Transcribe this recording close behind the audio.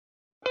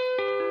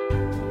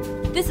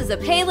This is a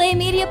Pele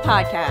Media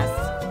podcast.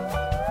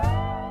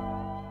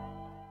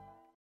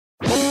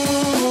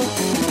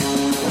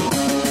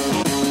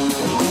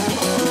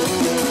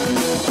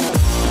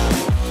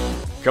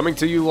 Coming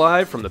to you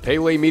live from the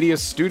Pele Media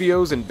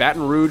studios in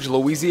Baton Rouge,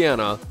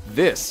 Louisiana,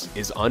 this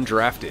is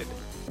Undrafted,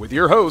 with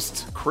your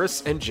hosts,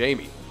 Chris and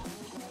Jamie.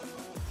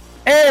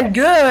 And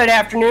good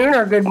afternoon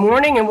or good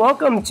morning, and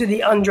welcome to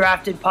the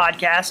Undrafted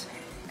podcast.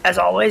 As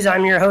always,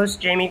 I'm your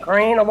host, Jamie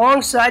Crane.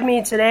 Alongside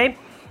me today,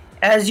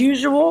 as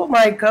usual,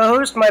 my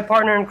co-host, my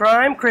partner in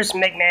crime, Chris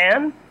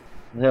McMahon.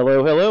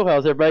 Hello, hello.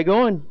 How's everybody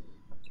going?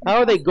 How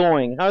are they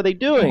going? How are they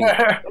doing?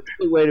 That's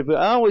the way to.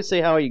 I always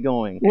say, "How are you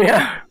going?"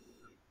 Yeah.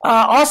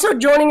 Also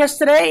joining us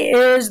today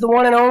is the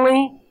one and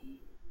only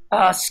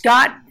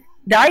Scott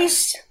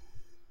Dice.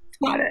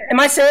 Scott, am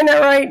I saying that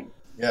right?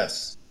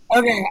 Yes.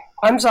 Okay.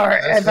 I'm sorry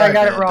if I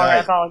got it wrong. I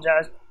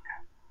apologize.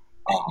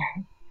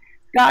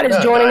 Scott is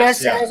joining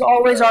us. Yeah. As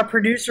always, our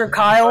producer,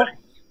 Kyle,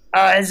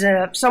 is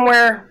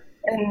somewhere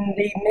in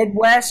the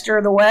Midwest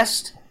or the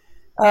West.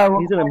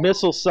 He's in a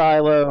missile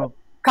silo.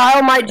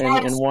 Kyle might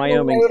join us in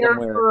Wyoming later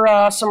somewhere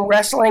for some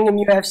wrestling and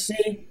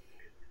UFC.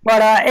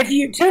 But if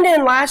you tuned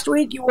in last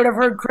week, you would have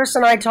heard Chris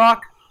and I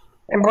talk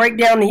and break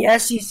down the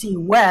SEC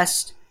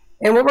West.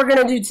 And what we're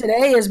going to do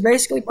today is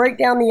basically break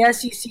down the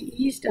SEC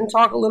East and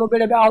talk a little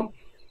bit about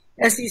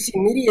SEC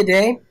Media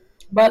Day.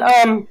 But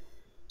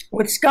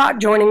with Scott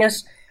joining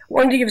us, I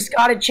wanted to give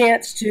Scott a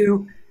chance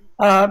to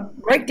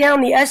break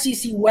down the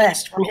SEC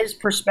West from his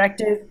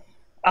perspective,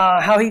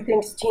 how he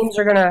thinks teams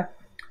are going to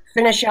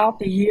finish out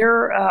the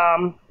year,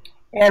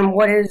 and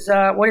what his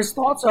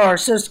thoughts are.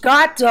 So,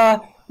 Scott,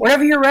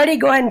 whenever you're ready,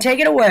 go ahead and take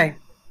it away.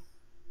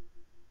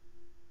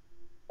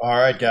 All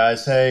right,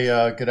 guys.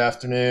 Hey, good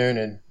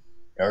afternoon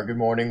or good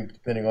morning,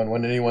 depending on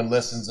when anyone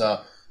listens.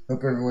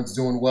 Hope everyone's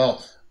doing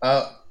well.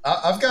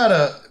 I've got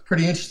a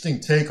pretty interesting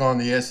take on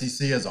the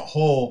SEC as a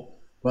whole,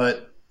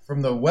 but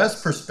from the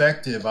West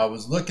perspective, I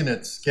was looking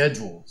at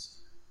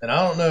schedules, and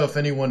I don't know if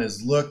anyone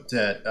has looked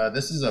at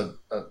this is a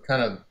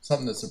kind of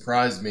something that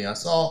surprised me. I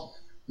saw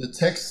the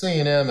Texas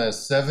A&M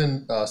has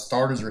 7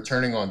 starters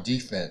returning on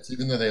defense,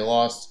 even though they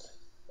lost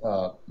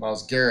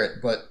Myles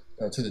Garrett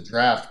to the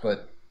draft.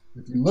 But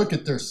if you look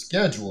at their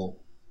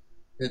schedule,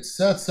 it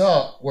sets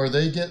up where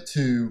they get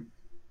to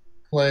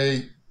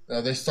play.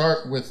 They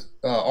start with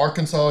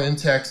Arkansas in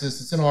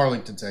Texas. It's in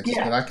Arlington, Texas,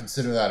 but I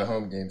consider that a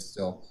home game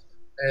still.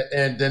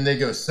 And then they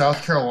go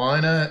South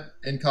Carolina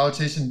in College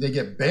Station. They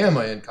get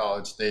Bama in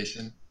College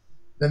Station.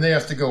 Then they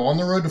have to go on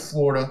the road to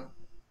Florida.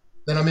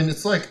 Then,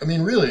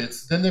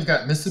 then they've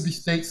got Mississippi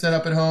State set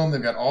up at home.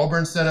 They've got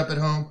Auburn set up at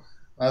home.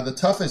 The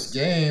toughest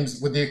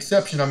games, with the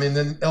exception,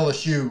 then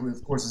LSU,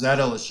 of course, is at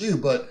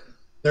LSU, but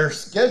their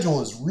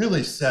schedule is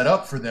really set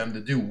up for them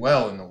to do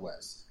well in the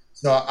West.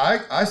 So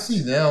I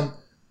see them.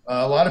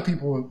 A lot of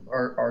people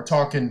are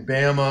talking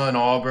Bama and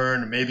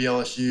Auburn and maybe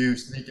LSU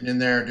sneaking in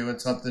there doing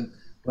something,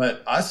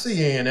 but I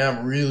see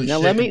A&M really. Now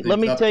let me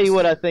tell you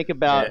what I think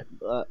about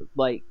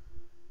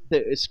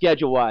the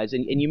schedule wise,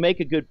 and you make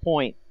a good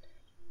point,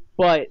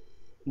 but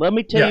let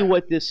me tell you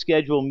what this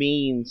schedule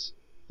means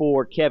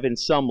for Kevin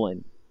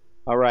Sumlin.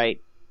 All right.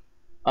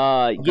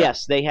 Okay.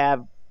 Yes, they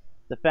have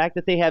the fact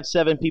that they have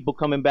 7 people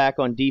coming back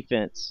on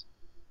defense.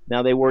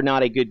 Now, they were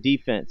not a good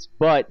defense,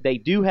 but they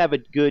do have a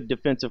good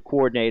defensive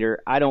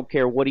coordinator. I don't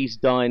care what he's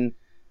done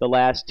the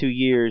last 2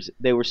 years.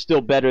 They were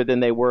still better than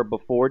they were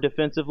before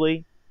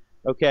defensively,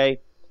 okay,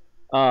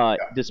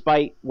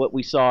 despite what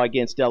we saw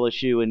against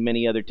LSU and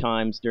many other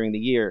times during the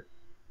year.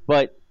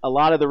 But a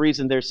lot of the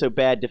reason they're so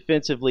bad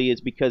defensively is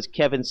because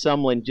Kevin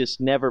Sumlin just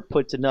never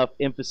puts enough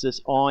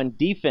emphasis on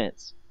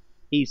defense.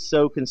 He's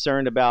so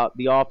concerned about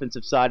the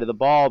offensive side of the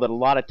ball that a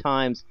lot of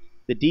times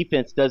the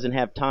defense doesn't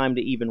have time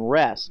to even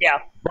rest. Yeah.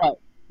 But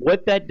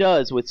what that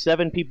does with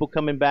 7 people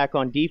coming back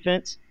on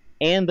defense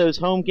and those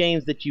home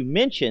games that you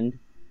mentioned,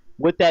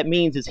 what that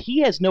means is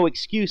he has no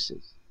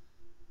excuses.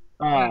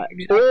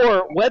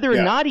 Or whether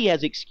or not he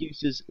has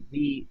excuses,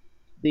 the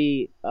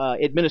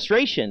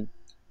administration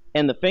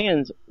and the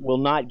fans will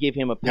not give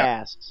him a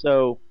pass.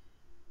 So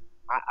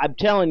I'm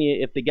telling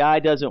you, if the guy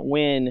doesn't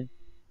win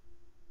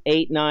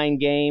 8-9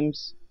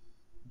 games,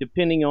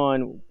 depending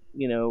on,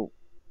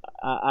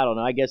 I don't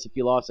know. I guess if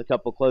you lost a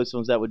couple close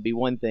ones, that would be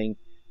one thing.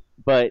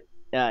 But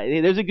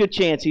there's a good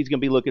chance he's going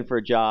to be looking for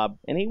a job,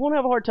 and he won't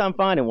have a hard time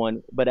finding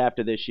one. But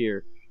after this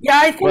year,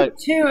 I think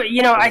too.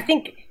 I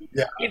think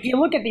if you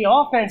look at the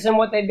offense and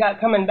what they've got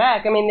coming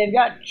back, they've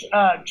got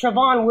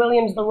Trevon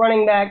Williams, the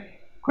running back,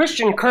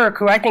 Christian Kirk,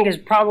 who I think is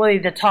probably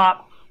the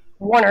top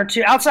 1 or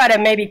 2 outside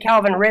of maybe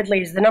Calvin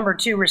Ridley, is the number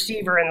 2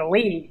 receiver in the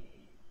league.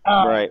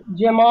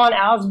 Jamon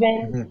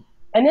Osbin.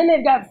 And then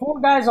they've got 4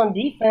 guys on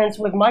defense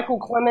with Michael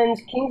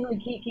Clemens, Kingsley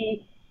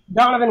Keke,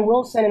 Donovan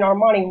Wilson, and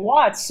Armani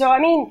Watts. So, I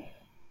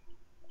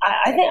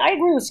think I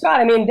agree with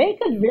Scott. They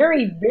could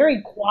very,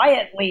 very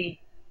quietly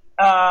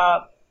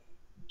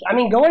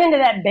going into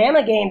that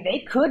Bama game, they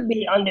could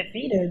be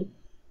undefeated,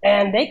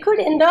 and they could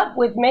end up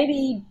with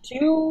maybe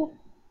I'm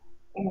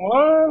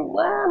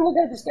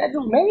looking at the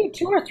schedule, maybe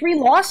 2 or 3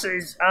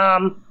 losses.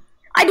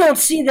 I don't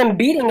see them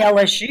beating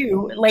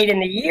LSU late in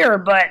the year,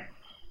 but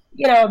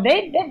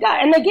they've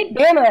got, and they get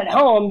Bama at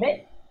home.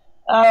 They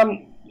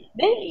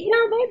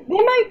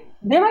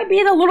might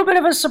be a little bit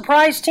of a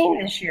surprise team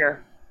this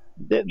year.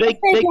 They can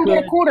could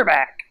get a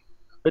quarterback.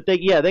 But they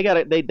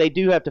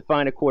do have to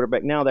find a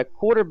quarterback. Now that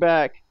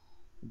quarterback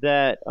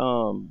that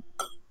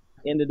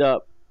ended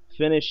up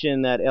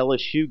finishing that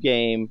LSU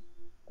game,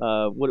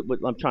 what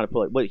I'm trying to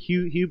pull it,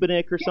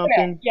 Hubenek or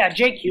something? Yeah,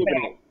 Jake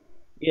Hubenek.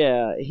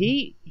 Yeah,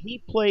 he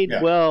played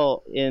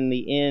well in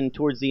the end,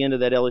 towards the end of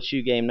that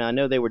LSU game. Now I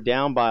know they were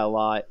down by a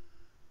lot,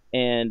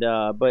 and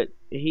but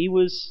he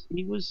was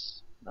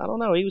I don't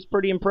know, he was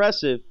pretty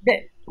impressive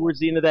towards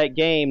the end of that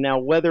game. Now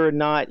whether or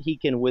not he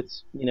can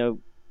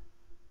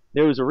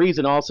there was a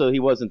reason also he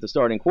wasn't the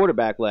starting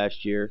quarterback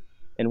last year,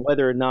 and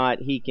whether or not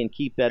he can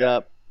keep that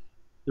up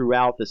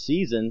throughout the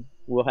season,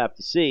 we'll have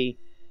to see.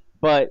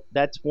 But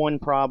that's one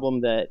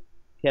problem that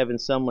Kevin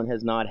Sumlin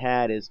has not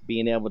had, is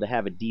being able to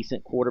have a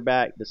decent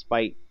quarterback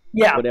despite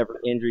whatever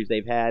injuries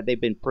they've had. They've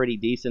been pretty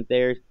decent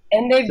there.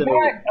 And they've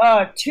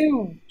got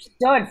two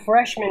stud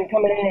freshmen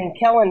coming in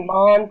Kellen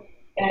Mond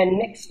and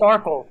Nick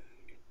Starkel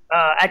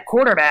at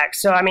quarterback.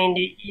 So, I mean,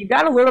 you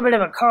got a little bit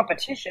of a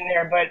competition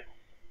there, but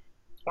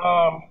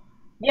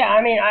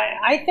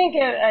I think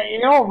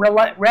it all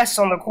rests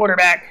on the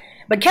quarterback.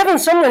 But Kevin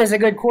Sumlin is a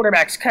good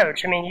quarterback's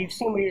coach. I mean, you've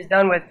seen what he's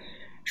done with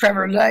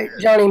Trevor Knight,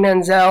 Johnny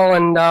Manziel,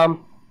 and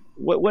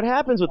what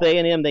happens with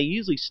A&M? They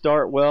usually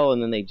start well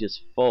and then they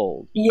just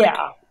fold.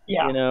 Yeah.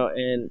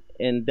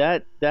 And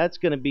that's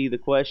going to be the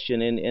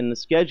question. And the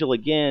schedule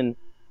again,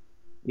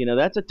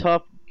 that's a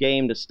tough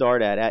game to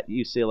start at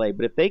UCLA.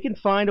 But if they can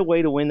find a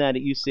way to win that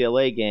at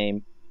UCLA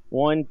game,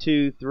 1,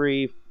 2,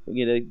 3.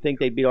 You think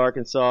they beat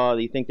Arkansas?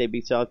 You think they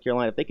beat South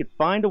Carolina? If they could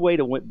find a way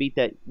to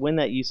win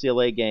that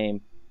UCLA game,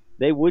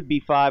 they would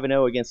be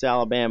 5-0 against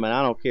Alabama. And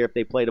I don't care if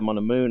they played them on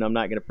the moon. I'm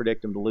not going to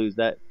predict them to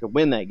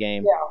win that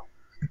game. Yeah.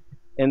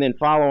 And then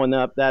following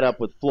that up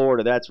with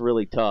Florida, that's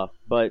really tough.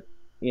 But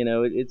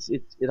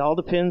it all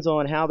depends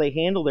on how they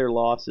handle their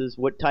losses,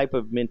 what type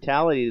of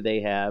mentality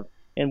they have,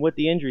 and what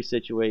the injury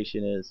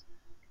situation is.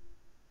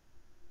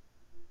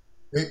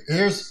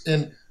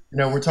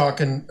 We're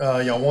talking.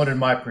 Y'all wanted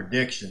my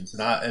predictions,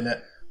 and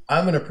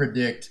I'm going to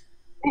predict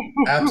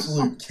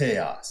absolute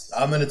chaos.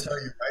 I'm going to tell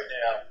you right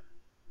now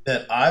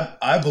that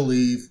I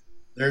believe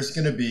there's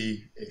going to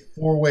be a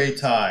 4-way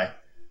tie,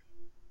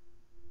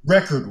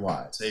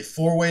 record-wise, a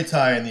 4-way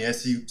tie in the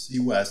SEC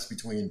West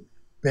between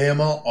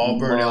Bama,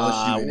 Auburn,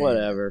 LSU, and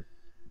whatever.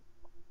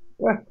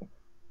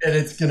 And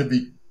it's going to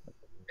be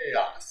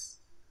chaos.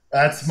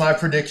 That's my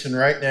prediction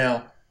right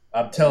now.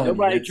 I'm telling you.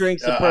 Nobody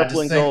drinks the purple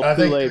and gold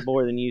Kool-Aid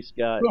more than you,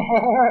 Scott.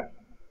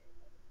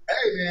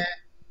 Hey, man.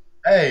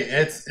 Hey,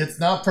 it's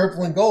not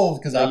purple and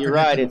gold because you're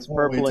right. It's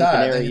purple and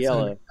canary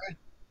yellow.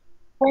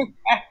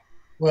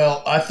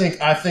 Well, I think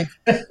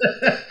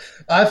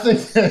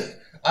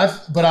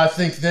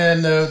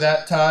then though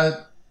that tie,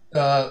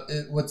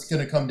 what's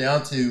going to come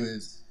down to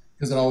is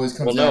because it always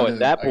comes down to. At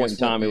that point in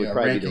time, it would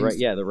probably be the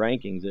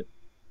rankings.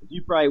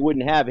 You probably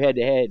wouldn't have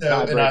head-to-head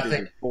tiebreakers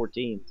with 4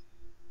 teams.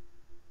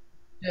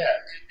 Yeah,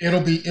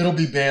 it'll be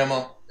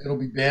Bama. It'll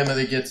be Bama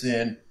that gets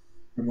in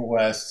from the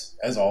West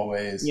as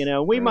always.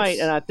 We might,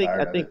 and I think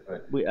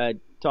I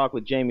talked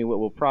with Jamie. What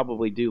we'll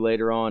probably do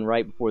later on,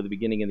 right before the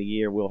beginning of the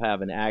year, we'll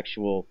have an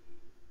actual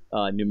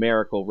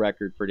numerical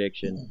record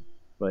prediction.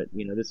 But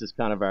this is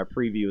kind of our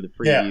preview of the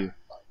preview. Yeah.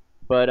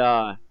 But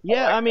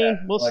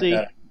we'll see.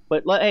 That.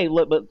 But hey,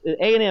 look, but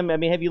A&M. I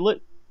mean, have you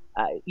looked?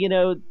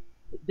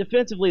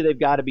 Defensively, they've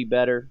got to be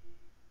better.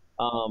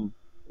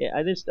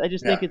 I just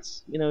think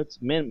it's it's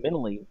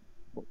mentally.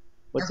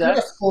 What's They're that?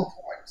 Going to score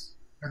points.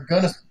 They're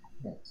going to score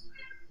points.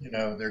 They're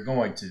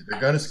going to. They're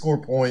going to score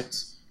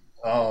points.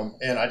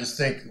 And I just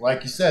think,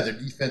 like you said, their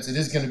defense, it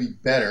is going to be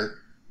better.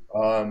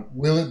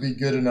 Will it be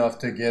good enough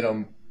to get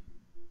them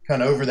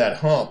kind of over that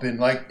hump? And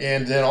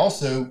then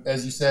also,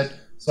 as you said,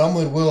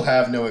 someone will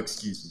have no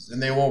excuses,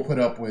 and they won't put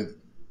up with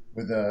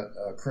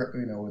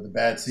a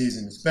bad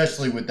season,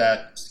 especially with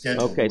that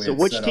schedule. Okay, so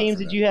which teams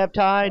did you have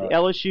tied?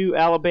 LSU,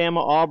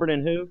 Alabama, Auburn,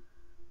 and who?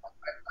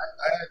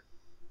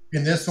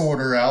 In this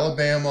order: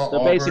 Alabama, so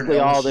Auburn, basically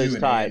LSU, all those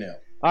tied. A&M.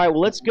 All right,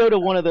 well, let's go to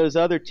one of those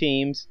other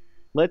teams.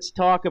 Let's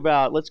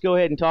go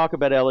ahead and talk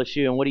about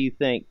LSU, and what do you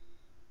think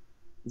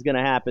is going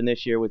to happen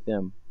this year with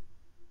them?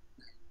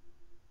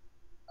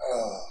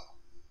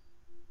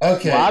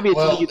 Okay. Well,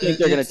 obviously, you think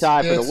they're going to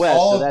tie for the West,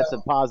 so that's a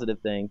positive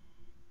thing.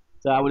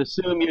 So I would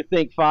assume you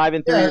think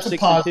 5-3 or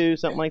 6-2,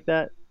 something like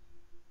that.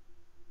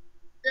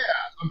 Yeah,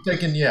 I'm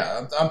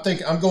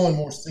thinking. I'm going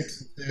more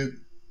 6-2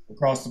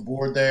 across the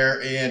board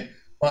there. And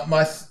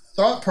my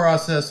thought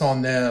process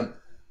on them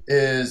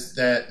is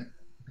that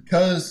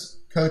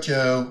because Coach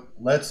O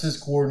lets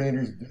his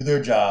coordinators do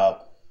their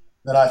job,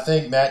 that I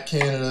think Matt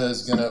Canada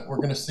we're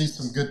gonna see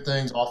some good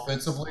things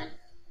offensively,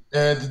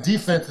 and the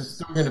defense is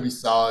still going to be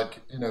solid.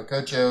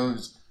 Coach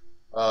O's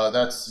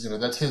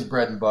that's his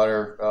bread and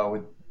butter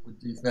with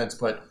defense,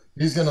 but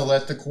he's going to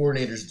let the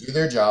coordinators do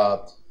their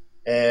job,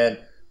 and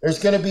there's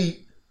going to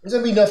be there's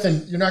going to be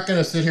nothing. You're not going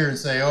to sit here and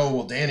say, oh,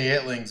 well, Danny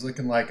Etling's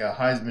looking like a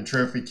Heisman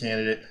Trophy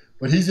candidate,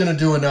 but he's going to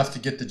do enough to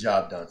get the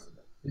job done for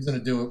them. He's going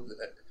to do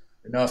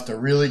enough to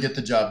really get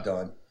the job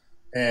done.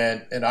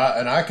 And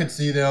I could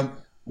see them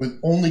with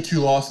only 2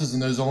 losses,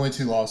 and those only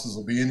 2 losses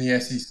will be in the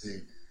SEC.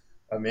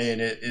 I mean,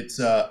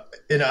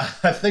 and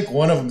I think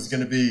one of them is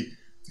going to be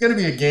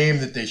a game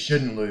that they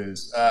shouldn't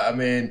lose. I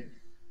mean,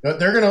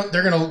 they're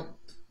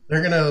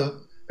gonna.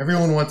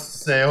 Everyone wants to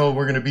say, "Oh,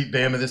 we're gonna beat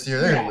Bama this year."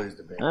 They're gonna lose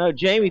to Bama. Oh,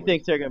 Jamie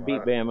thinks they're gonna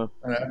beat Bama.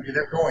 I mean,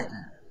 they're going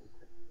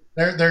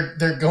to.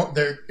 They're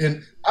going.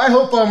 And I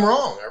hope I'm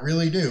wrong. I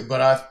really do.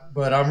 But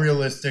I'm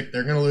realistic.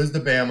 They're gonna lose to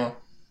Bama,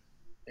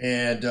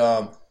 and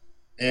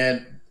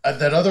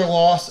that other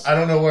loss, I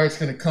don't know where it's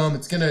gonna come.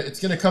 It's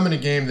gonna come in a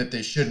game that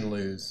they shouldn't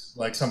lose,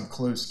 like some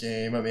close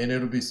game. I mean,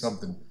 it'll be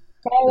something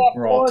that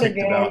we're all ticked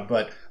about.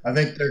 But I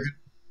think they're.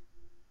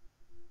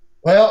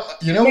 Well,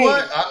 you know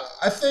what?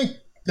 I think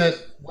that.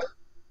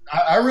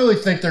 I really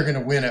think they're going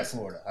to win at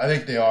Florida. I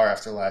think they are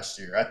after last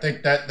year. I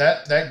think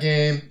that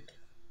game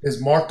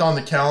is marked on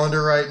the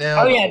calendar right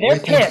now. Oh yeah, they're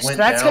pissed.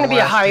 That's going to be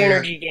a high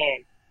energy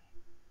game.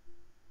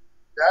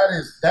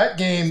 That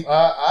game.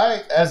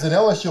 I as an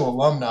LSU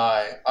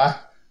alumni,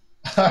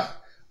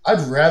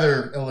 I'd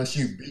rather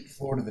LSU beat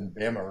Florida than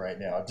Bama right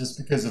now, just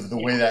because of the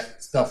way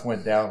that stuff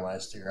went down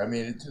last year. I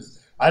mean,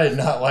 I did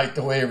not like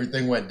the way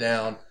everything went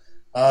down.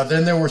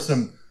 Then there were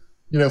some,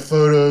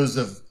 photos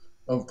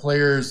of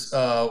players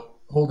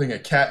holding a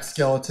cat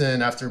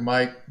skeleton after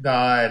Mike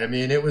died. I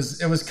mean, it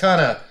was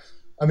kind of,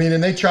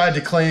 and they tried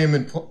to claim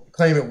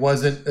it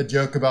wasn't a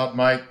joke about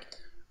Mike,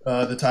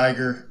 the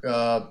Tiger,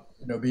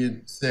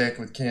 being sick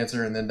with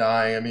cancer and then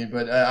dying.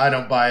 But I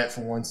don't buy it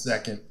for 1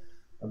 second.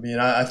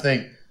 I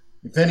think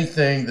if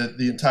anything, that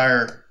the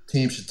entire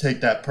team should take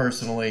that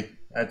personally.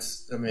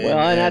 That's the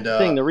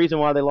thing. The reason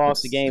why they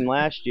lost the game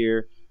last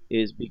year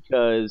is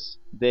because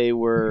they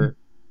were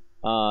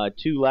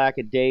too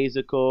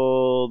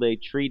lackadaisical. They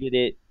treated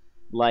it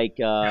like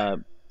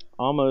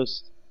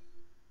almost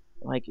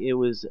like it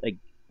was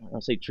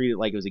I'll say treat it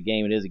like it was a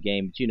game. It is a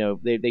game,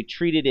 but they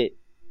treated it.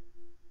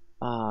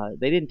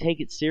 They didn't take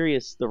it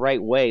serious the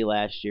right way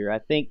last year. I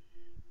think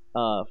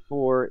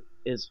for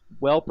as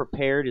well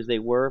prepared as they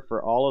were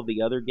for all of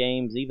the other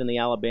games, even the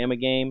Alabama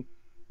game,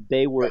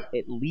 they were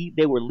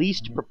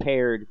least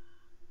prepared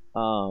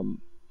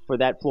for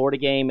that Florida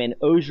game, and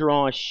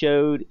Ogeron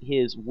showed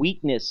his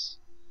weakness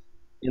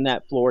in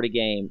that Florida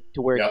game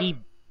to where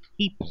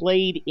he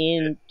played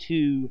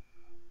into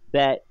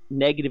that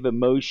negative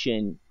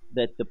emotion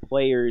that the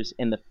players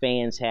and the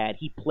fans had.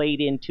 He played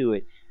into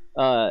it.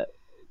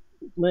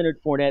 Leonard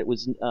Fournette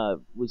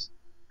was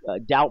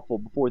doubtful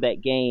before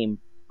that game,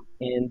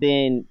 and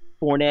then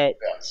Fournette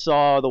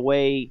saw the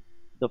way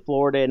the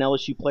Florida and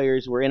LSU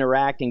players were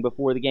interacting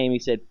before the game. He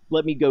said,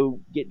 "Let me go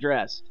get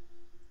dressed."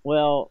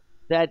 Well,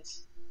 that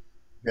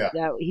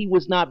he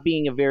was not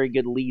being a very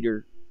good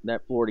leader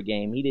that Florida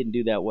game. He didn't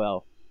do that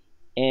well,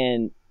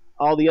 and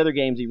all the other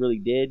games he really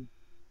did.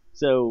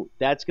 So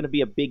that's going to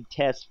be a big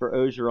test for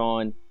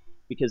Ogeron,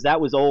 because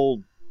that was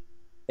old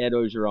Ed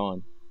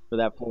Ogeron for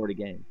that Florida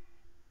game.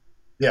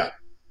 Yeah,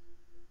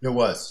 it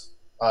was.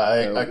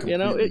 I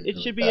completely it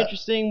should be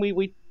interesting.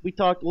 We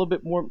talked a little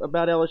bit more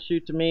about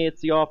LSU. To me,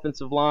 it's the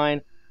offensive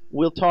line.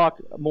 We'll talk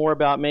more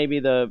about maybe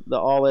the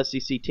all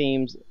SEC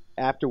teams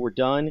after we're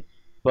done.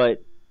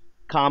 But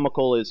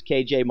comical is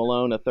KJ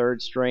Malone, a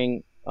third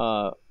string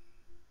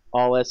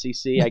all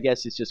SEC. I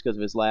guess it's just because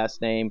of his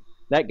last name.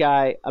 That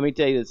guy, let me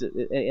tell you this,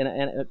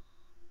 and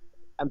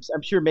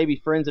I'm sure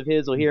maybe friends of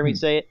his will hear me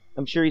say it.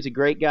 I'm sure he's a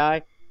great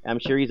guy. I'm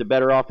sure he's a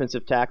better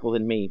offensive tackle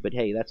than me. But,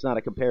 hey, that's not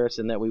a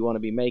comparison that we want to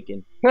be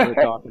making when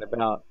we're talking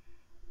about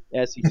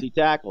SEC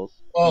tackles.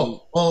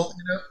 Well,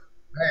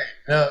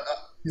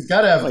 he's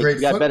got to have great footwork.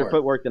 He's got better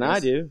footwork than I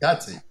do.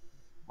 Got to.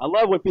 I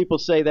love when people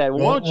say that.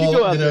 Why don't you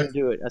go out there and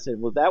do it? I said,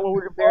 well, that what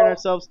we're comparing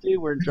ourselves to?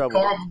 We're in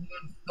trouble.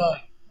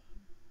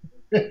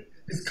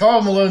 He's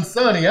Karl Malone's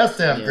son. He has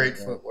to have great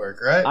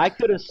footwork, right? I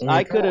could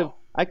have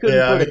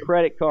put a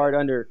credit card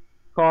under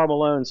Karl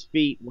Malone's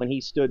feet when he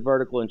stood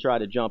vertical and tried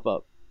to jump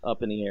up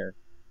in the air.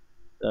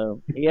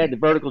 So he had the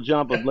vertical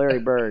jump of Larry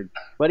Bird,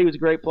 but he was a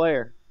great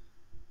player.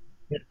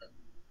 He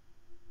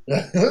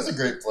was a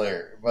great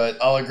player, but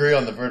I'll agree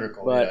on the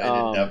vertical. But, I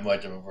didn't have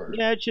much of a vertical.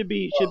 Yeah, it should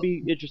be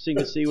interesting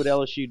to see what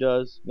LSU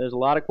does. There's a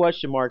lot of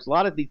question marks. A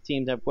lot of these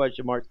teams have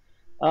question marks.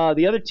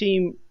 The other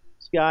team,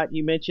 Scott,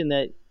 you mentioned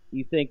that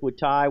you think would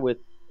tie with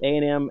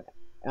A&M,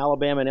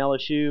 Alabama, and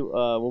LSU.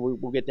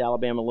 We'll get to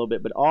Alabama a little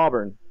bit, but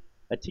Auburn,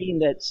 a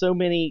team that so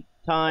many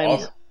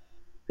times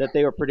that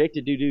they were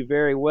predicted to do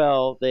very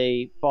well,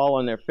 they fall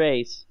on their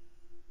face.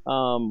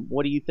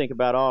 What do you think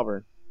about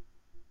Auburn?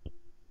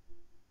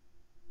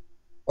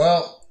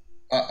 Well,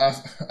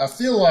 I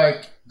feel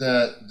like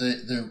that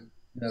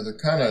they're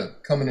kind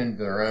of coming into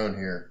their own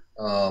here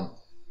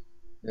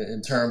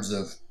in terms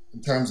of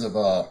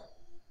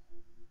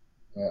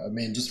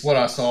just what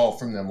I saw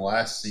from them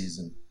last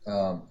season.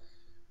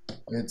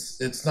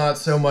 It's not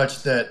so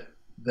much that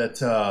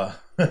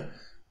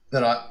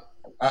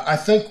I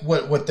think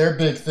what their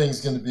big thing is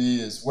going to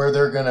be is where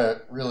they're going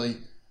to really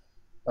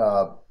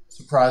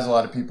surprise a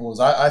lot of people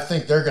is I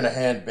think they're going to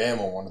hand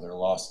Bama one of their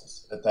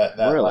losses at that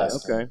really?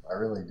 last Okay. game. I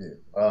really do.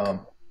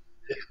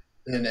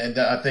 And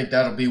I think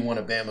that'll be one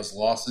of Bama's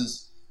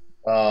losses.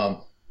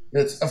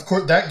 It's of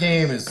course that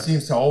game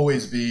seems to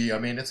always be. I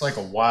mean, it's like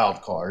a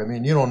wild card. I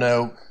mean, you don't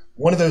know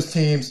one of those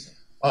teams.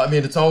 I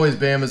mean, it's always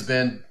Bama's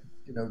been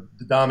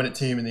the dominant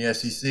team in the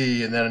SEC,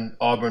 and then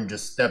Auburn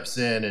just steps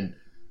in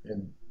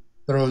and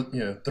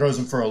throws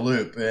them for a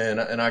loop,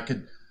 and I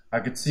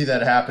could see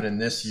that happening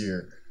this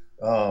year.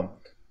 It's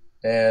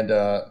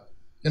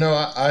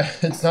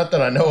not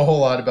that I know a whole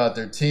lot about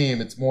their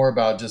team. It's more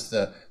about just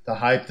the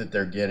hype that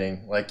they're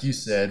getting, like you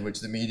said,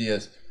 which the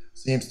media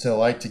seems to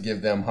like to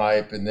give them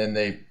hype, and then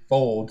they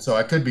fold. So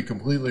I could be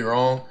completely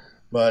wrong,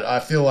 but I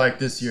feel like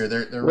this year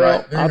they're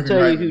right. They're I'll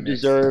tell right you who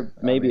deserved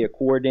maybe a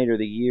Coordinator of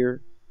the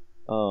Year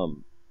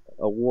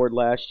award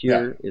last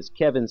year is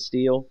Kevin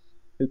Steele,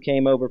 who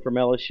came over from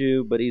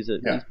LSU, but he's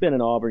been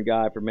an Auburn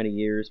guy for many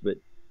years. But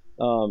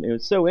it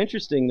was so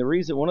interesting.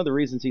 One of the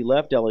reasons he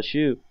left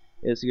LSU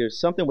is there's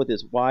something with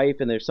his wife,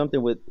 and there's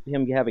something with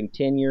him having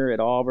tenure at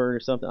Auburn or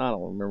something. I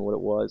don't remember what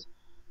it was.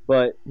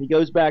 But he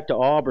goes back to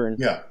Auburn,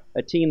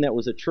 a team that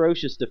was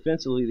atrocious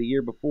defensively the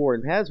year before,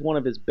 and has one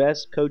of his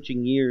best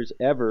coaching years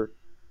ever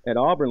at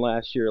Auburn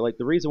last year. Like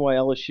the reason why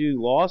LSU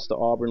lost to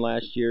Auburn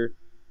last year,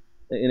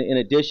 in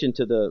addition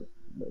to the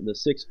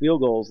 6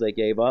 field goals they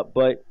gave up,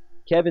 but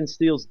Kevin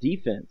Steele's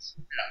defense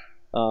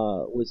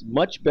was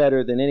much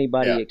better than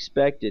anybody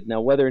expected. Now,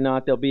 whether or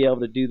not they'll be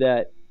able to do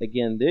that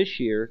again this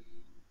year,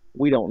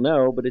 we don't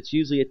know, but it's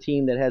usually a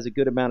team that has a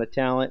good amount of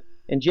talent.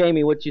 And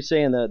Jamie, what you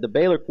saying? The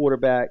Baylor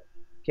quarterback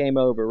came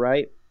over,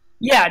 right?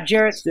 Yeah,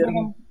 Jarrett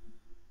Stidham.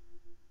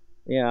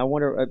 Yeah, I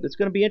wonder. It's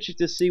going to be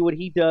interesting to see what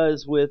he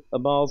does with a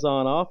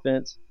Malzahn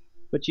offense.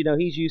 But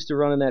he's used to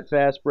running that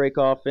fast break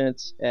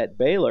offense at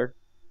Baylor.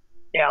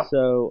 Yeah.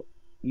 So,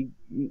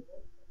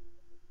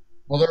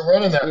 well, they're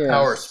running that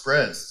power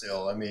spread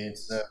still. I mean,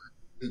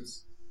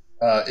 it's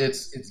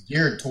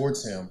geared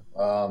towards him.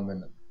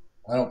 And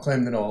I don't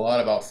claim to know a lot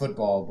about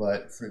football,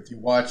 but if you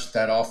watch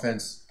that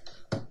offense,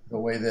 the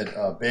way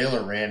that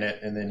Baylor ran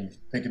it, and then you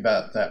think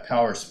about that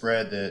power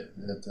spread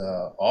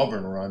that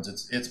Auburn runs,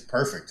 it's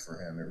perfect for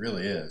him. It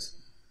really is.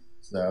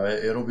 So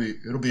it'll be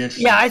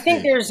interesting. Yeah, I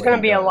think there's going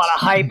to be a lot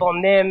of hype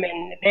on them,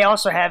 and they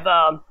also have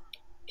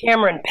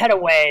Cameron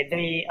Petaway,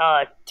 the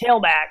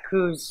tailback,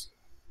 who's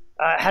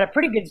had a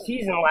pretty good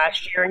season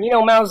last year. And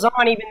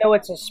Malzahn, even though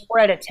it's a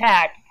spread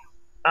attack,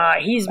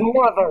 he's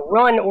more of a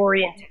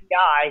run-oriented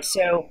guy.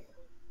 So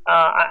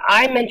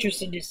I'm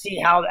interested to see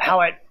how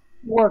it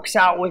works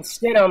out with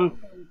Stidham,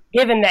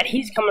 given that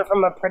he's coming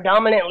from a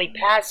predominantly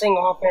passing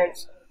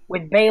offense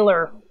with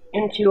Baylor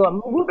into a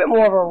little bit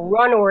more of a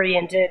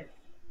run-oriented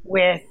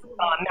with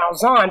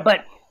Malzahn.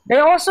 But they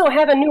also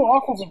have a new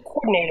offensive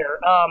coordinator.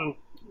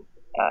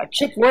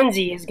 Chip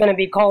Lindsey is going to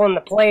be calling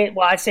the play.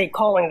 Well, I say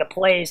calling the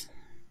plays.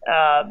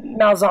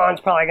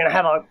 Malzahn's probably going to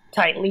have a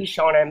tight leash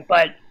on him,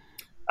 but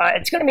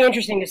it's going to be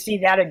interesting to see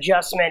that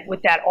adjustment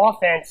with that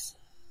offense,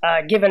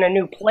 given a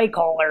new play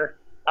caller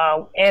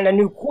and a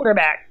new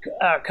quarterback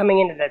coming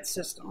into that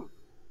system.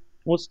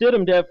 Well,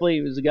 Stidham definitely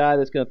is a guy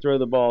that's going to throw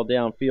the ball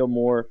downfield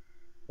more,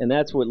 and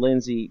that's what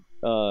Lindsey.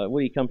 What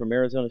do you come from?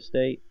 Arizona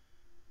State,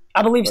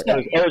 I believe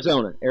so.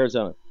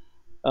 Arizona.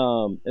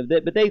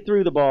 But they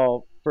threw the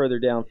ball further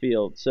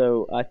downfield,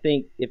 so I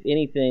think if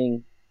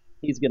anything,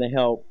 he's going to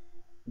help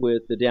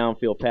with the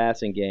downfield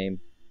passing game.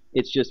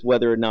 It's just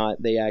whether or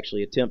not they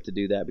actually attempt to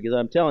do that, because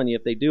I'm telling you,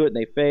 if they do it and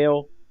they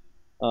fail,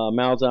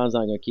 Malzahn's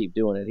not going to keep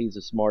doing it. He's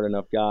a smart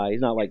enough guy.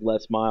 He's not like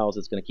Les Miles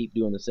that's going to keep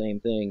doing the same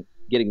thing,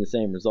 getting the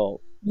same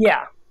result.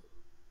 Yeah.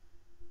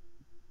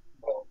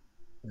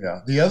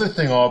 Yeah. The other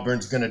thing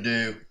Auburn's going to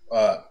do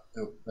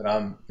that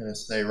I'm going to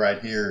say right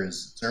here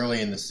is it's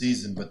early in the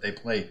season, but they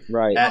play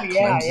at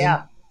Clemson.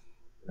 Yeah.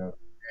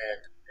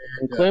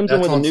 And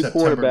Clemson with a new September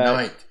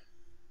quarterback. 9th.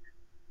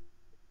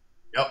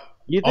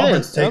 Yep.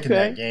 Auburn's taking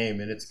that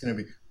game, and it's going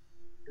to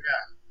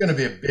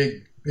be a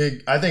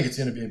big. I think it's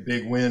going to be a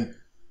big win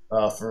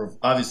for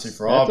Auburn. That's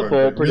a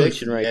bold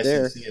prediction really right the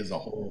there. SEC as a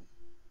whole.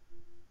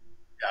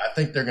 Yeah, I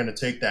think they're going to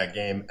take that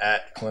game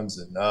at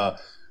Clemson. Well,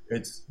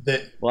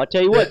 I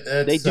tell you what,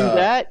 they do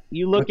that.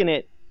 You looking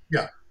at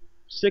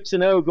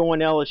 6-0 going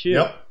to LSU.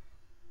 Yep.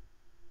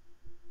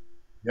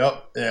 Yeah,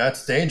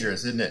 that's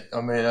dangerous, isn't it?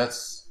 I mean,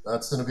 that's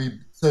going to be.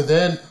 So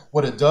then,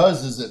 what it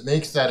does is it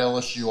makes that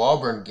LSU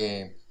Auburn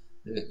game.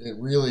 It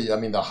really, I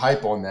mean, the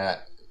hype on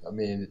that. I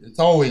mean, it's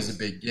always a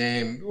big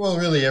game. Well,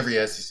 really, every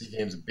SEC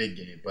game is a big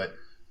game, but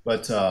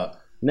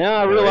now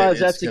I realize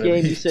that's the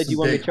game you said you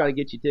wanted to try to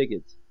get you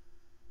tickets.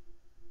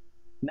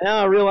 Now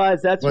I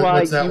realize that's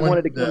why you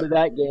wanted to come to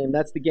that game.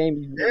 That's the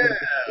game you wanted to get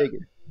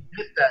tickets.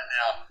 Get that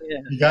now. Yeah.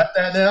 You got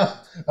that now?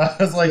 I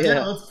was like,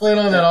 let's play it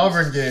on that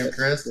Auburn game,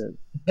 Chris. You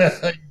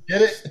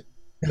get it?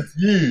 It's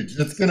huge.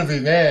 It's going to be,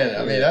 man.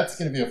 I mean, that's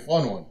going to be a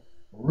fun one.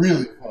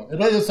 Really fun.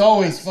 It's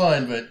always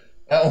fun, but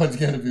that one's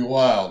going to be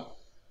wild.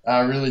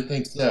 I really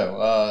think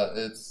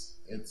so.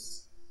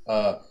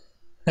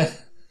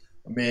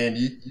 mean,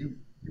 you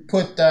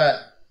put that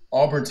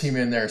Auburn team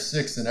in there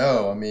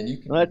 6-0. I mean, you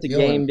can Well, that's a be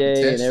dealing game day and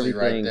potentially everything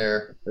right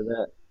there. for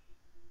that.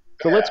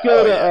 So let's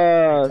go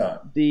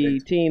to the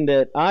Big team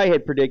that I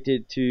had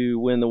predicted to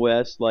win the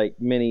West, like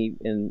many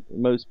and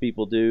most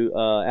people do,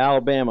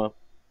 Alabama.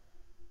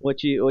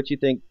 What you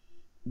think?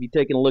 You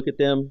taking a look at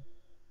them?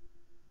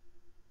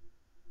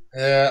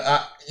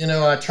 Yeah,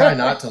 I try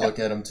not to look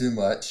at them too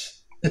much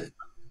if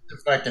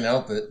I can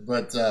help it.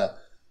 But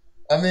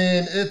I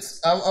mean,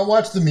 I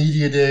watch the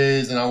media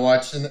days, and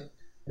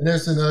and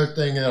there's another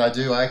thing that I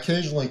do. I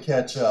occasionally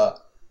catch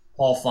Paul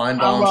I Feinbaum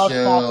love Paul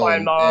show,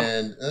 Feinbaum.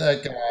 and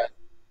that guy.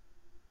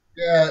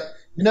 Yeah,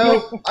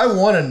 I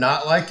want to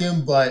not like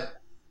him, but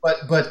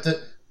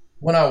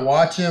when I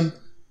watch him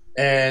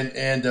and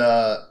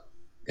the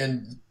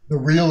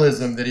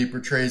realism that he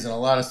portrays in a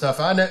lot of stuff,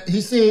 I know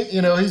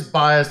he's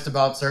biased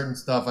about certain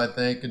stuff. I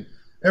think, and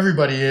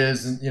everybody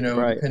is, and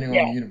Right. depending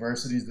Yeah. on the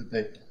universities that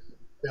they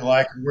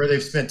like and where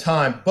they've spent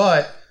time.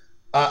 But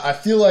I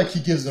feel like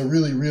he gives a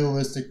really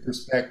realistic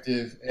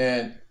perspective,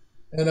 and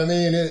I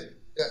mean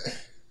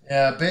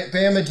yeah,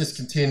 Bama just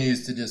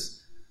continues to just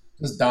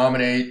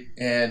dominate.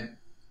 And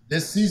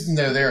this season,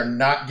 though, they are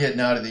not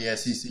getting out of the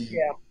SEC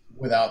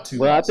without two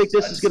Well, I losses. think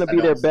this is going to be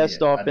their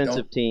best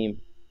offensive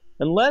team,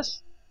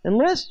 unless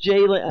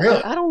Jalen.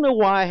 Really? I don't know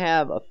why I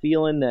have a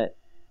feeling that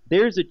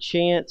there's a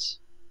chance,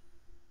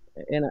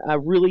 and I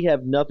really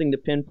have nothing to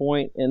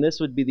pinpoint. And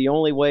this would be the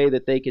only way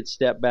that they could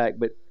step back.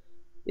 But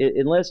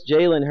unless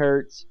Jalen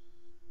hurts,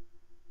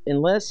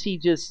 unless he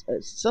just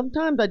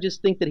sometimes I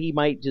just think that he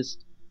might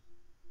just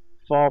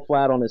fall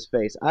flat on his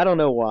face. I don't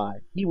know why.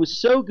 He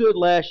was so good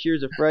last year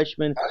as a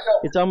freshman.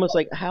 It's almost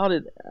like I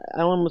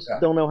almost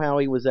don't know how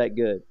he was that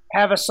good.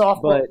 Have a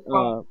sophomore.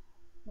 But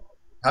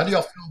How do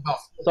y'all feel about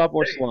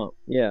sophomore State? slump?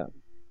 Yeah.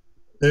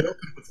 They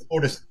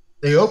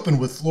opened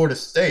with Florida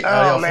State.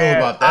 How do y'all man.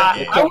 feel about that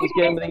game? I wouldn't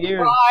Game be of the year.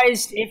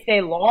 surprised if they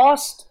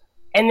lost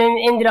and then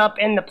ended up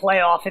in the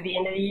playoff at the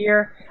end of the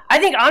year. I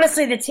think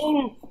honestly, the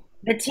team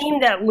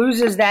that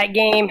loses that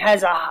game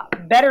has a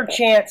better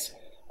chance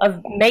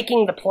of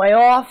making the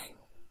playoff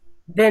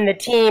than the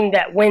team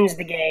that wins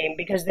the game,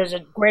 because there's a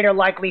greater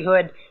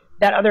likelihood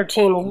that other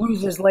team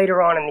loses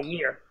later on in the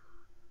year.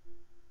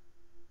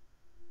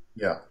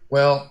 Yeah.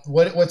 Well,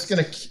 what's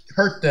going to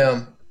hurt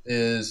them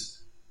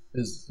is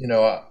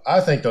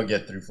I think they'll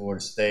get through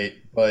Florida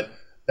State, but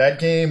that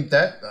game,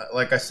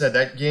 like I said,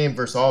 that game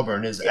versus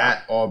Auburn is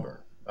at Auburn.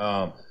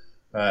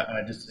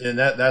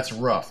 That's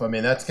rough. I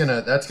mean, that's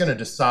gonna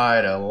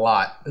decide a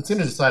lot. It's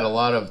gonna decide a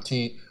lot of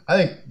team. I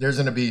think there's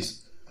gonna be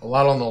a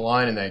lot on the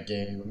line in that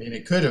game. I mean,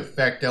 it could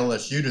affect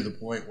LSU to the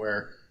point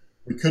where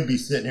we could be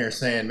sitting here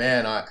saying,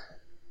 "Man,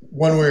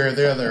 one way or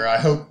the other, I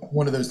hope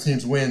one of those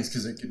teams wins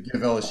because it could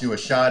give LSU a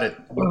shot at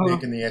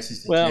making the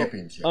SEC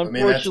championship."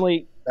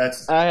 Unfortunately,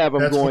 I have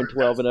them going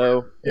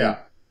 12-0. Yeah.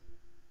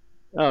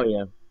 Oh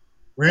yeah.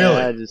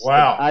 Really?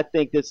 Wow. I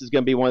think this is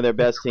going to be one of their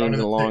best teams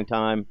in a long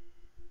time.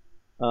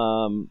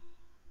 Wow.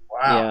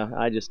 Yeah,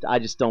 I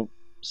just don't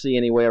see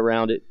any way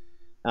around it.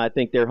 I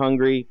think they're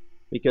hungry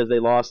because they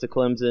lost to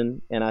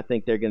Clemson, and I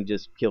think they're going to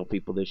just kill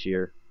people this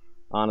year,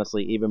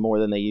 honestly, even more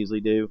than they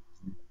usually do.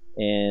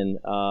 And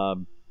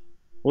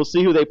we'll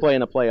see who they play in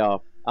the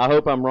playoff. I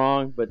hope I'm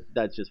wrong, but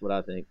that's just what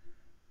I think.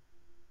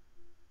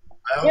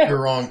 I hope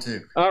you're wrong,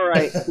 too. All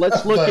right,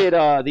 let's look at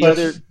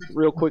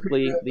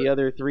the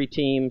other three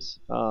teams,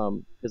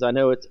 because I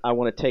know I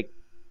want to take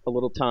a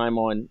little time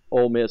on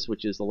Ole Miss,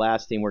 which is the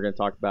last team we're going to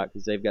talk about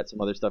because they've got some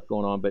other stuff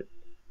going on. But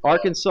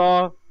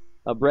Arkansas,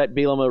 Brett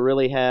Bielema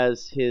really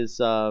has he's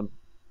in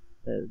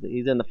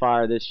the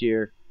fire this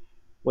year.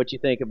 What you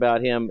think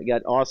about him? You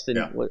got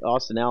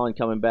Austin Allen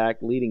coming back,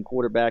 leading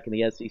quarterback in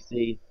the SEC.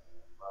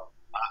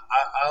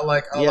 I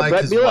like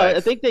Brett his Bielema. wife. I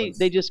think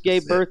they just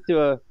gave birth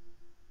to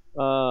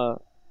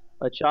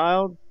a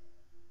child.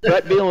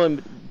 Brett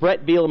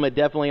Bielema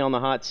definitely on the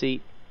hot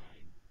seat.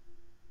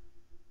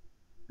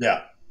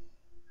 Yeah.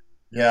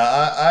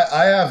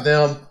 I have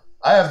them.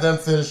 I have them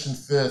finishing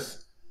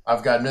fifth.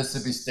 I've got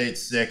Mississippi State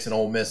 6 and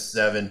Ole Miss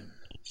 7.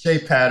 Shea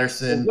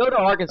Patterson. Go to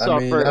Arkansas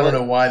first. I don't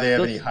know why they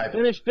have any hype.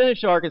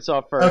 Finish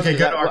Arkansas first. Okay,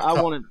 good.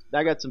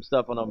 I got some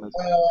stuff on Ole Miss.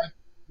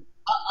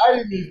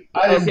 I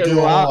didn't do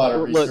a whole lot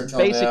of research on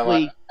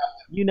basically,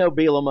 them.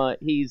 Bielema,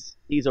 he's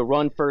a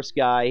run-first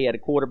guy. He had a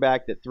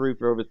quarterback that threw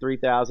for over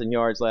 3,000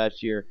 yards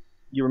last year.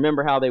 You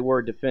remember how they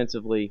were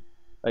defensively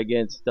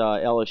against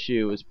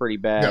LSU. It was pretty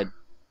bad. Yeah.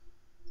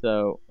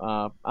 So,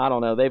 I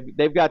don't know.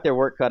 They've got their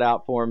work cut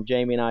out for them.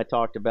 Jamie and I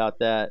talked about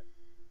that.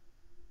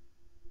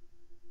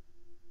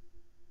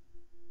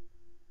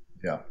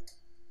 Yeah.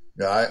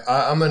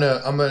 I'm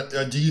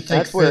gonna. Do you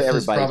think That's where fifth is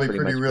everybody's probably pretty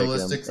pretty much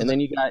realistic? and then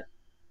you got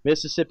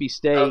Mississippi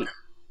State,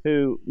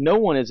 who no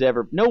one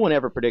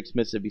ever predicts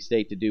Mississippi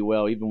State to do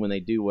well, even when they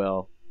do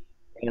well.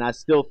 And I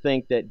still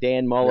think that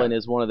Dan Mullen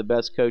is one of the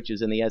best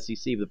coaches in the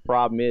SEC. But the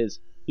problem is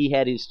he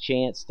had his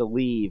chance to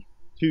leave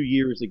 2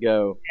 years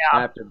ago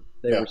after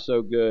they were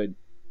so good,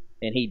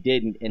 and he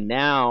didn't. And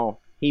now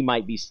he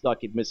might be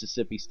stuck at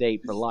Mississippi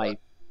State for life.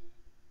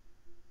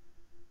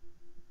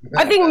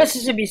 I think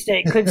Mississippi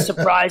State could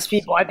surprise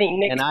people. I think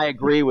Nick and I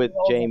agree with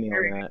Jamie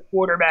very on good that.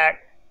 quarterback.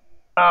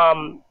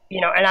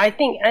 And I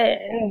think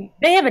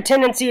they have a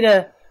tendency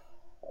to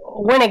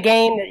win a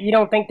game that you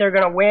don't think they're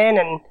going to win.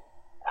 And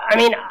I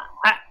mean,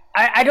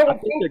 I don't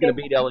think they're going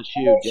to beat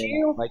LSU,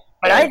 Jamie.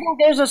 But I think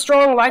there's a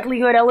strong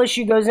likelihood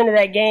LSU goes into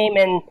that game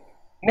and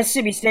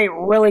Mississippi State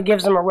really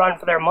gives them a run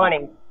for their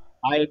money.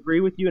 I agree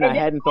with you, and I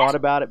hadn't thought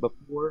about it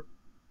before.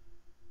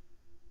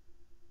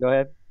 Go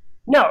ahead.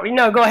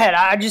 No, go ahead.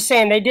 I'm just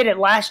saying they did it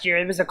last year.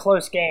 It was a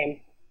close game.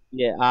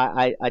 Yeah,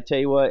 I tell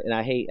you what, and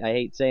I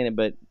hate saying it,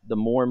 but the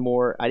more and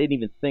more I didn't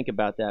even think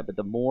about that, but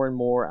the more and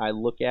more I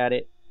look at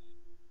it,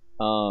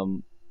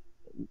 Etling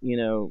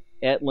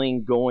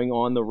going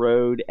on the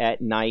road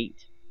at night.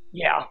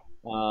 Yeah.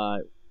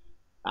 I'm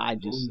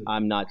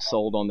not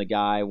sold on the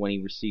guy when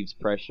he receives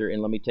pressure,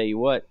 and let me tell you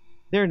what,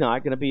 they're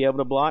not going to be able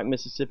to block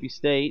Mississippi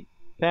State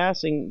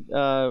pass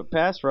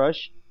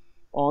rush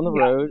on the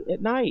road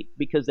at night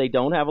because they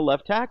don't have a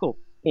left tackle.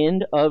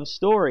 End of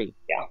story.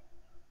 Yeah.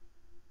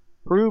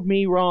 Prove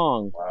me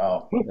wrong.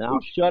 Wow. And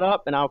I'll shut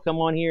up and I'll come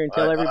on here and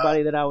tell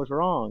everybody that I was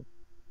wrong.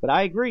 But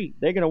I agree.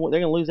 They're gonna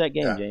lose that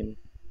game, Jamie.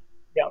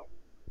 Yeah.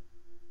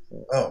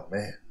 Oh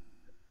man.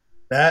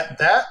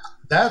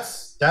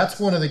 That's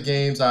one of the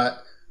games I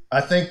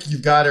think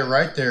you've got it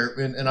right there,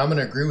 and I'm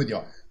gonna agree with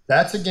y'all.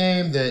 That's a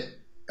game that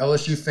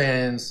LSU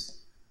fans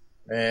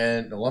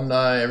and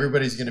alumni,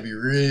 everybody's gonna be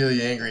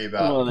really angry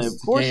about. Well, of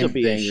course they'll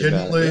be angry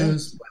about it. They shouldn't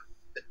lose,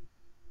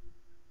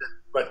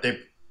 but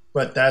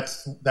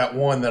that's that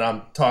one that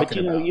I'm talking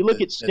about. But you look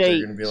at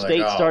State.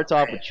 State starts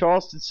off man. with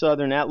Charleston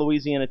Southern at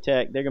Louisiana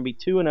Tech. They're going to be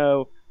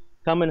 2-0,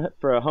 coming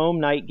for a home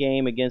night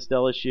game against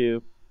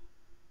LSU.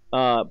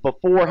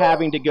 Before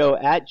having to go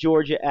at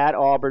Georgia, at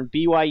Auburn,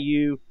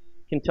 BYU,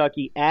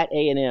 Kentucky, at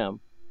A&M.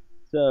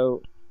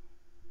 So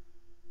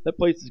that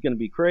place is going to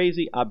be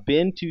crazy. I've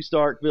been to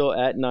Starkville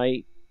at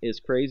night. As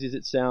crazy as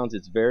it sounds,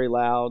 it's very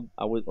loud.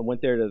 I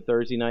went there to the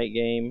Thursday night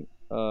game,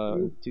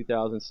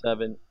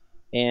 2007.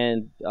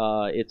 And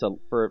it's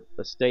for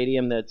a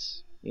stadium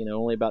that's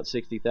only about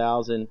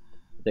 60,000.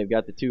 They've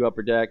got the two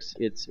upper decks.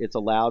 It's a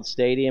loud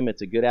stadium.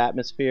 It's a good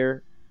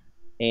atmosphere,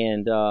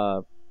 and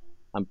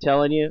I'm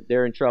telling you,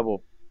 they're in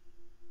trouble.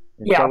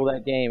 Trouble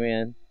that game,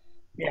 man.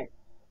 Yeah.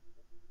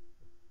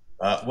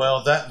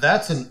 Well,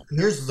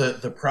 here's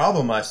the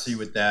problem I see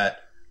with that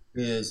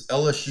is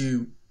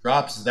LSU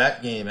drops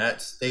that game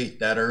at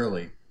State that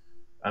early.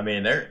 I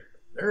mean, they're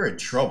in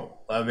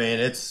trouble. I mean,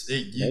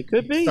 it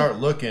could be. Start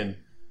looking.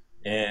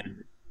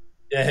 And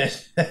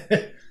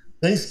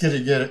things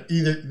could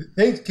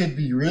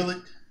be really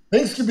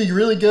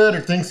good or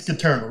things could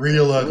turn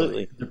real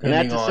ugly. And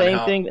that's the same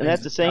thing. And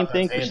that's the same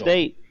thing for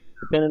State,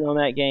 depending on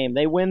that game.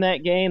 They win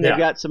that game, they've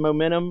got some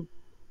momentum.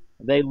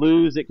 They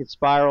lose, it could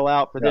spiral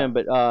out for them.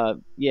 But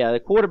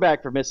the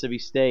quarterback for Mississippi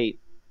State,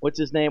 what's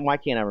his name? Why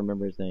can't I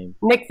remember his name?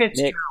 Nick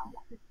Fitzgerald.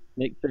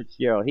 Nick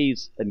Fitzgerald.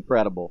 He's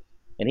incredible.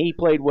 And he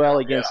played well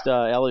against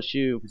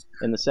LSU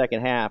in the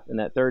second half in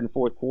that third and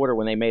fourth quarter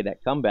when they made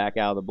that comeback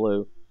out of the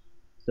blue.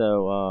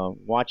 So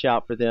watch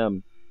out for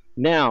them.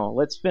 Now,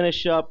 let's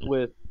finish up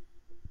with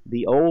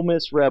the Ole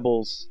Miss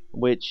Rebels,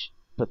 which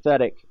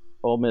pathetic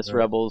Ole Miss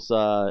Rebels.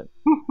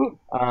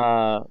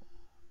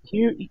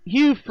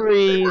 Hugh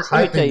Freeze,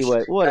 let me tell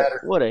you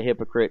what a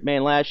hypocrite.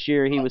 Man, last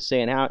year he was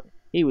saying how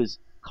he was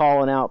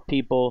calling out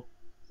people,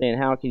 saying,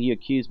 how can you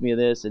accuse me of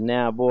this? And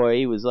now, boy,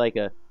 he was like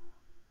a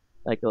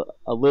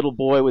little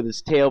boy with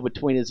his tail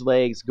between his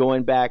legs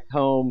going back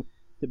home,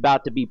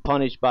 about to be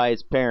punished by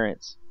his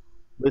parents.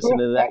 Listen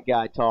to that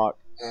guy talk.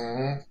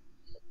 Mm-hmm.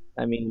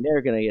 I mean,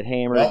 they're going to get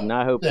hammered, and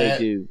I hope they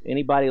do.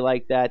 Anybody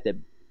like that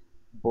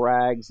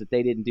brags that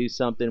they didn't do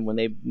something when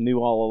they knew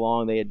all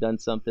along they had done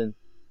something.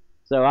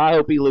 So I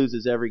hope he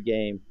loses every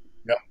game.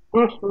 Yep.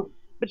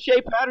 But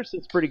Shea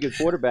Patterson's a pretty good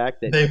quarterback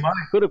that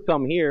could have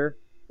come here.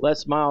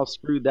 Les Miles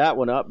screwed that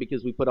one up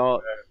because they put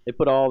all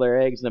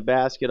their eggs in a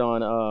basket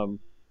on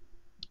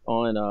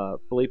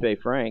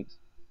Felipe Franks.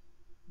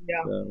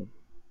 Yeah. So.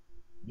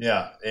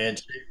 Yeah,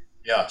 and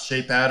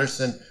Shea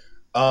Patterson.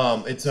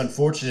 It's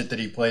unfortunate that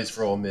he plays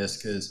for Ole Miss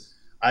because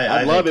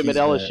I love him at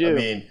LSU. I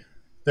mean,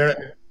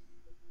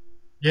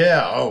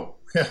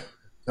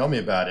 tell me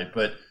about it.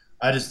 But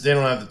they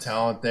don't have the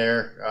talent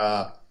there.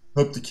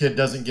 Hope the kid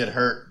doesn't get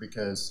hurt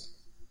because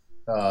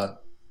they're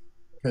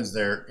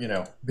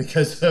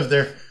because of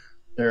their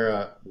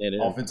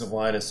offensive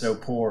line is so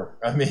poor.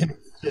 I mean,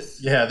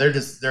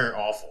 they're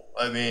awful.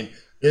 I mean,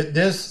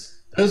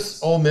 this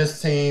Ole Miss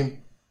team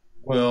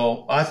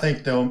I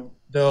think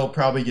they'll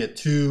probably get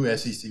 2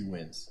 SEC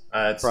wins.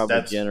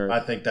 That's generous. I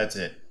think that's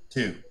it.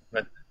 2.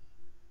 But,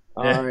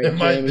 all right,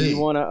 Jamie, you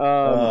want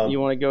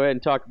to go ahead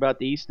and talk about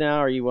the East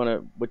now, or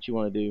what you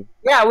want to do?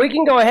 Yeah, we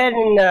can go ahead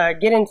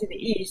and get into the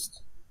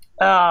East.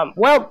 So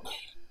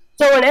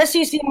in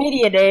SEC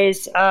Media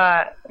Days,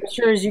 I'm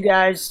sure as you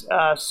guys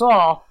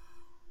saw,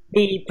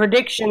 the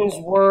predictions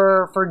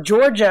were for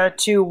Georgia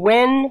to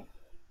win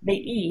the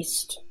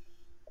East,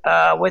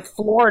 with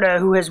Florida,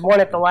 who has won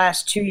it the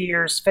last 2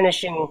 years,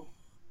 finishing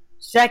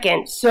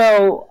second.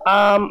 So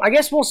I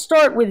guess we'll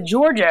start with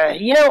Georgia.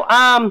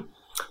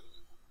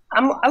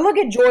 I look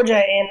at Georgia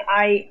and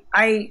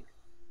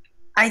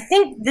I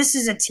think this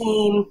is a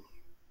team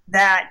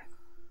that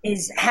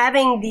is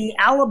having the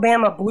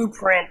Alabama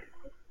blueprint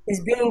is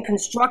being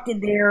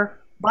constructed there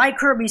by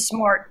Kirby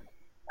Smart.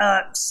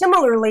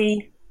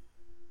 Similarly,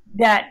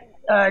 that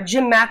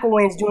Jim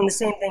McElwain is doing the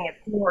same thing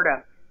at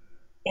Florida.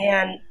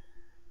 And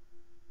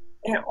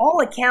in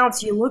all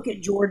accounts, you look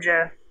at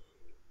Georgia,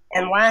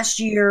 and last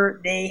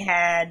year they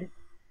had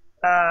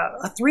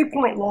a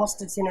 3-point loss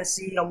to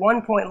Tennessee, a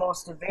 1-point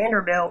loss to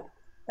Vanderbilt,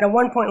 and a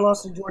 1-point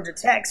loss to Georgia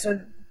Tech. So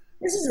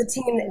this is a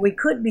team that we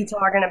could be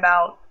talking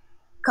about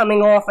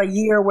coming off a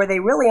year where they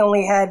really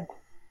only had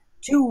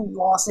 2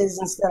 losses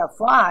instead of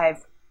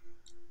 5.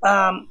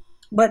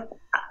 But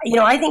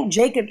I think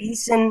Jacob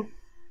Eason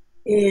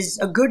is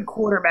a good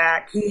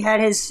quarterback. He had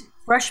his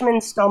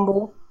freshman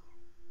stumble,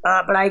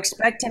 but I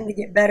expect him to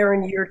get better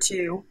in year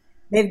 2.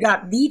 They've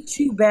got the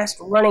 2 best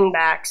running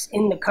backs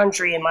in the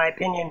country, in my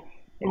opinion,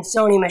 in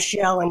Sony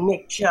Michel and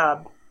Nick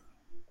Chubb.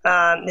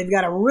 They've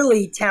got a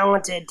really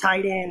talented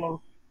tight end, and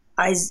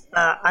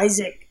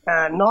Isaac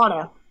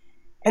Nauta.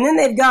 And then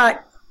they've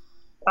got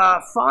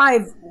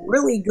 5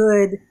 really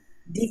good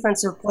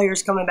defensive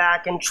players coming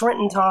back, and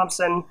Trenton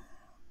Thompson,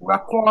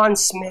 Raquan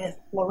Smith,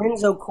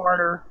 Lorenzo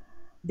Carter,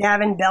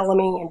 Davin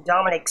Bellamy, and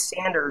Dominic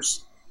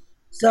Sanders.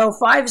 So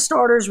 5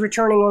 starters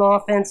returning on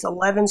offense,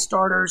 11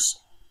 starters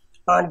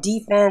on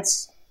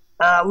defense.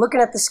 Looking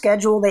at the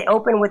schedule, they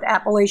open with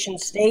Appalachian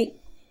State.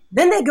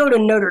 Then they go to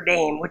Notre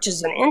Dame, which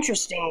is an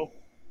interesting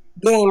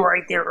game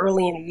right there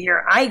early in the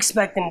year. I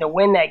expect them to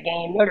win that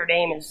game. Notre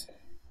Dame is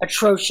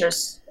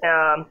atrocious,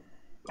 and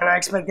I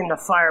expect them to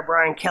fire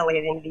Brian Kelly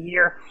at the end of the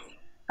year.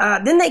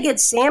 Then they get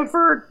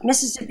Samford,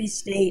 Mississippi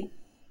State.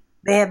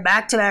 They have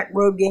back-to-back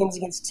road games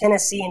against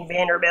Tennessee and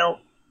Vanderbilt.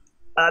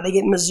 They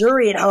get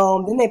Missouri at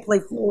home. Then they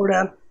play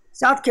Florida,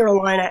 South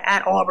Carolina,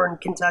 at Auburn,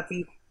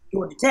 Kentucky,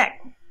 Georgia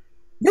Tech.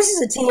 This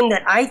is a team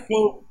that I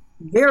think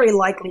very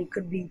likely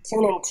could be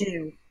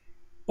 10-2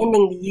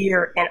 ending the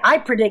year, and I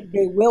predict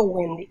they will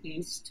win the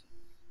East.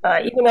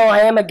 Even though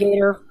I am a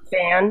Gator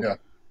fan,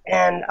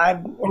 and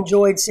I've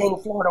enjoyed seeing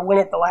Florida win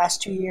it the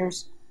last 2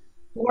 years,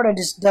 Florida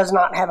just does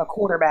not have a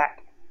quarterback.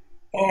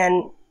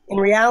 And in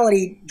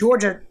reality,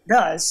 Georgia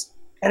does.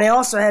 And they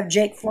also have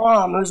Jake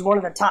Fromm, who's one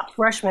of the top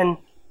freshman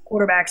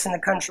quarterbacks in the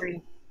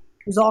country,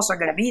 who's also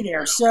going to be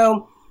there.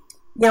 So,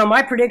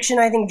 my prediction,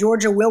 I think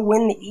Georgia will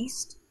win the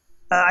East.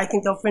 I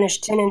think they'll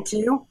finish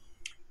 10-2.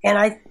 And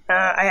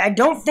I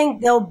don't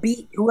think they'll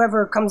beat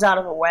whoever comes out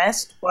of the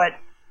West. But,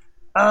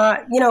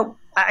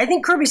 I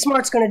think Kirby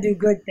Smart's going to do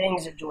good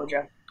things at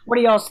Georgia. What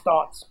are y'all's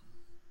thoughts?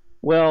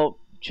 Well,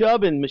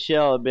 Chubb and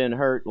Michelle have been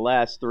hurt the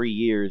last 3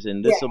 years,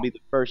 and this will be the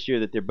first year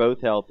that they're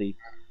both healthy.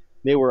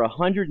 They were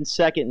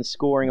 102nd in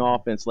scoring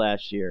offense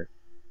last year,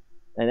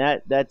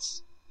 and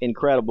that's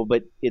incredible.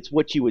 But it's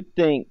what you would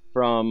think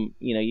from,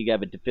 you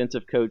have a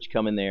defensive coach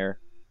coming there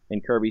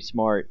and Kirby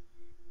Smart.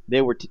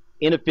 They were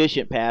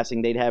inefficient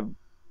passing. They'd have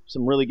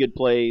some really good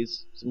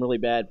plays, some really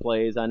bad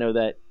plays. I know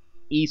that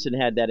Eason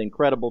had that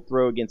incredible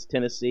throw against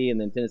Tennessee,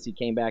 and then Tennessee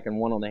came back and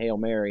won on the Hail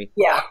Mary.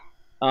 Yeah.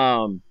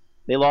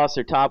 They lost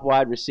their top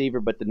wide receiver,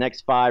 but the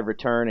next 5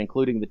 return,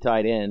 including the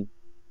tight end.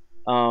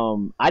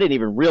 I didn't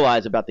even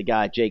realize about the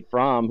guy Jake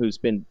Fromm,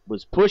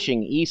 was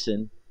pushing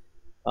Eason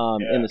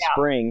in the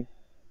spring.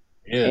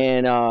 Yeah.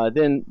 And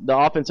then the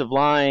offensive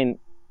line,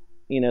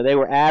 they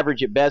were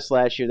average at best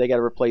last year. They got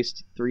to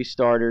replace 3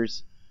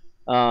 starters.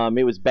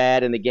 It was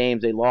bad in the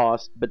games they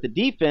lost. But the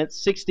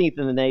defense, 16th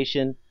in the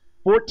nation,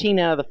 14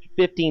 out of the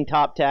 15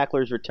 top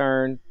tacklers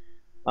return.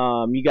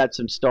 You got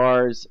some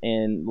stars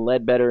and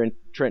Ledbetter and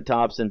Trent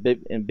Thompson,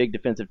 big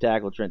defensive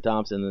tackle Trent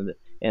Thompson,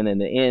 and then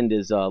the end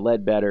is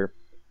Ledbetter.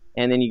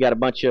 And then you got a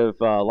bunch of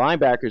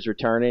linebackers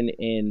returning,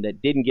 and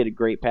that didn't get a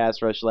great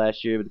pass rush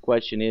last year. But the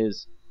question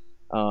is,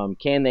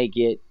 can they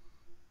get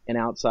an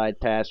outside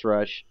pass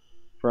rush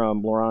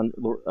from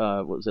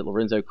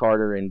Lorenzo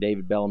Carter and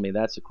David Bellamy?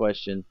 That's the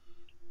question.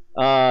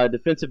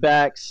 Defensive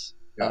backs,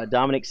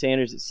 Dominic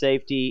Sanders at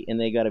safety, and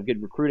they got a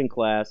good recruiting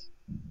class.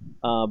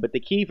 But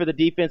the key for the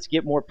defense,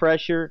 get more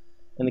pressure,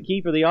 and the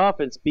key for the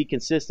offense, be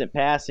consistent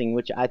passing,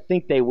 which I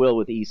think they will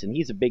with Eason.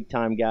 He's a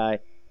big-time guy.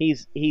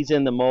 He's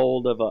in the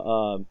mold of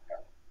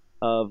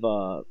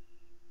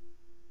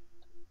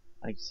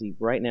I see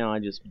right now.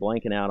 I'm just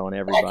blanking out on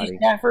everybody.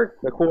 Stafford.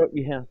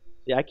 Yeah.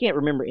 I can't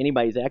remember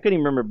anybody's. I couldn't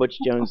even remember Butch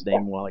Jones'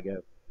 name a while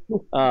ago.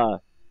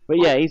 But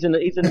yeah, he's in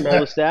the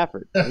mold of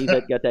Stafford. He's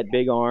got that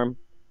big arm.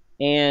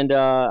 And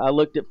I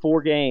looked at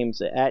 4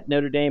 games at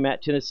Notre Dame,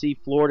 at Tennessee,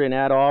 Florida, and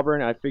at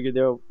Auburn. I figured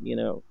they'll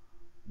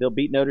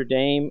beat Notre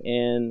Dame,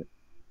 and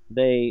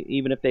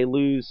even if they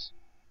lose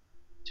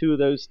 2 of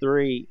those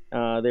 3,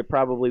 they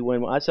probably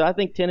win. So I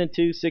think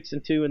 10-2,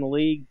 6-2 in the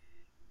league,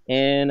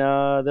 and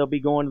they'll be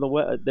going to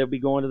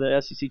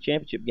the SEC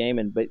championship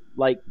game. But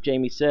like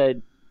Jamie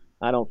said,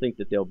 I don't think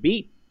that they'll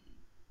beat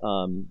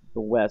the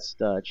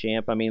West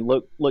champ. I mean,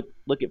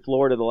 look at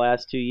Florida the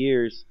last 2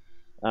 years.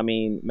 I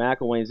mean,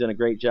 McElwain's done a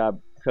great job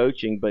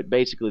coaching, but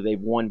basically they've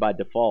won by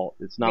default.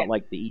 It's not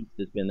like the East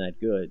has been that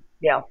good.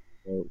 Yeah.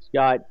 So,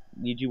 Scott,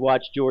 did you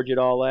watch Georgia at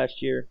all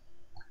last year?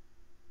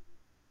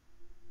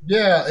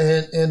 Yeah,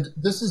 and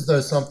this is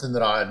something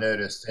that I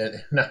noticed,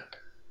 and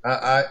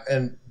I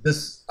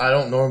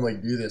don't normally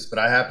do this, but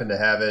I happen to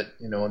have it,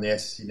 on the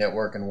SEC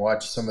Network and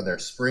watch some of their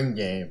spring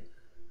game.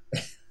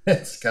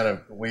 It's kind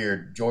of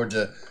weird.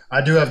 Georgia,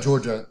 I do have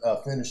Georgia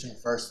finishing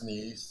first in the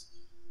East,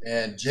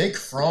 and Jake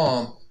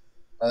Fromm,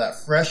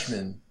 that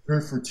freshman, threw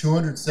for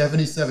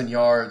 277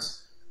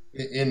 yards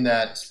in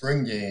that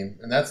spring game,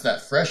 and that's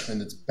that freshman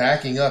that's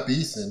backing up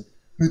Eason,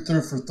 who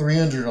threw for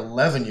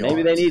 311 yards.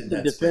 Maybe they need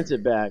some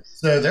defensive backs.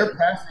 So they're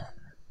passing.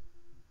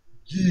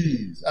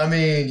 Jeez. I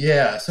mean,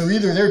 yeah. So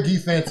either their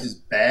defense is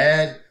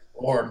bad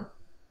or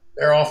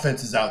their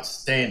offense is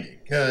outstanding.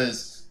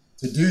 Because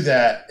to do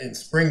that in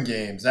spring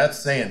games, that's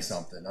saying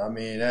something. I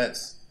mean,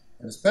 that's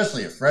 –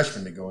 especially a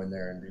freshman to go in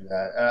there and do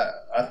that.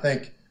 I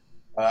think,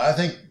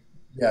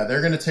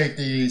 they're going to take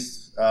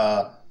these.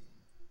 They're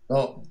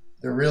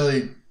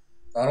really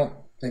 – I don't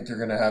think they're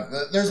going to have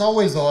 – there's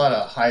always a lot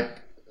of hype,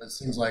 it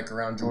seems like,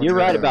 around Georgia. You're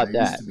right about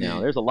that. Now,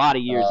 there's a lot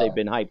of years they've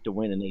been hyped to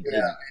win, and they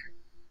didn't.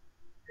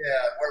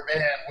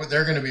 Yeah,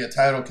 they're going to be a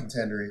title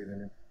contender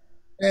even.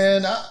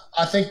 And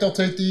I think they'll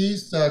take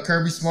these.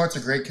 Kirby Smart's a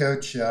great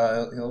coach.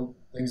 Mark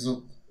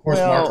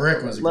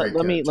Richt was a great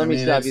coach. Let me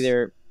stop you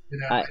there.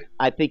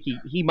 I think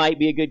he might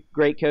be a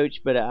great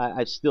coach, but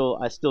I still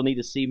need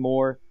to see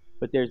more.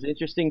 But there's an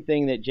interesting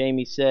thing that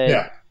Jamie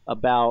said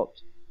about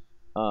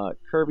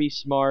Kirby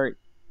Smart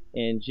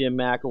and Jim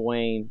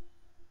McElwain,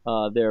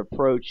 their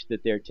approach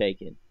that they're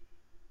taking,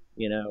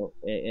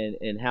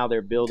 and how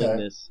they're building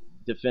this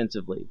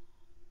defensively.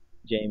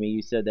 Jamie,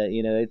 you said that,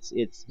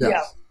 it's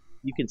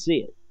you can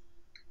see it.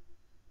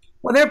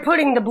 Well, they're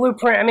putting the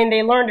blueprint. I mean,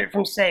 they learned it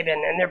from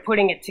Saban, and they're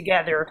putting it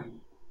together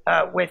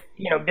with,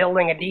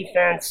 building a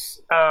defense.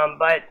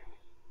 But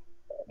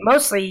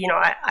mostly,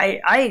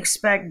 I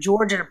expect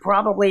Georgia to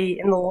probably,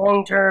 in the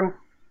long term,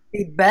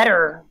 be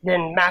better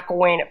than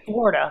McElwain at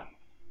Florida,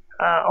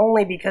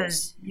 only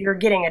because you're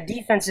getting a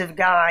defensive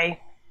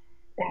guy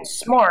and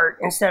Smart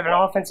instead of an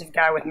offensive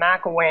guy with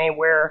McElwain,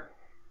 where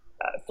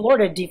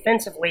Florida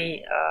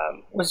defensively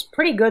was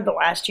pretty good the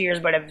last 2 years,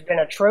 but have been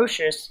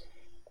atrocious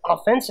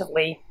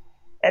offensively.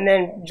 And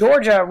then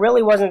Georgia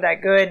really wasn't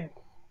that good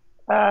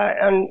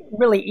on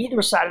really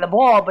either side of the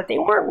ball, but they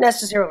weren't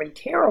necessarily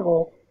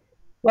terrible.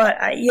 But,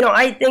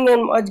 I think,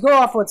 and I'd go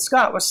off what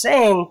Scott was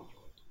saying,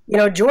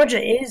 Georgia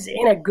is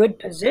in a good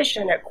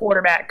position at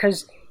quarterback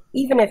because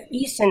even if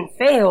Eason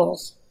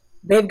fails,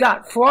 they've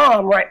got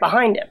Fromm right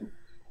behind him.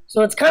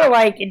 So it's kind of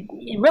like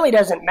it really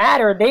doesn't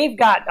matter. They've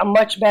got a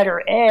much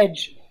better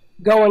edge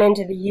going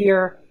into the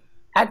year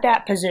at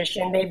that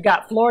position. They've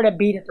got Florida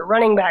beat at the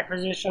running back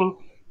position.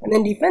 And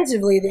then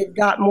defensively, they've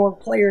got more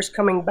players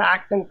coming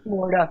back than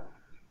Florida.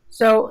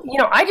 So,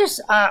 I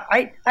just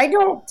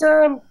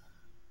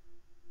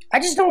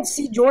don't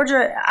see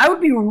Georgia. I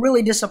would be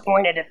really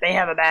disappointed if they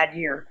have a bad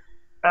year.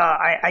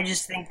 I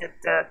just think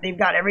that they've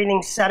got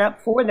everything set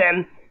up for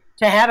them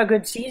to have a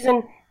good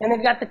season, and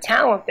they've got the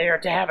talent there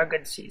to have a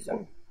good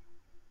season.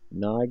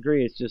 No, I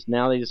agree. It's just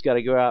now they just got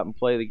to go out and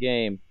play the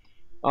game.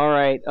 All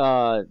right,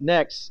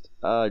 next,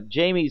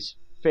 Jamie's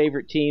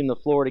favorite team, the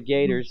Florida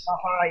Gators.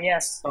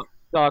 Yes.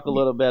 Talk a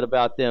little bit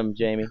about them,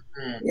 Jamie.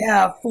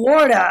 Yeah,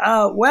 Florida.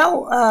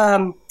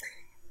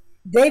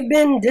 They've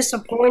been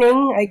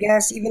disappointing, I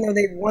guess, even though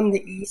they've won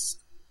the East.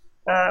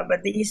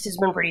 But the East has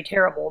been pretty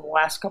terrible the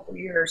last couple of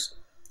years.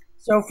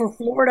 So for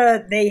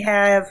Florida, they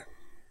have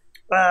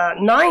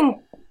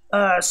 9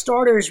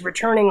 starters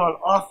returning on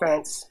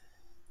offense.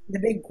 The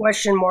big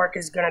question mark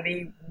is going to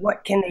be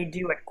what can they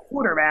do at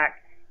quarterback.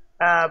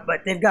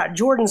 But they've got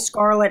Jordan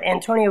Scarlett,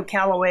 Antonio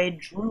Callaway,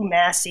 Drew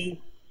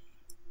Massey.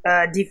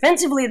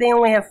 Defensively, they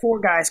only have 4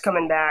 guys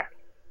coming back.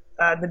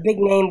 The big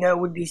name, though,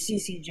 would be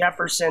C.C.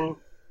 Jefferson,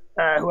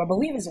 who I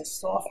believe is a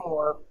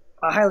sophomore,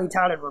 a highly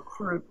touted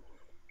recruit.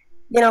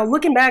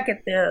 Looking back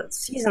at the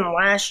season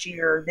last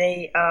year,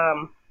 they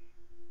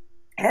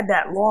had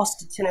that loss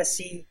to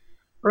Tennessee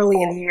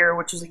early in the year,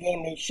 which was a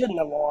game they shouldn't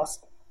have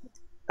lost.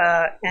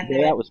 That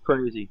was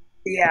crazy.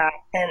 Yeah,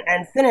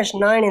 and finished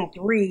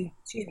 8-3.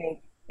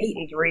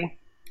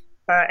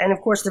 And,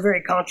 of course, the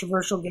very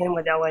controversial game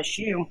with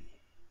LSU.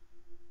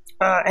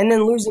 And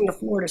then losing to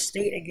Florida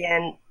State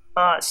again.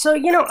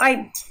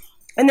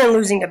 And then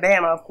losing to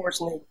Bama, of course,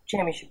 in the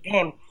championship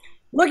game.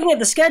 Looking at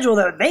the schedule,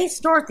 though, they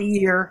start the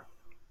year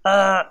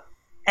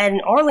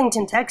in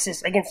Arlington,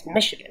 Texas, against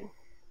Michigan.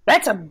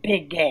 That's a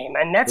big game,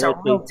 and that's a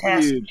real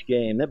test. Huge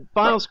game. The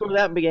final score of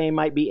that game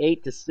might be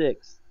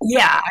 8-6.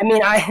 Yeah, I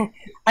mean,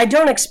 I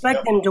don't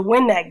expect them to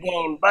win that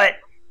game, but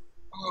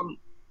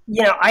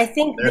I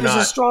think there's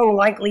a strong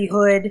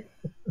likelihood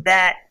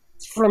that,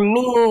 for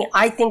me,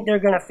 I think they're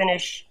going to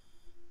finish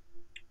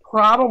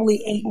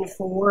probably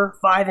 8-4,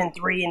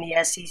 5-3 in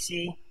the SEC.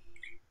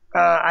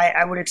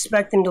 I would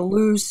expect them to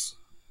lose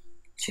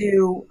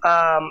to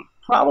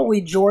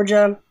probably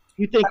Georgia.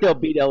 You think they'll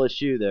beat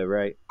LSU, though,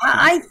 right?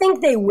 I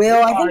think they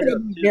will. I think they'll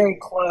be very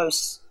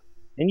close.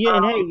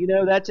 And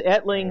hey, that's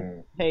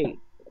Etling. Hey,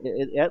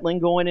 Etling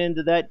going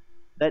into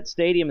that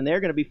stadium, and they're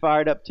going to be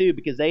fired up too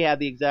because they have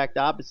the exact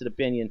opposite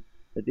opinion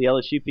that the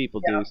LSU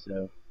people do.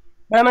 So,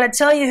 but I'm going to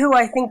tell you who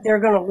I think they're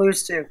going to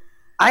lose to.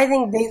 I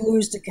think they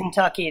lose to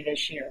Kentucky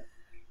this year.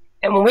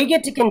 And when we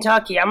get to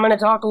Kentucky, I'm going to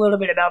talk a little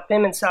bit about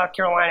them and South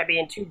Carolina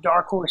being two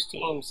dark horse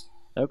teams.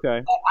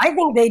 Okay. But I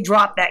think they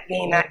drop that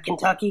game at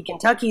Kentucky.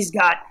 Kentucky's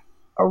got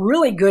a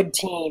really good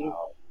team,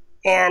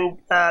 and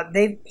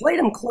they've played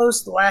them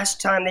close the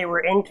last time they were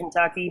in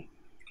Kentucky.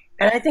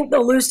 And I think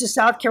they'll lose to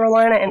South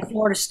Carolina and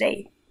Florida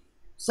State.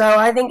 So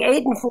I think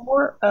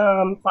 8-4,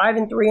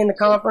 5-3 in the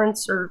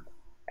conference, or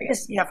I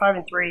guess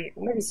 5-3,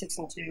 maybe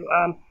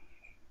 6-2.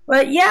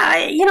 But yeah,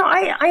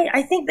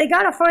 I think they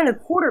got to find a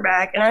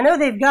quarterback, and I know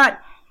they've got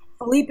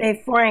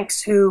Felipe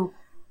Franks, who,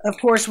 of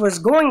course, was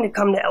going to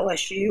come to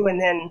LSU, and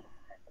then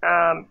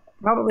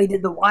probably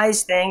did the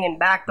wise thing and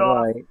backed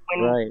off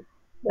when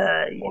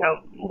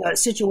the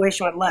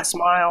situation with Les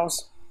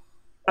Miles.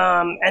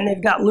 And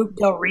they've got Luke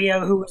Del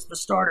Rio, who was the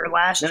starter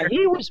last year.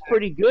 He was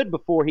pretty good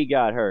before he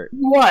got hurt. He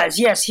was,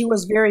 yes, he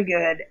was very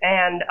good.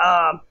 And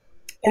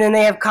then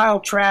they have Kyle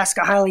Trask,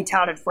 a highly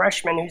touted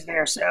freshman who's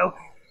there. So,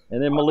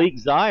 and then Malik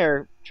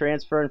Zaire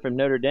transferring from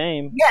Notre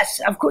Dame.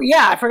 Yes, of course.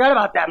 Yeah, I forgot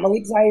about that.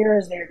 Malik Zaire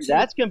is there too.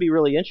 That's going to be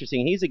really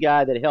interesting. He's a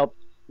guy that helped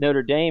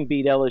Notre Dame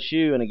beat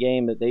LSU in a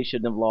game that they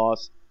shouldn't have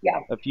lost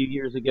a few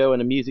years ago in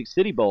the Music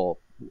City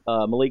Bowl.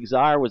 Malik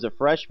Zaire was a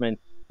freshman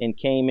and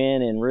came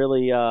in and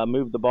really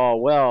moved the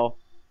ball well.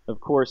 Of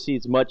course,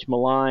 he's much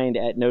maligned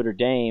at Notre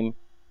Dame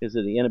because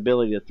of the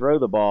inability to throw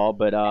the ball,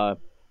 but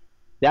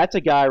that's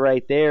a guy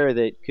right there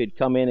that could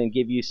come in and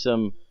give you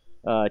some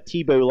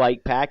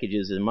Tebow-like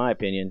packages, in my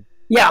opinion.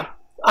 Yeah,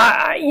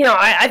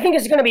 I think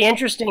it's going to be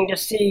interesting to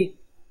see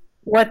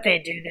what they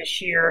do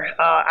this year.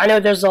 I know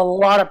there's a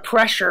lot of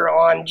pressure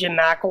on Jim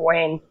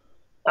McElwain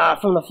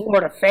from the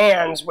Florida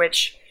fans,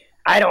 which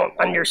I don't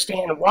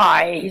understand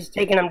why. He's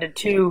taken them to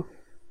 2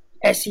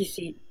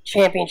 SEC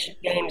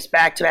championship games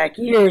back-to-back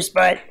years,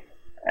 but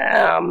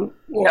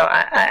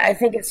I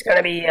think it's going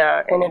to be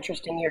an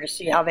interesting year to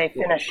see how they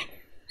finish.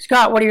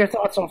 Scott, what are your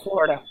thoughts on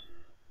Florida?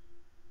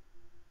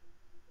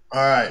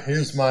 All right,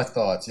 here's my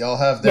thoughts. Y'all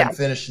have them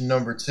finishing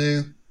number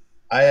 2.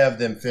 I have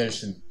them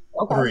finishing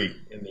 3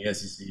 in the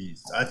SEC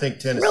East. I think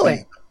Tennessee's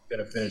going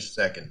to finish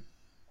 2nd.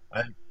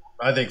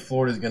 I think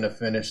Florida's going to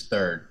finish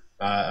 3rd.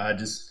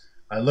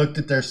 I looked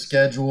at their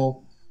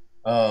schedule.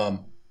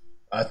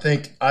 I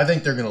think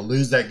they're going to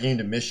lose that game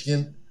to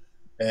Michigan,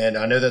 and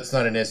I know that's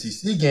not an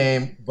SEC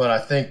game, but I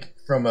think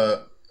from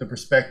the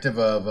perspective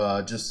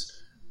of just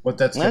what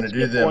that's going to do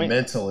to them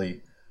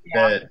mentally,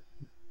 that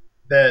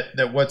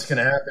what's going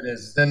to happen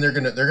is then they're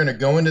going to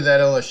go into that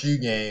LSU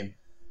game.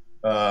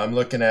 I'm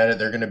looking at it;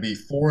 they're going to be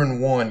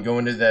 4-1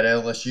 going into that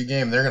LSU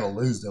game. They're going to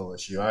lose to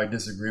LSU. I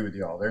disagree with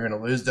y'all. They're going to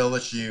lose to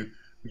LSU,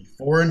 be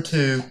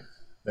 4-2.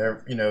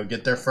 They're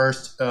get their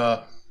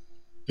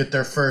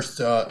first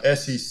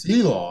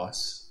SEC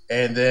loss,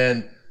 and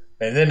then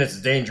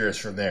it's dangerous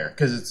from there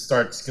because it's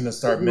going to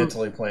start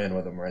mentally playing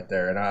with them right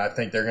there. And I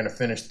think they're going to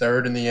finish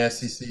 3rd in the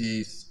SEC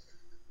East,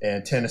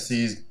 and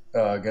Tennessee's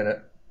going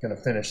to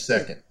finish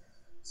 2nd.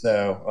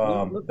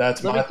 So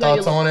that's my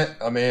thoughts on it.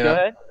 I mean,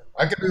 I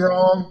could be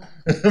wrong,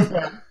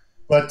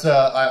 but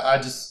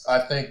I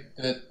think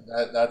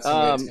that's the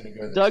way it's going to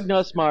go. Doug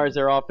Nussmeier is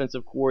their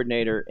offensive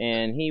coordinator,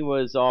 and he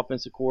was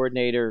offensive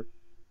coordinator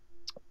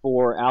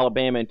for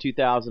Alabama in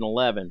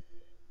 2011.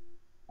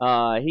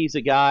 He's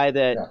a guy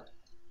that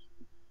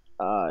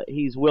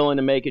he's willing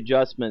to make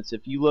adjustments.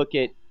 If you look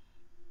at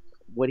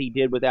what he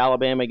did with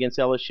Alabama against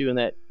LSU in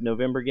that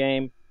November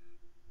game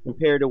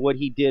compared to what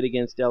he did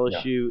against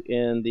LSU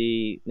in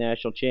the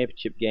national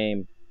championship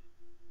game,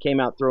 came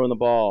out throwing the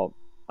ball.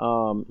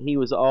 He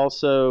was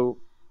also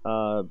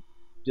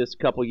just a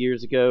couple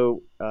years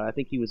ago, I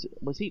think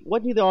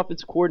wasn't he the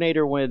offensive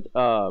coordinator when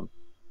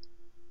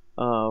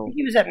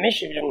he was at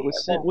Michigan.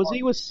 Was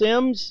he with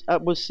Sims?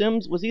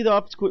 Was he the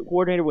offensive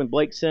coordinator when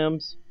Blake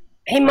Sims?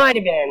 He might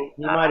have been.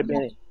 He might have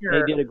been.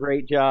 Sure. He did a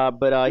great job,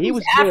 but he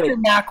was after good.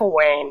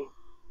 McElwain.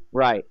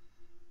 Right.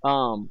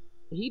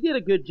 He did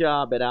a good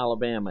job at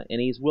Alabama,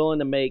 and he's willing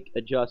to make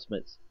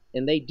adjustments.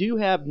 And they do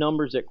have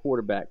numbers at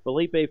quarterback.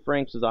 Felipe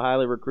Franks is a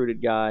highly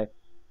recruited guy.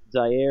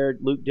 Zaire,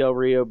 Luke Del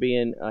Rio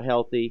being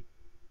healthy.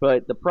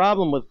 But the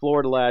problem with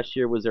Florida last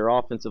year was their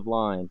offensive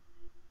line.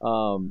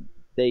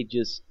 They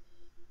just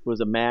was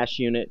a mash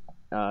unit.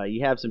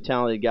 You have some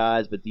talented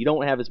guys, but you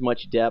don't have as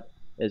much depth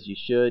as you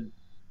should.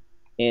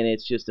 And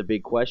it's just a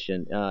big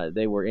question.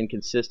 They were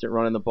inconsistent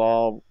running the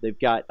ball. They've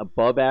got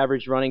above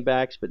average running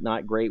backs, but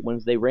not great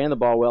ones. They ran the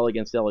ball well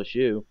against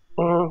LSU,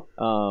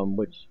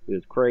 which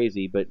is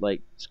crazy. But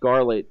like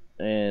Scarlett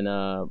and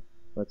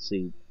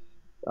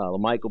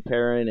Michael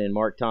Perrin and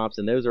Mark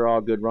Thompson, those are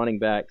all good running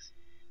backs.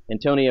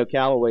 Antonio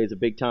Callaway is a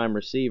big time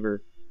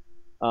receiver.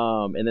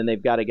 And then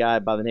they've got a guy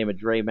by the name of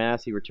Dre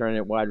Massey returning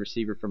at wide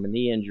receiver from a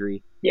knee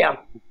injury. Yeah.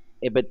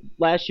 But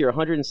last year,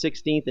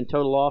 116th in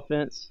total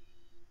offense.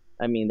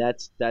 I mean,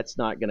 that's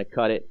not going to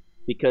cut it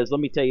because let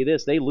me tell you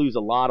this: they lose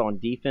a lot on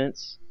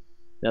defense,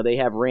 Now they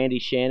have Randy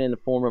Shannon, the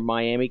former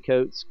Miami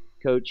coach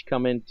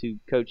coming to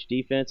coach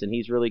defense, and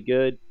he's really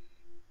good.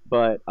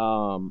 But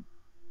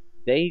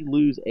they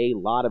lose a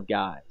lot of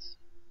guys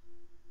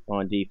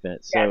on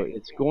defense, so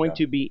it's going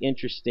to be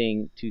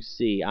interesting to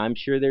see. I'm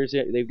sure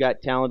they've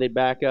got talented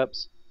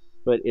backups,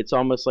 but it's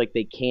almost like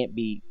they can't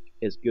be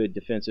as good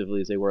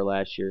defensively as they were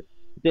last year.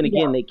 But then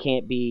again, they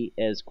can't be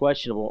as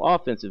questionable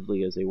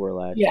offensively as they were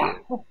last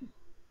year.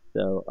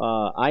 So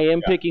I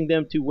am picking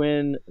them to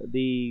win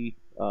the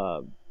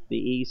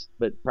East,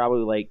 but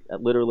probably like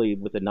literally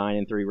with a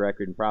 9-3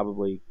 record, and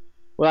probably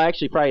an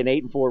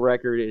 8-4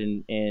 record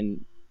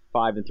and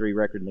 5-3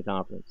 record in the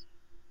conference.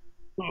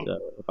 So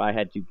if I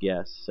had to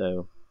guess,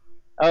 and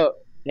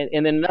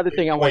then another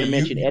thing I want to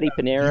mention, Eddie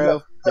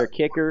Pinheiro, their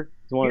kicker,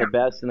 is one of the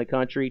best in the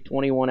country.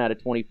 21 out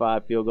of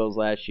 25 field goals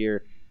last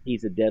year.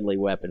 He's a deadly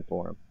weapon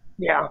for him.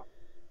 Yeah.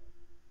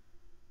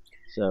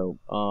 So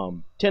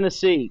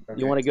Tennessee,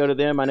 you want to go to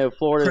them? I know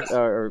Florida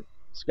or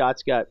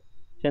Scott's got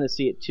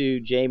Tennessee at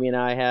 2. Jamie and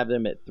I have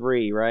them at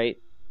 3, right?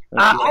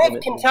 I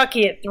have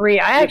Kentucky at 3.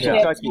 I actually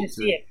have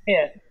Tennessee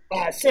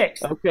at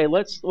 6. Okay,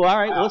 all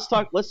right. Let's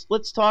talk.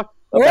 Let's talk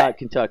about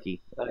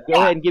Kentucky. Go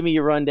ahead and give me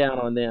your rundown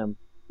on them.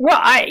 Well,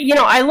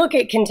 I look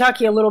at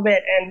Kentucky a little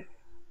bit, and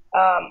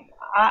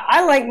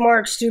I like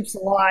Mark Stoops a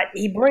lot.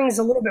 He brings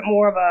a little bit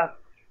more of a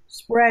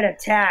spread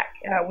attack,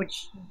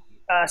 which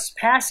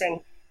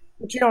passing,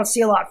 which you don't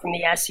see a lot from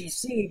the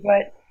SEC.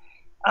 But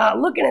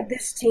looking at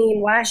this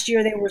team, last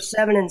year they were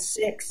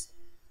 7-6.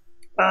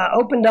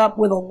 Opened up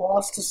with a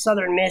loss to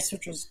Southern Miss,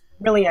 which was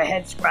really a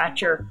head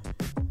scratcher.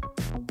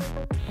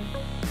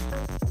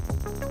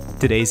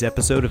 Today's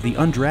episode of the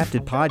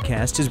Undrafted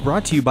podcast is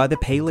brought to you by the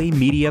Pele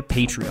Media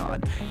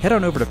Patreon. Head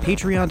on over to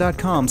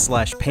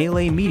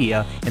patreon.com/Pele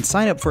Media and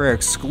sign up for our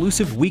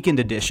exclusive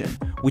weekend edition.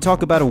 We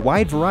talk about a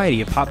wide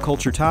variety of pop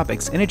culture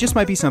topics, and it just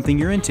might be something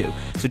you're into.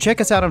 So check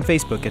us out on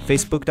Facebook at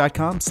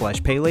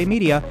facebook.com/Pele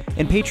Media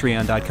and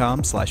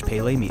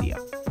patreon.com/Pele Media.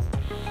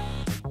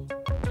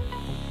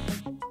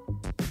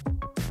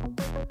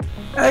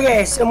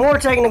 Okay, so more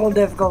technical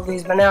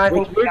difficulties, but now I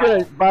think we're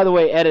going to, by the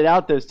way, edit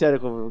out those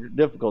technical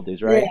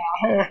difficulties, right?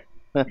 Yeah.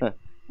 All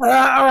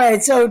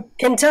right, so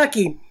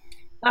Kentucky.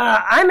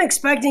 I'm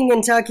expecting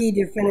Kentucky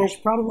to finish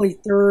probably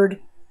 3rd,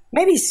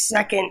 maybe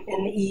 2nd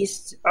in the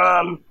East.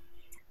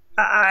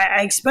 I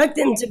expect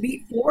them to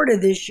beat Florida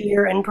this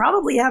year and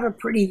probably have a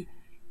pretty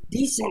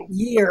decent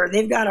year.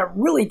 They've got a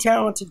really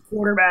talented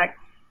quarterback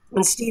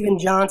in Steven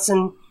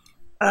Johnson,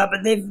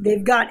 but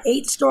they've got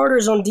 8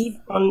 starters on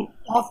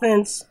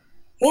offense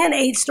and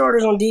 8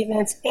 starters on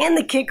defense, and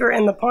the kicker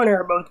and the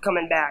punter are both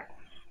coming back.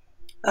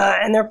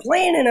 And they're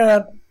playing in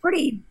a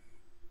pretty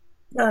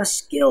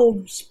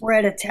skilled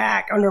spread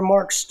attack under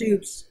Mark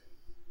Stoops.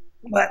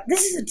 But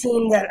this is a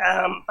team that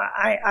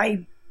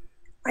I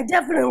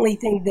definitely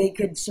think they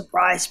could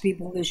surprise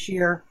people this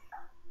year.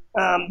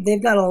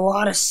 They've got a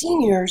lot of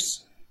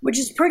seniors, which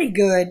is pretty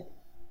good,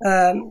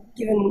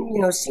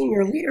 given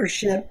senior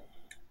leadership.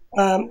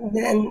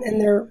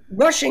 And their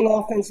rushing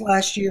offense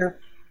last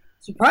year,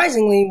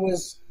 surprisingly,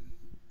 was,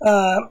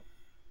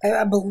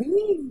 I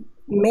believe,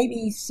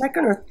 maybe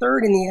 2nd or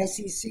 3rd in the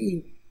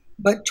SEC,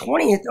 but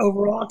 20th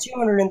overall,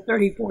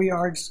 234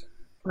 yards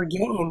per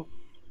game.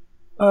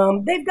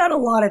 They've got a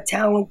lot of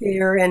talent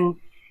there, and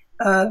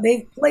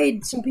they've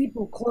played some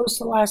people close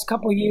the last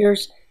couple of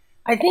years.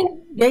 I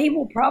think they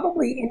will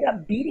probably end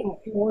up beating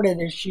Florida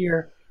this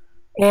year,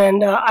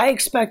 and I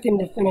expect them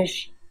to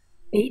finish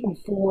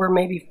 8-4,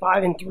 maybe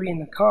 5-3 in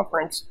the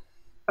conference.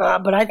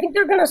 But I think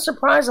they're going to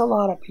surprise a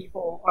lot of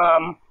people.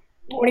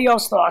 What are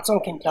y'all's thoughts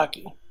on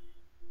Kentucky?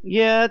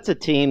 Yeah, it's a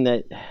team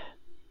that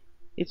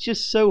it's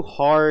just so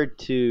hard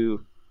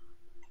to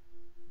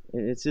 –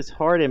 it's just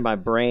hard in my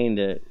brain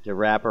to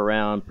wrap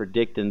around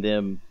predicting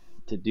them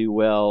to do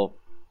well.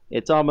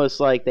 It's almost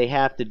like they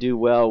have to do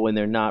well when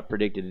they're not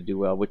predicted to do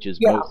well, which is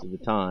most of the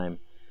time.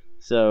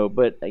 So,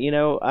 but,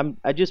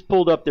 I just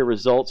pulled up their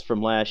results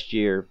from last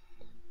year.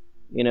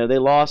 They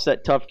lost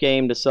that tough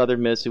game to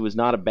Southern Miss, who was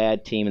not a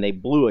bad team, and they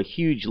blew a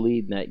huge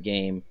lead in that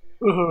game.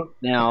 Mm-hmm.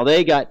 Now,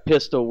 they got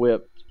pistol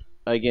whipped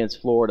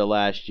against Florida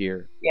last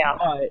year. Yeah.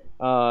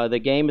 But the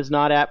game is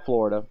not at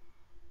Florida,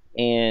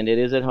 and it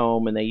is at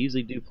home, and they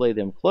usually do play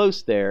them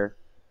close there.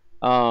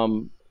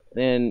 And,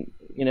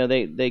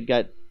 they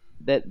got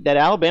that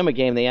Alabama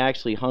game, they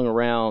actually hung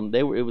around.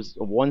 It was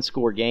a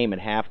one-score game at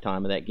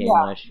halftime of that game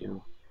last year.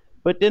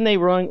 But then they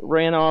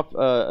ran off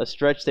a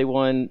stretch. They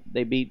won.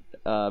 They beat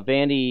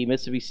Vandy,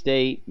 Mississippi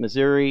State,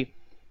 Missouri,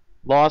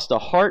 lost a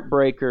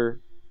heartbreaker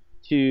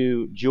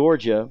to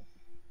Georgia.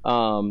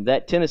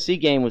 That Tennessee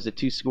game was a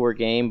 2-score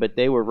game, but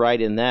they were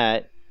right in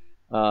that.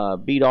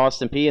 Beat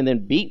Austin Peay and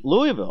then beat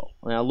Louisville.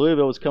 Now,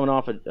 Louisville was coming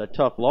off a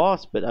tough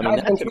loss, but,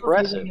 that's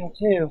impressive.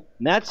 And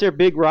that's their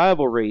big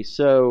rivalry.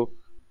 So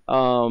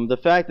the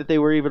fact that they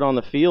were even on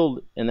the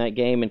field in that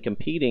game and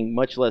competing,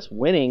 much less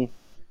winning,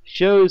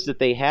 shows that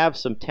they have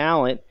some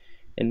talent,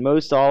 and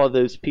most all of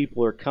those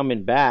people are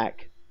coming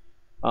back.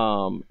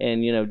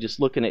 And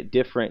just looking at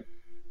different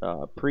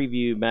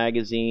preview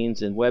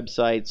magazines and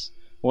websites,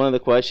 one of the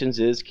questions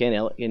is,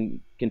 can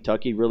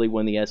Kentucky really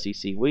win the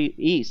SEC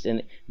East?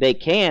 And they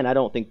can. I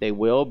don't think they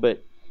will,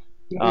 but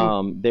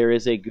there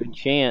is a good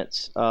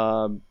chance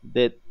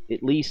that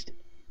at least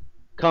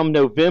come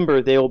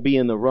November they'll be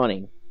in the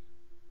running.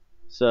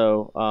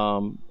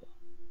 So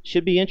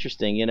should be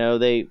interesting. You know,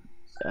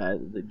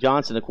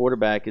 Johnson, the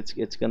quarterback,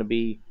 it's going to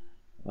be,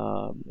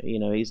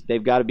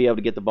 they've got to be able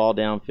to get the ball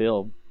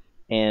downfield,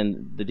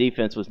 and the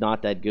defense was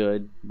not that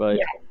good,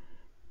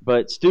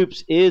 but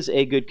Stoops is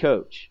a good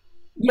coach.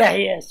 Yeah,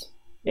 he is.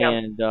 Yeah.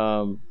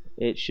 And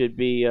it should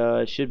be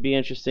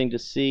interesting to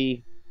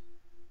see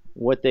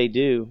what they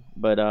do.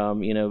 But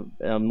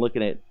I'm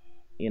looking at,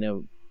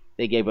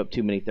 they gave up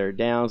too many third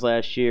downs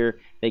last year.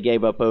 They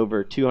gave up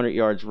over 200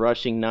 yards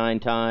rushing 9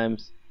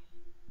 times.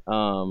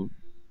 And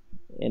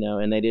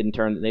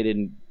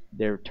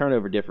their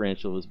turnover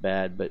differential was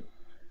bad, but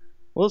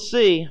we'll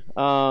see.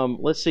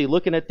 Let's see.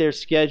 Looking at their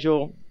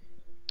schedule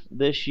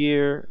this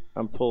year,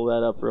 I'm pull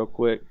that up real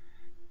quick.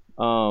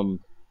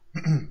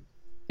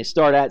 They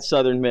start at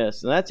Southern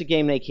Miss, and that's a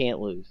game they can't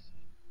lose.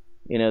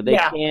 They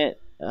can't.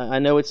 I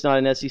know it's not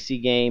an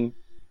SEC game,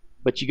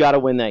 but you got to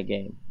win that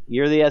game.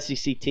 You're the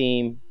SEC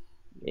team.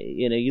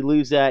 You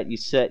lose that, you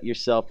set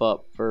yourself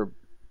up for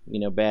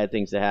bad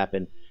things to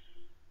happen.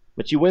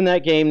 But you win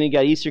that game, and you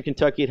got Eastern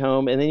Kentucky at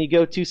home, and then you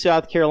go to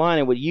South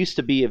Carolina, what used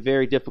to be a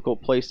very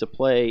difficult place to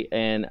play,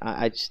 and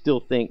I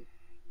still think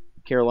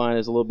Carolina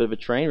is a little bit of a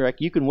train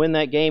wreck. You can win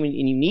that game, and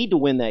you need to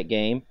win that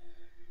game.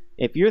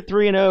 If you're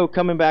 3-0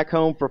 coming back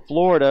home for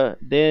Florida,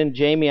 then,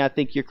 Jamie, I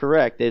think you're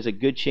correct. There's a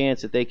good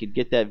chance that they could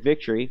get that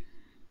victory.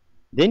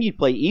 Then you'd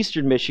play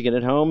Eastern Michigan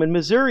at home and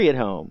Missouri at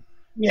home.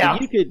 Yeah.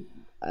 So you could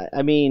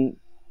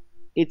 –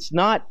 it's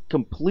not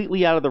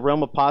completely out of the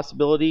realm of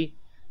possibility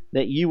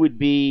that you would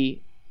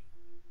be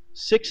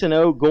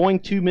 6-0 going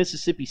to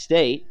Mississippi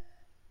State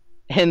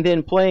and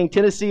then playing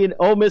Tennessee and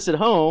Ole Miss at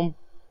home,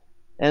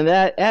 and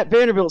that at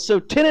Vanderbilt. So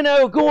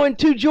 10-0 going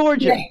to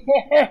Georgia.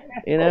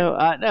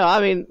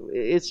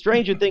 It's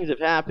stranger things have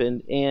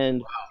happened,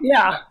 and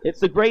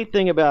it's the great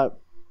thing about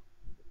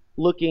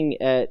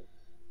looking at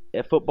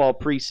football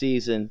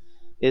preseason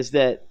is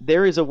that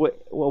there is a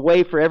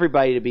way for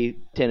everybody to be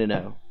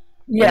 10-0.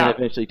 Yeah. And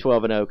eventually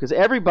 12-0, because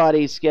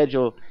everybody's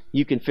schedule,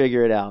 you can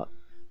figure it out.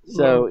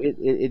 So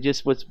it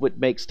just what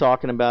makes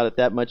talking about it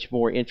that much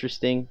more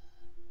interesting.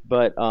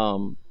 But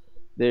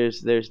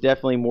there's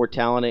definitely more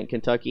talent in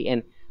Kentucky.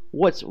 And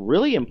what's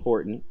really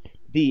important,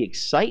 the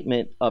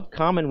excitement of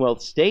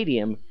Commonwealth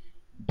Stadium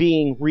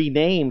being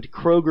renamed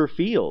Kroger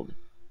Field.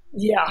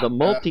 Yeah. The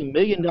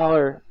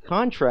multi-million-dollar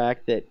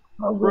contract that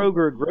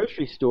Kroger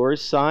grocery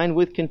stores signed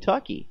with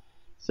Kentucky.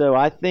 So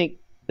I think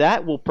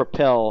that will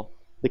propel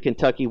the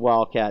Kentucky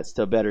Wildcats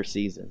to a better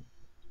season.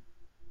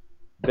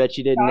 Bet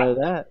you didn't know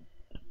that.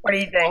 What do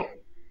you think?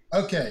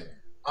 Okay,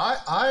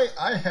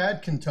 I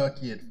had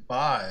Kentucky at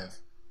 5,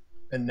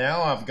 and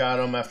now I've got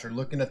them after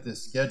looking at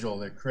this schedule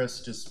that Chris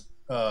just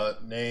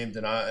named,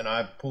 and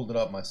I pulled it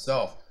up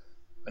myself.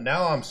 And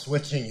now I'm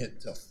switching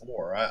it to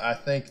 4. I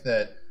think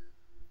that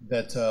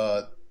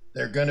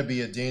they're going to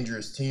be a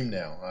dangerous team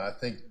now. I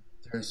think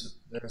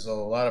there's a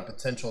lot of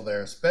potential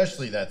there,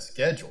 especially that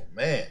schedule.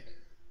 Man,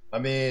 I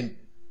mean,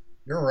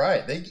 you're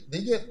right. They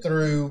get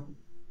through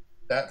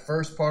that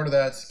first part of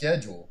that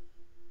schedule,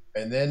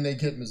 and then they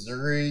get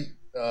Missouri,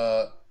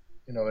 at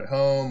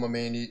home. I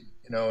mean,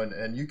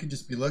 and you could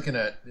just be looking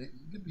at.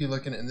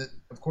 And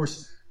of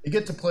course, they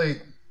get to play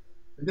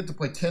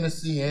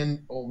Tennessee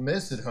and Ole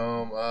Miss at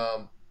home.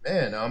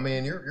 Man, I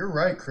mean, you're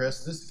right,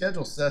 Chris. This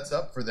schedule sets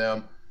up for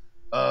them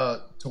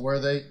to where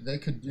they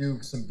could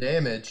do some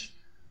damage.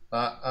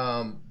 But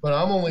I'm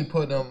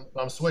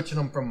switching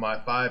them from my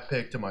 5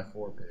 pick to my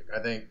 4 pick. I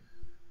think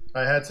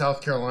I had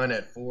South Carolina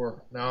at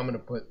 4. Now I'm going to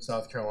put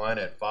South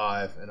Carolina at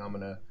 5, and I'm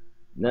going to.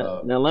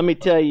 Now let me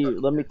tell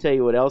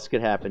you what else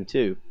could happen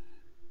too.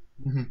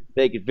 Mm-hmm.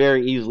 They could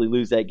very easily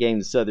lose that game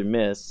to Southern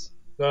Miss.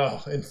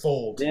 Oh, and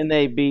fold. Then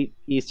they beat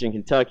Eastern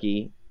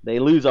Kentucky. They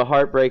lose a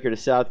heartbreaker to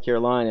South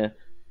Carolina.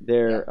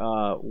 They're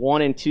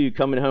 1-2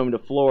 coming home to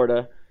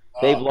Florida.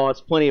 They've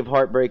lost plenty of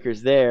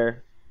heartbreakers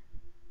there.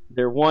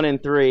 They're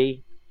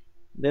 1-3.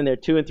 Then they're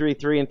 2-3,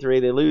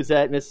 3-3. They lose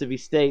at Mississippi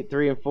State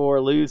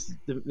 3-4. Lose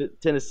to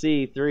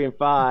Tennessee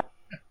 3-5.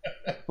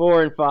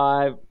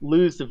 4-5.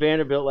 Lose to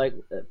Vanderbilt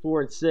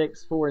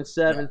 4-6,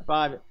 4-7,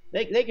 5.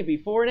 They could be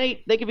 4-8.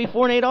 They could be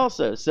 4-8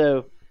 also.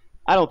 So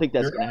I don't think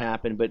that's going to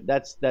happen. But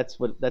that's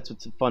what's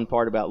the fun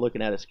part about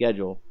looking at a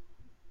schedule.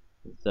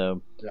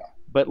 So,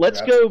 but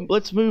let's go.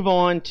 Let's move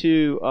on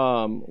to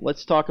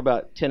let's talk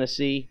about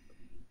Tennessee.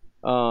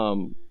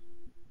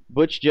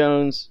 Butch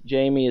Jones,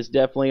 Jamie, is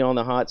definitely on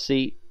the hot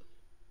seat.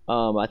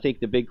 I think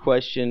the big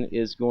question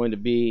is going to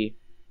be,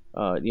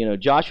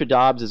 Joshua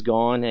Dobbs is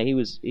gone. He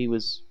was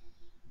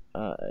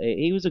an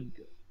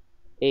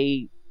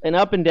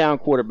up and down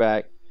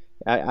quarterback.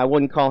 I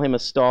wouldn't call him a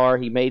star.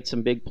 He made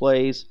some big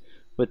plays,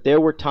 but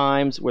there were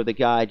times where the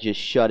guy just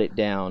shut it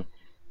down,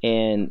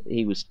 and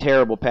he was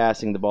terrible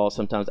passing the ball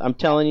sometimes. I'm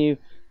telling you,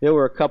 there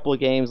were a couple of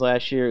games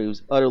last year he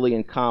was utterly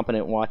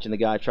incompetent watching the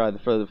guy try to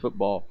throw the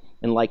football.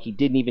 and like he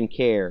didn't even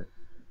care.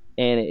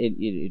 And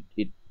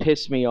it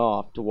pissed me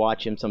off to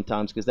watch him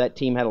sometimes because that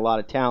team had a lot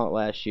of talent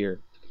last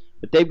year.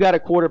 But they've got a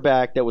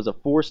quarterback that was a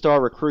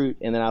 4-star recruit,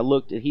 and then I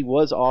looked at he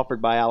was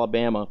offered by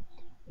Alabama,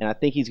 and I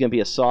think he's going to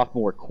be a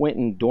sophomore.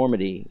 Quentin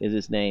Dormady is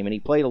his name, and he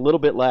played a little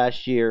bit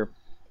last year.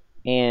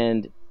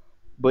 And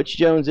Butch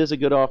Jones is a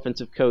good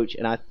offensive coach,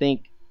 and I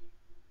think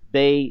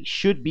they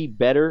should be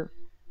better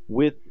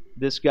with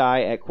this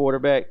guy at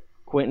quarterback,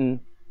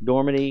 Quentin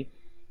Dormady.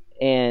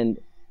 And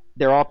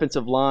their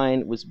offensive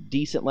line was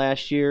decent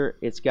last year.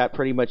 It's got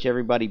pretty much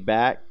everybody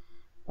back.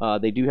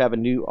 They do have a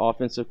new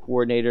offensive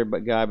coordinator,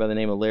 a guy by the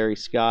name of Larry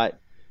Scott.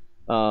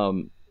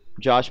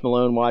 Josh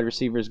Malone, wide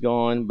receiver, is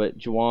gone, but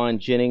Juwan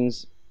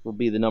Jennings will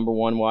be the number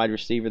 1 wide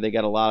receiver. They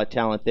got a lot of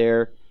talent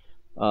there.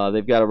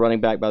 They've got a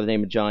running back by the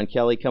name of John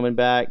Kelly coming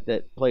back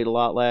that played a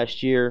lot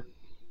last year.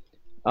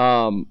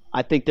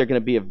 I think they're going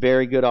to be a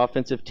very good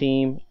offensive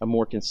team, a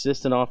more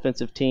consistent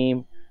offensive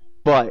team,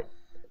 but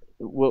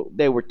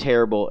they were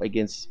terrible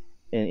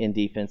in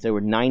defense. They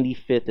were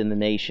 95th in the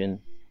nation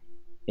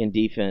in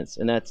defense,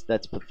 and that's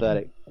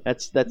pathetic.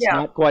 That's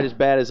not quite as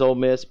bad as Ole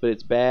Miss, but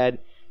it's bad.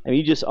 I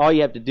mean, all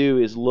you have to do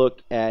is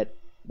look at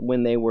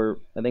when they were.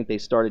 I think they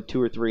started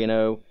 2 or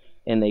 3-0,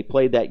 and they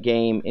played that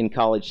game in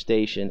College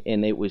Station,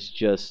 and it was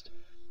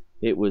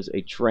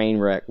a train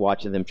wreck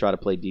watching them try to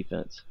play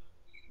defense.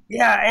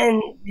 Yeah,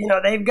 and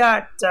they've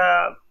got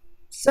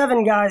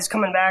 7 guys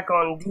coming back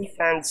on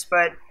defense,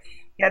 but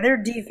yeah, their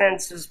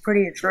defense is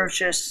pretty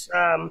atrocious.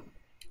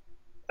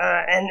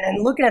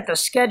 And looking at the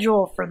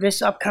schedule for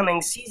this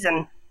upcoming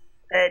season,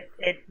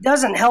 it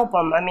doesn't help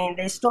them. I mean,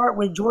 they start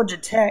with Georgia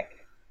Tech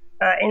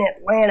in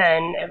Atlanta,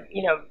 and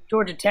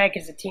Georgia Tech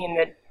is a team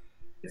that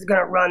is going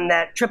to run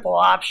that triple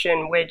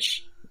option,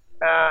 which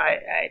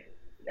I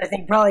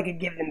think probably could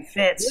give them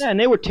fits. Yeah, and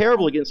they were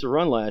terrible against the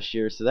run last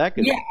year, so that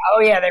could.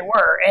 Yeah, they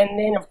were. And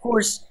then of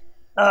course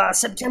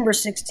September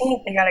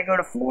 16th they got to go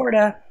to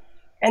Florida,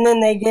 and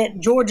then they get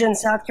Georgia and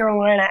South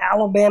Carolina,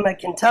 Alabama,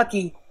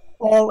 Kentucky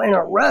all in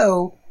a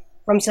row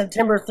from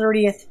September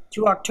 30th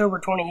to October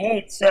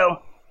 28th.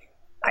 So,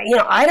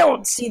 I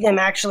don't see them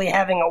actually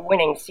having a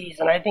winning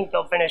season. I think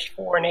they'll finish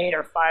 4-8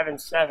 or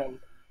 5-7.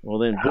 Well,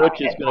 then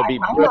Butch is going to be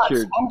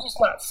butchered. I'm just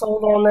not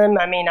sold on them.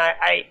 I mean,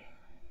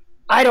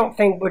 I don't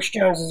think Butch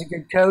Jones is a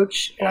good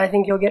coach, and I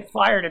think he'll get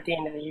fired at the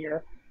end of the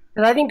year.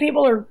 Because I think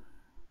people are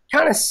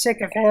kind of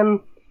sick of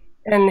him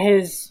and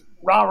his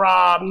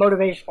rah-rah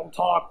motivational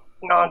talk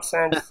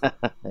nonsense.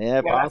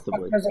 Yeah,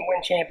 possibly. Doesn't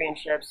win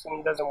championships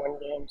and doesn't win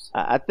games.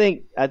 I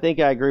think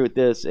I agree with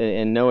this,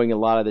 and knowing a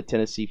lot of the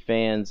Tennessee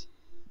fans,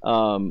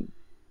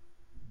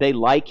 they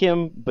like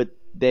him, but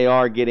they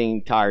are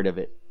getting tired of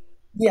it.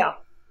 Yeah.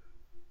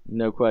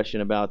 No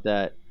question about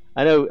that.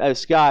 I know,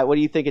 Scott, what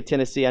do you think of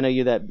Tennessee? I know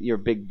you're a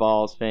big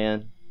Vols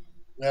fan.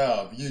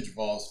 No, I'm a huge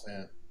Vols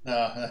fan.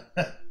 No,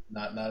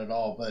 not at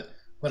all.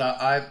 But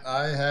I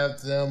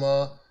have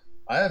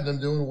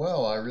them doing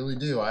well. I really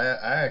do.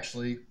 I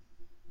actually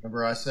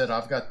remember I said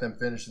I've got them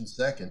finishing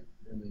second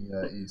in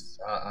the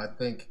East. I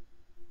think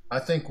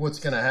what's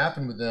going to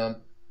happen with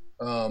them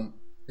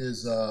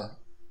is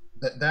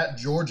that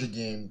Georgia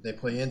game they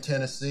play in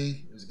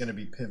Tennessee is going to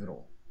be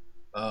pivotal.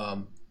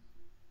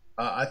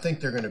 I think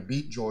they're going to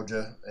beat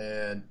Georgia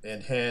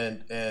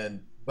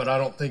but I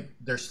don't think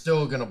they're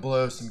still going to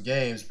blow some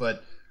games.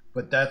 But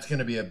that's going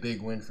to be a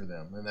big win for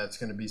them, and that's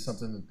going to be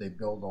something that they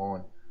build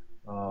on.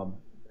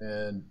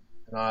 And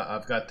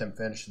I've got them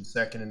finishing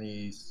second in the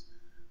East.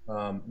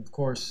 Of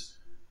course,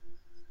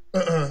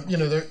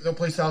 they'll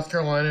play South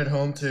Carolina at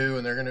home too,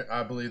 and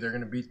I believe they're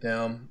gonna beat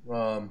them.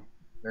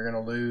 They're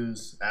gonna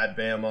lose at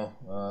Bama.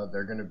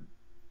 They're gonna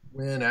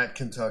win at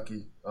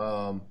Kentucky.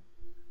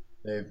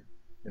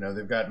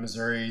 They've got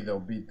Missouri. They'll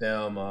beat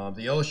them.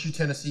 The LSU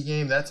Tennessee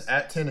game, that's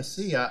at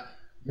Tennessee.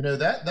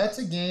 That's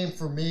a game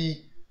for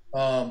me.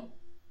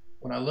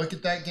 When I look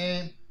at that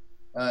game,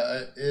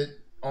 it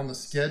on the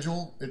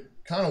schedule, it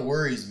kind of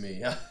worries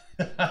me.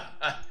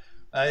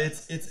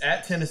 It's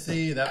at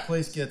Tennessee. That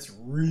place gets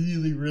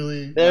really,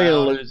 really. They're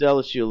gonna lose.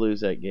 LSU will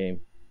lose that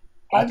game.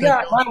 My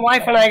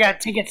wife and I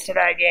got tickets to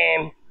that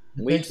game.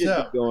 We should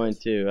be going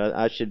too.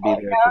 I should be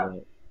there for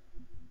that.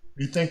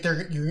 You think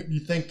you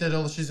think that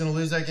LSU's gonna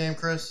lose that game,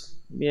 Chris?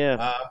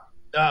 Yeah.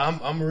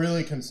 I'm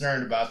really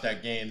concerned about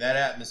that game. That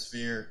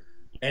atmosphere,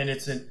 and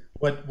it's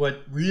what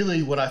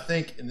I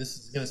think, and this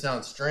is gonna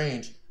sound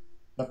strange,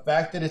 the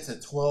fact that it's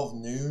at 12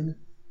 noon.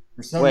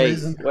 For some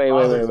reason.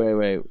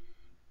 Wait.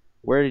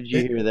 Where did you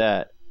hear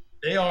that?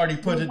 They already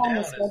put it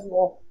down.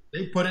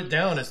 They put it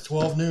down as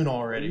 12 noon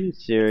already. Are you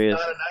serious?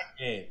 It's not a night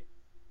game.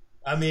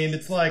 I mean,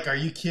 it's like, are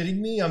you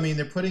kidding me? I mean,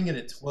 they're putting it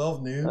at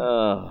 12 noon.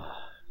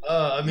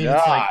 I mean,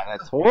 it's like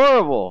that's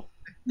horrible.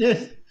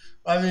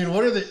 I mean,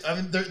 what are they? I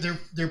mean,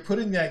 they're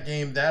putting that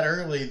game that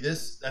early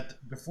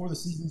before the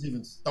season's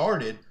even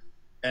started,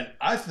 and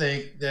I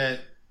think that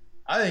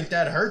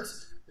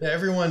hurts.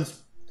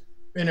 Everyone's,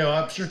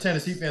 I'm sure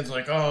Tennessee fans are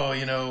like,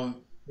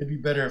 it'd be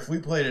better if we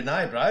played at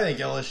night, but I think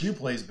LSU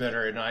plays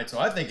better at night, so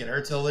I think it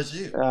hurts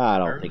LSU. I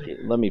don't think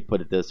it. Let me put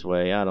it this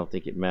way: I don't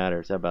think it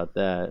matters. How about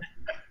that?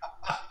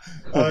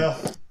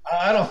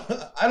 I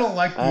don't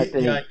like the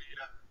idea.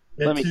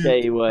 Let me tell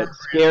you what,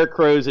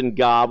 scarecrows and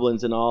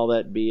goblins and all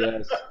that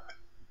BS.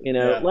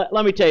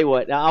 Let me tell you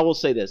what. Now, I will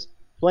say this: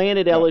 playing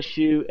at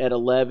LSU at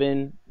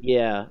 11,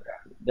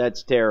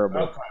 that's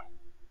terrible. Okay.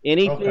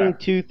 Anything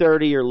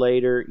 2:30 or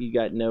later, you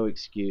got no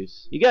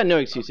excuse. You got no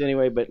excuse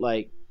anyway. But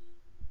like,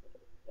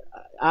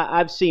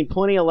 I've seen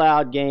plenty of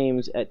loud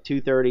games at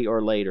 2:30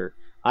 or later.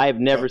 I have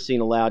never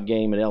seen a loud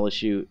game at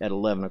LSU at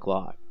 11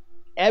 o'clock,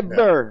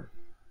 ever.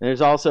 And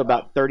there's also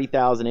about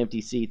 30,000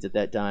 empty seats at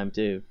that time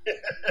too.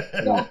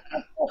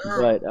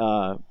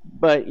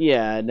 But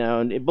yeah,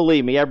 no.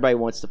 Believe me, everybody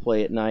wants to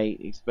play at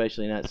night,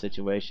 especially in that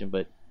situation.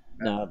 But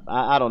no,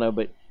 I don't know.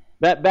 But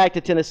back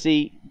to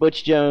Tennessee,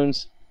 Butch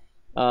Jones.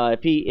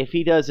 If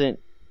he doesn't,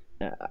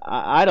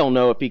 I don't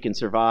know if he can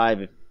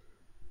survive.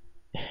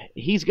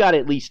 He's got to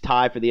at least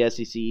tie for the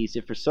SEC East.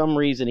 If for some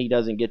reason he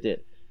doesn't get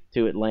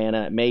to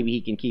Atlanta, maybe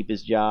he can keep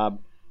his job.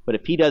 But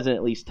if he doesn't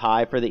at least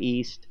tie for the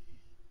East,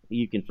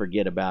 you can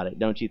forget about it.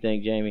 Don't you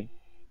think, Jamie?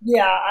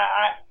 Yeah,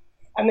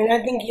 I mean,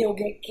 I think he'll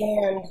get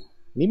canned.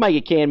 He might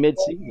get canned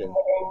mid-season.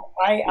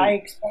 I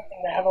expect him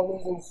to have a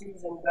losing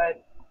season,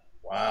 but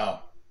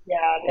wow.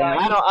 Yeah, no,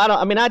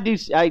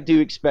 I do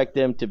expect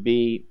them to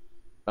be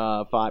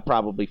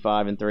probably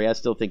 5-3. I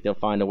still think they'll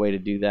find a way to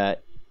do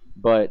that,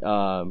 but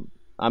I'm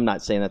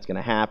not saying that's going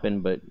to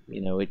happen. But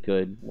it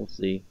could. We'll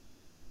see.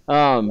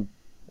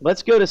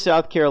 Let's go to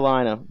South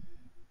Carolina.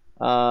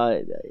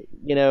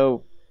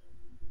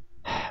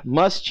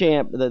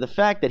 Muschamp, the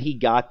fact that he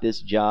got this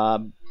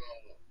job,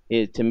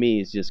 to me,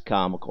 is just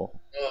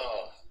comical.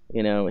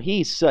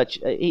 He's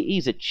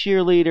he's a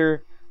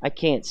cheerleader. I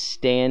can't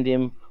stand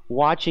him.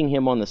 Watching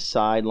him on the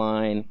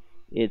sideline,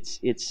 it's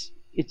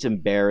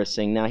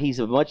embarrassing. Now he's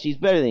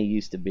better than he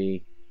used to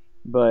be,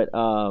 but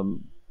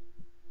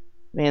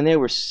man, they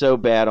were so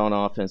bad on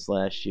offense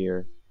last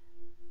year.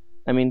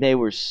 I mean, they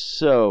were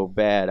so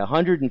bad.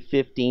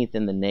 115th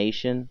in the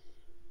nation.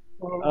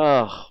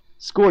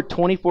 Scored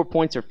 24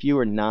 points or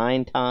fewer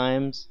 9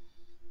 times.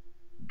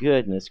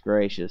 Goodness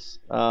gracious.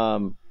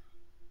 And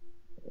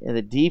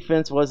the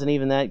defense wasn't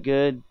even that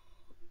good.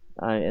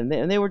 And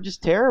they were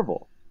just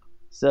terrible.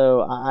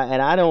 So,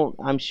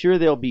 I'm sure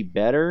they'll be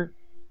better,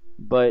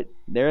 but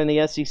they're in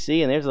the SEC,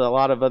 and there's a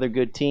lot of other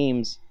good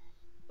teams.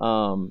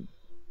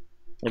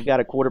 They've got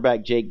a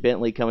quarterback, Jake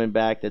Bentley, coming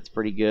back that's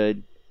pretty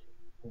good.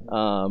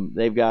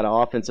 They've got an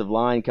offensive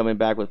line coming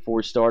back with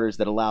 4 starters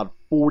that allowed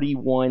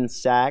 41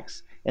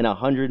 sacks and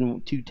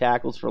 102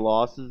 tackles for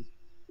losses.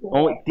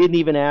 Didn't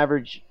even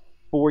average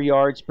 4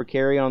 yards per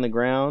carry on the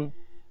ground.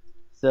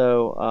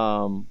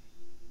 So,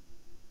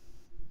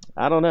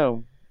 I don't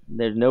know.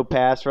 There's no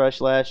pass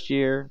rush last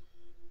year.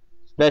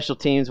 Special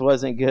teams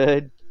wasn't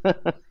good.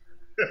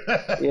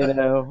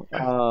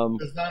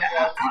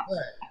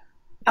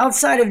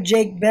 Outside of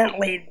Jake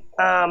Bentley,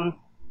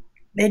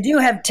 they do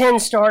have 10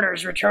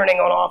 starters returning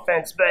on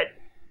offense, but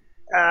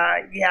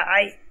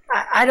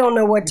I don't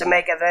know what to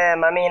make of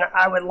them. I mean,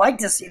 I would like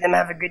to see them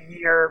have a good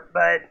year,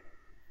 but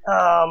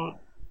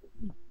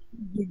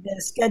the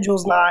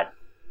schedule's not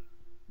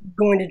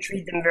going to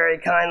treat them very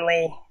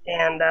kindly,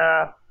 and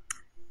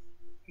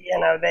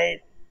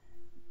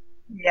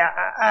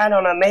I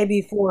don't know,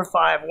 maybe 4 or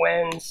 5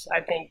 wins,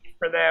 I think,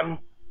 for them.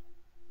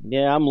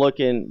 Yeah, I'm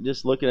looking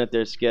at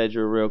their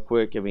schedule real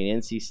quick. I mean,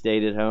 NC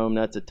State at home,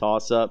 that's a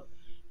toss-up.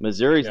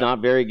 Missouri's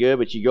not very good,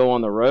 but you go on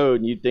the road,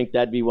 and you'd think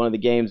that'd be one of the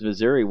games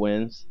Missouri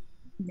wins.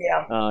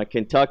 Yeah.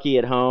 Kentucky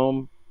at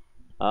home,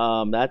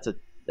 that's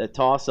a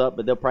toss-up,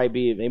 but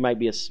they might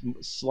be a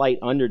slight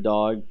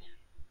underdog.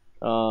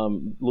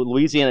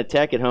 Louisiana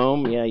Tech at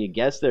home, you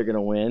guess they're going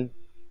to win.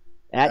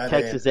 At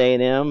Texas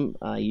A&M,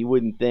 you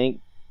wouldn't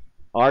think.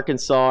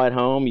 Arkansas at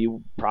home,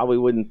 you probably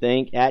wouldn't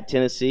think. At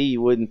Tennessee,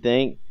 you wouldn't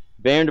think.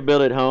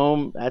 Vanderbilt at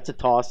home, that's a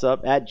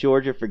toss-up. At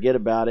Georgia, forget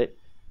about it.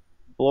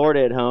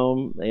 Florida at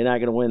home, you're not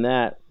going to win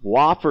that.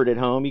 Wofford at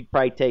home, you could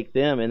probably take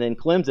them. And then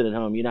Clemson at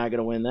home, you're not going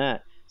to win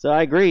that. So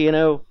I agree,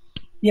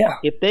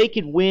 if they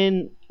could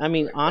win, I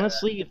mean,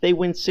 honestly, if they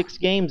win 6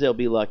 games, they'll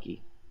be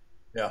lucky.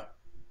 Yeah.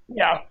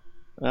 Yeah.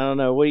 I don't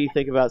know. What do you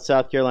think about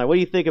South Carolina? What do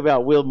you think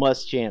about Will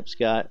Muschamp,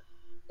 Scott?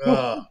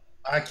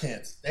 I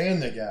can't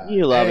stand the guy.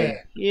 You love him.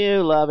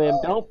 You love him.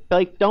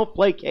 Don't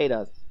placate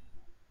us.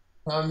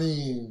 I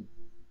mean,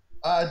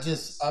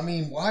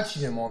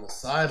 watching him on the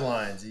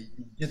sidelines, he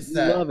gets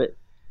that. Love it.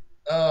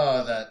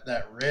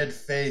 That red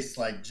face,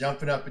 like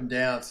jumping up and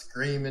down,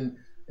 screaming.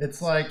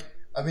 It's like,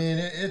 I mean,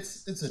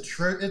 it's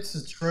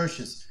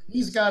atrocious.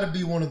 He's got to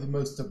be one of the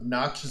most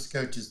obnoxious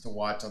coaches to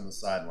watch on the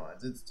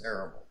sidelines. It's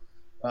terrible.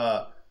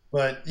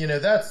 But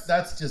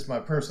that's just my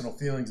personal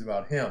feelings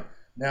about him.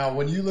 Now,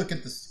 when you look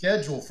at the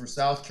schedule for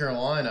South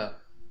Carolina,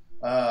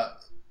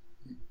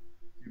 you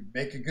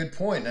make a good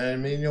point. I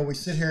mean, we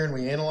sit here and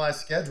we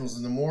analyze schedules,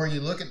 and the more you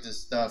look at this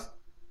stuff,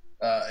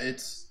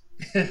 it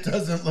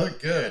doesn't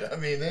look good. I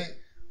mean,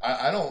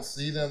 I don't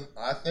see them.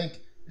 I think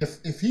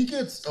if he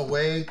gets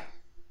away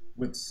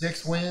with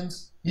 6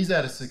 wins, he's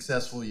had a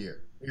successful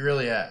year. He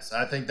really has.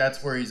 I think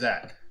that's where he's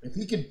at. If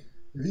he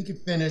could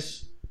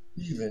finish,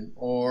 even,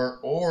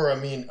 or I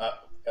mean,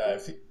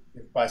 if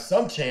by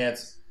some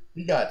chance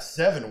he got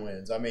 7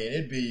 wins, I mean,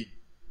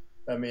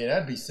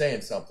 that'd be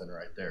saying something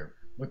right there.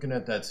 Looking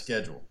at that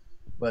schedule,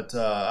 but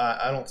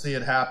I don't see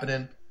it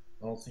happening.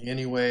 I don't see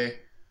any way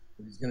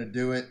that he's going to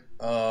do it.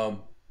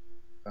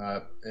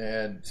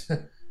 And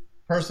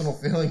personal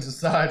feelings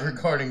aside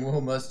regarding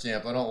Will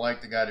Muschamp, I don't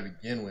like the guy to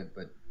begin with,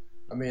 but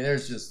I mean,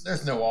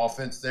 there's no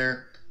offense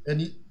there,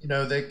 and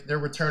they're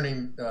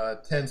returning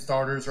 10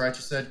 starters, right?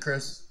 You said,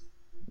 Chris.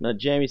 Now,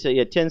 Jamie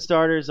said, 10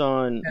 starters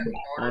on 10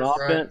 starters,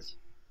 offense.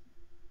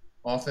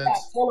 Right? Offense. Yeah,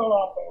 10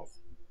 on offense.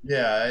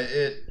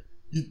 Yeah,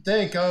 you'd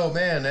think, oh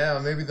man, now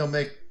maybe they'll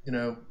make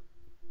do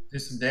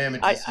some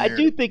damage. I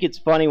do think it's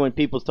funny when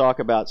people talk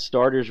about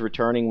starters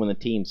returning when the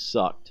team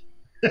sucked.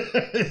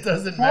 It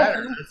doesn't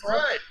matter. That's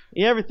right.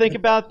 You ever think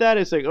about that?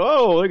 It's like,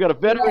 oh, they got a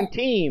veteran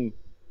team.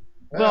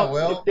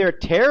 Well, if they're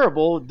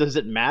terrible, does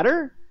it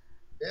matter?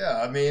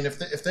 Yeah, I mean, if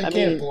they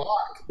can't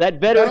block. That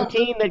veteran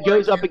team that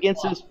goes up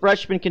against those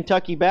freshman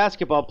Kentucky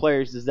basketball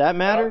players, does that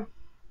matter?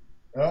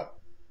 No.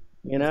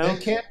 If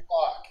they can't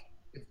block,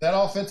 if that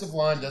offensive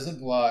line doesn't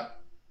block,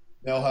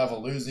 they'll have a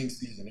losing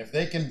season. If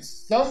they can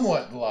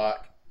somewhat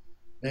block,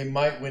 they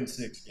might win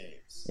 6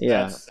 games.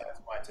 Yeah. That's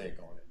my take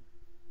on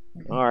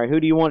it. All right, who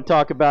do you want to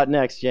talk about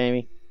next,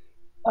 Jamie?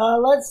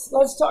 Let's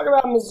talk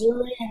about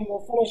Missouri, and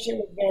we'll finish it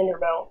with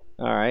Vanderbilt.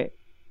 All right.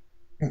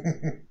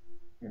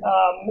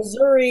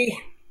 Missouri,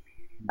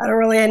 I don't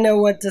really know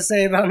what to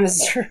say about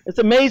Missouri. It's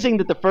amazing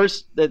that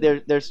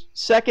their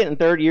second and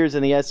third years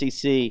in the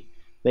SEC,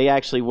 they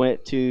actually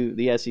went to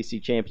the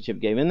SEC championship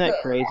game. Isn't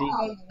that crazy?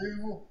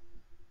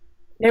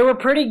 They were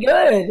pretty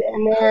good,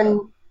 and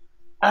then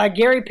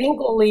Gary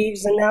Pinkel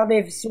leaves, and now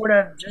they've sort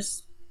of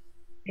just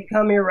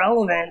become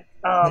irrelevant.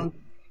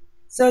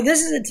 So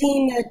this is a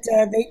team that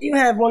they do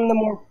have one of the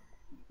more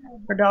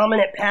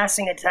predominant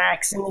passing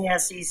attacks in the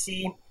SEC.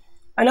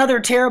 Another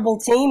terrible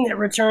team that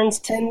returns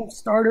 10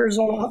 starters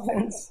on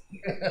offense.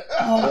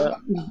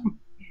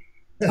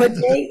 But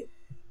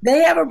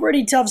they have a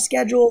pretty tough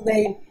schedule.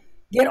 They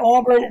get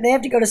Auburn. They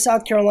have to go to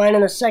South Carolina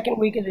in the second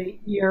week of the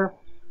year.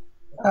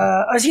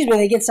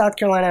 They get South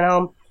Carolina at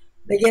home.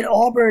 They get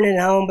Auburn at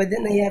home, but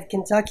then they have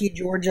Kentucky,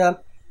 Georgia,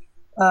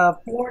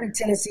 Florida,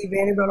 Tennessee,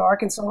 Vanderbilt,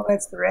 Arkansas.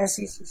 That's their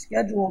SEC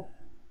schedule.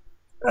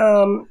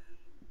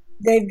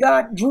 They've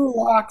got Drew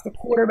Lock, the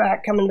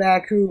quarterback, coming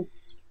back, who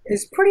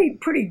is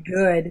pretty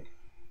good.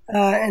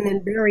 And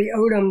then Barry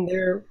Odom,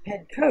 their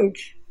head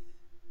coach.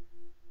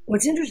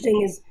 What's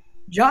interesting is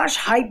Josh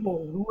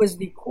Heupel, who was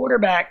the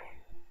quarterback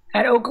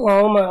at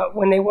Oklahoma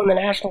when they won the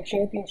national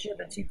championship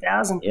in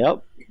 2000.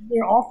 Yep.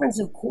 Their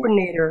offensive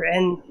coordinator,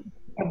 and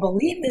I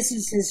believe this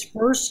is his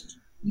first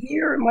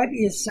year. It might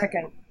be his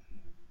second.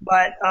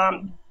 But,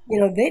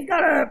 they've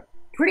got a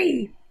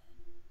pretty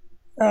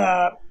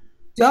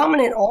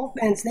dominant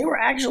offense. They were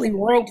actually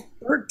ranked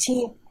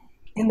 13th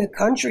in the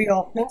country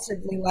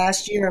offensively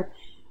last year,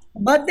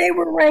 but they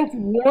were ranked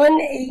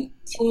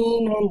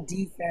 118 on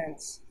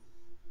defense.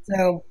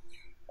 So,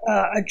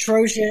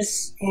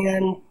 atrocious,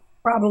 and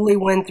probably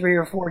win 3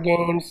 or 4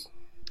 games.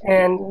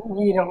 And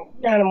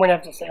I don't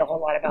have to say a whole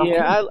lot about them.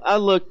 Yeah, I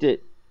looked at.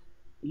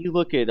 You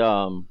look at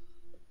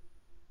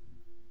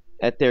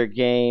their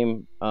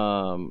game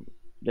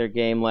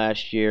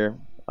last year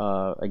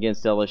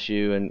against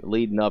LSU and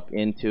leading up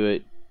into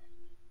it.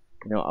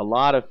 A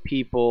lot of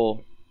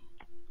people.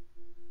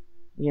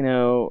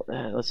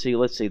 Let's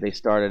see. They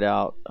started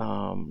out.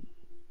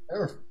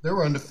 They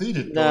were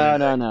undefeated.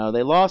 No.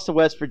 They lost to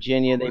West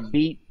Virginia. They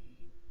beat.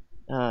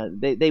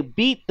 They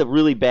beat the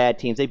really bad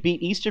teams. They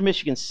beat Eastern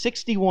Michigan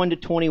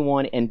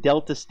 61-21 and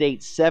Delta State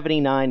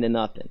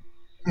 79-0.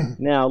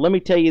 Now, let me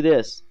tell you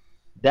this.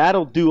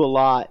 That'll do a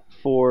lot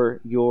for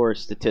your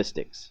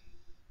statistics.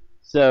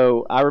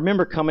 So I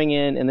remember coming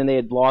in, and then they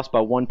had lost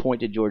by 1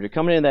 point to Georgia.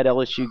 Coming in that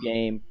LSU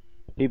game,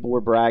 people were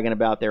bragging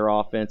about their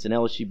offense, and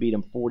LSU beat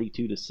them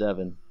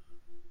 42-7.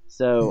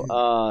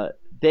 So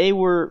they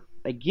were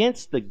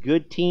against the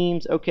good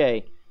teams.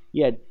 Okay,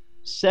 you had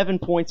 7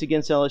 points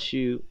against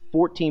LSU,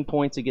 14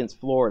 points against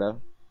Florida,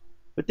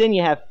 but then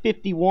you have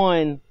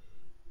 45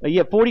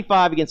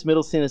 against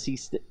Middle Tennessee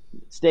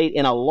State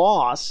and a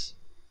loss.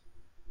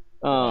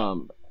 I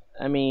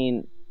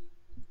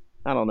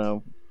don't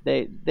know.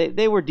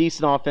 They were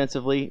decent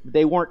offensively.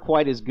 They weren't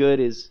quite as good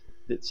as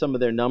some of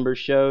their numbers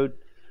showed.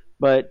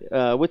 But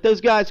with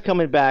those guys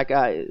coming back,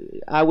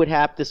 I would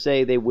have to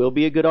say they will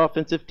be a good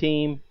offensive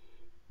team.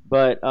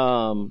 But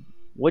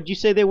what'd you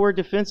say they were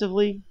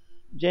defensively,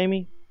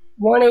 Jamie?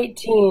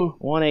 118.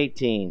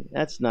 118.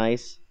 That's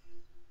nice.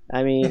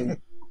 I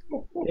mean,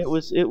 it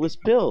was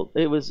pilled.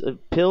 It was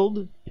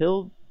pilled.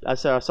 I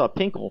saw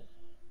Pinkel.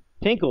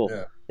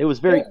 Yeah. It was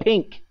very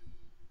pink.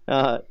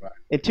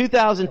 In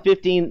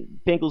 2015,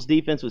 Pinkel's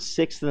defense was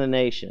 6th in the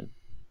nation,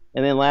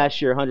 and then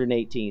last year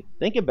 118th.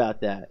 Think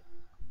about that.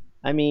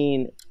 I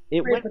mean,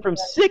 it went from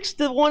 6th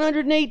to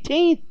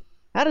 118th.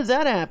 How does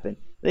that happen?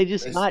 They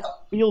just not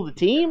field the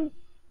team?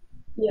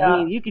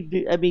 Yeah. You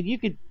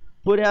could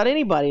put out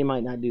anybody who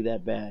might not do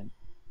that bad.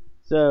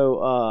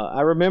 So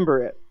I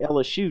remember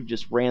LSU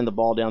just ran the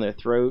ball down their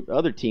throat.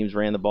 Other teams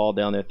ran the ball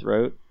down their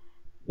throat,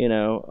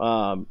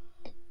 and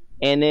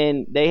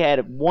then they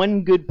had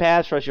one good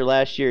pass rusher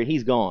last year, and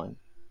he's gone.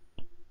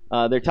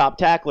 Their top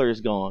tackler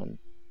is gone.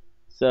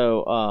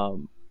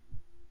 So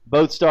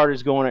both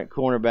starters going at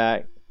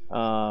cornerback.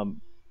 So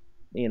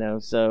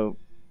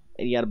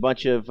you got a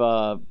bunch of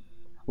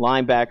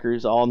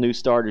linebackers, all new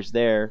starters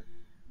there.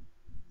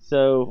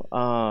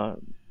 So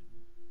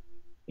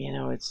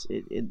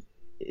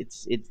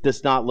it's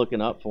just not looking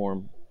up for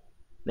them.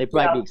 They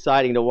might be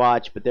exciting to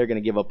watch, but they're going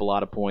to give up a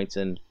lot of points.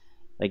 And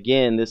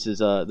again, this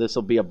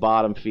will be a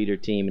bottom feeder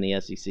team in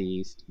the SEC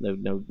East, no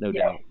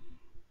doubt.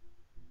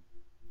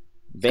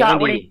 Scott,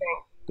 what do you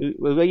think?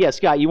 Well, yeah,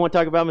 Scott, you want to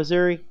talk about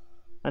Missouri?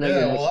 I know you're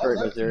an expert in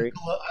Missouri.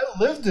 I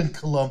lived in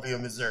Columbia,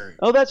 Missouri.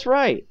 Oh, that's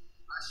right.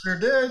 I sure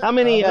did. How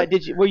many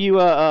were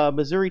you a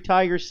Missouri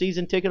Tigers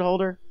season ticket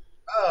holder?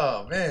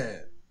 Oh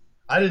man,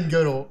 I didn't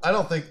go to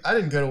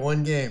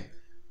one game.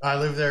 I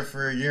lived there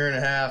for a year and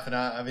a half, and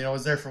I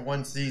was there for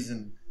one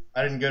season.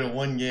 I didn't go to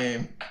one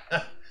game.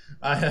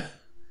 And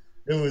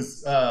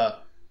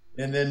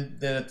then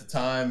at the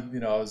time,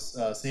 I was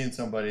seeing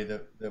somebody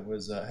that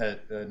was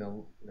had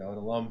an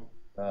alum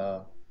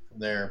from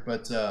there,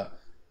 but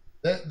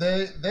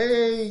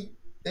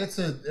it's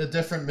a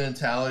different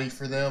mentality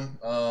for them.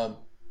 I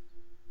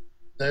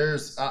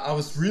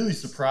was really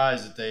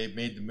surprised that they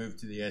made the move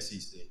to the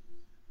SEC.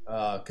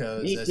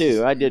 Me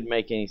too. It didn't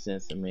make any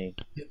sense to me.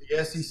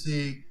 The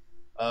SEC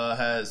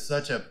has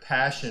such a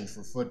passion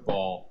for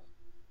football,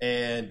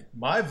 and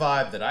my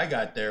vibe that I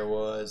got there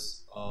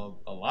was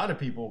a lot of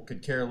people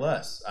could care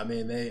less.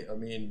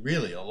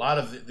 Really, a lot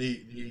of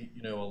the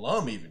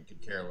alum even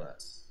could care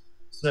less.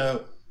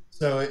 So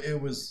it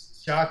was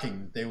shocking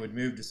that they would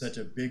move to such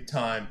a big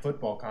time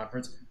football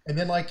conference. And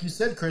then, like you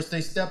said, Chris,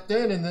 they stepped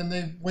in and then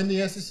they win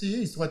the SEC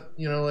East. Like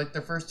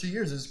their first 2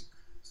 years is.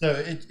 So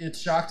it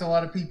shocked a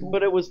lot of people.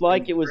 But it was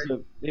like it was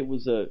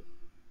an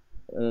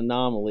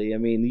anomaly. I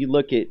mean, you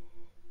look at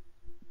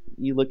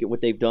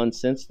what they've done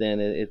since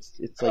then. It's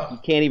like you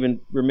can't even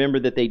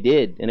remember that they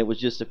did, and it was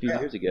just a few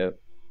years ago.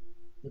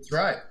 That's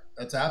right.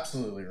 That's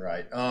absolutely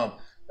right.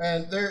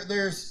 And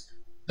they're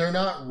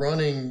not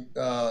running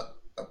a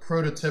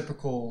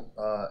prototypical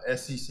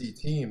SEC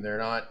team. They're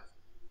not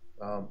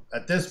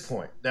at this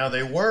point. Now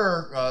they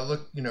were.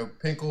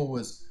 Pinkel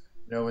was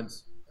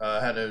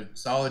had a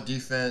solid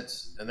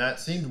defense, and that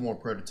seemed more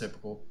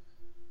prototypical.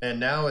 And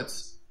now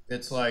it's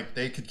like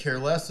they could care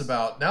less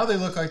about. Now they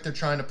look like they're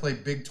trying to play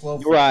Big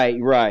 12.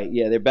 Right.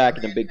 Yeah, they're back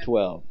in the Big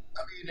 12.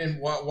 And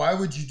why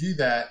would you do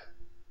that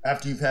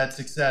after you've had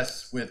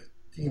success with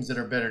teams that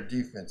are better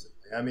defensively?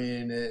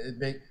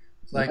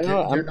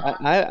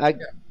 I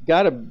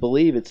gotta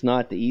believe it's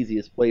not the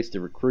easiest place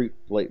to recruit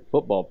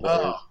football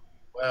players.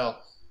 Well,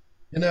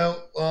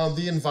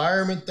 the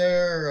environment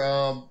there.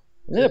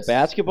 Isn't it a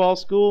basketball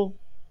school?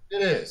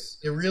 It is.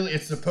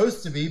 It's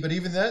supposed to be, but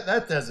even that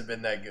hasn't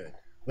been that good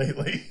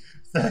lately.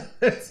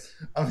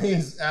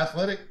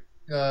 Athletic.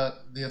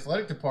 The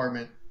athletic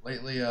department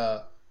lately,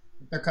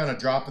 they're kind of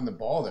dropping the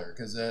ball there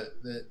because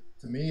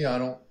to me,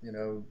 I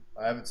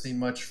haven't seen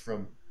much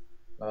from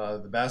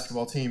the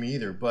basketball team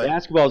either. But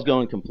basketball's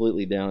going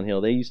completely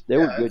downhill. They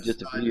were good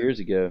just a few years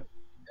ago.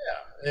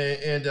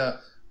 Yeah,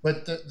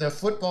 but the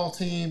football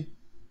team,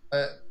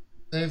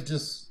 they've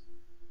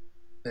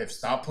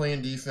stopped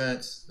playing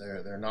defense.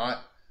 They're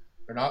not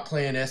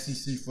playing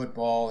SEC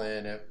football,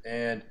 and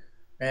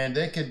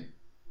they could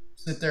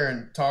sit there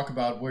and talk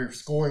about we're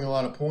scoring a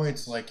lot of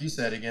points, like you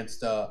said,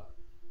 against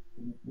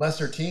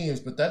lesser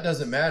teams, but that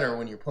doesn't matter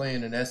when you're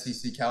playing an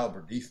SEC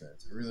caliber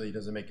defense. It really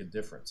doesn't make a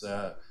difference.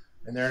 And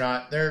they're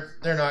not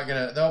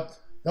gonna.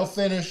 They'll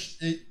finish.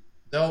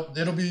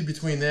 It'll be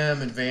between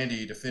them and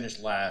Vandy to finish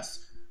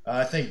last.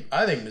 I think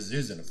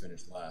Mizzou's gonna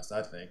finish last.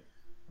 I think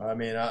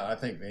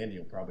Vandy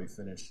will probably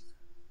finish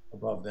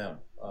above them.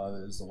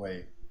 Is the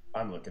way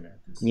I'm looking at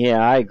this. Yeah,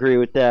 I agree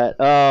with that.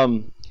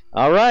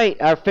 All right,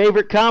 our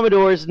favorite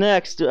Commodores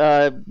next.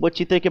 What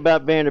you think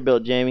about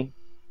Vanderbilt, Jamie?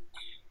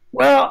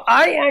 Well,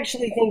 I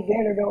actually think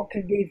Vanderbilt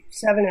could be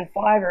 7-5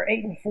 or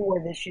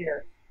 8-4 this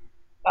year.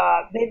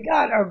 They've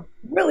got a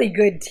really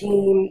good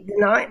team.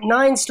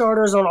 Nine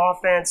starters on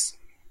offense.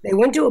 They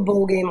went to a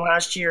bowl game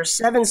last year.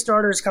 7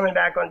 starters coming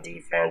back on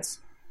defense.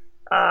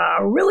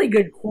 A really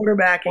good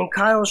quarterback in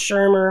Kyle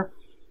Shermer.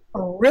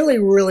 A really,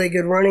 really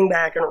good running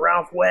back in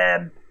Ralph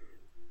Webb.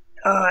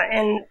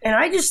 And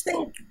I just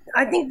think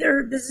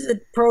this is a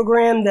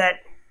program that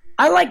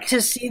I like to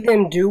see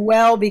them do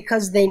well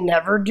because they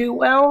never do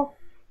well.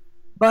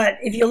 But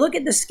if you look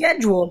at the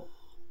schedule,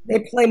 they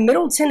play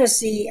Middle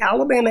Tennessee,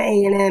 Alabama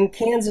A&M,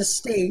 Kansas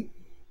State.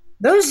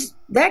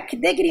 They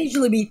could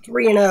easily be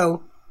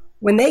 3-0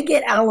 when they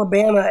get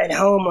Alabama at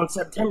home on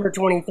September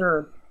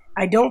 23rd.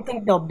 I don't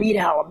think they'll beat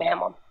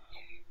Alabama.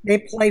 They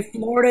play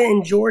Florida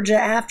and Georgia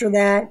after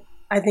that.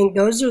 I think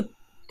those are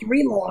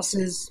 3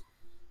 losses.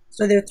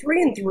 So they're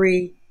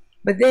 3-3.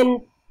 But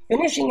then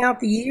finishing out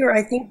the year,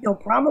 I think they'll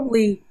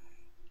probably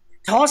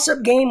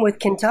toss-up game with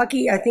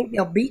Kentucky. I think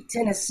they'll beat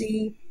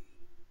Tennessee.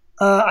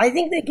 I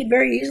think they could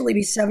very easily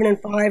be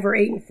 7-5 or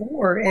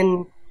 8-4.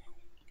 And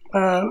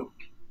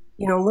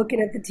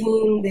looking at the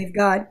team, they've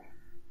got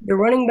the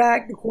running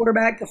back, the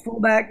quarterback, the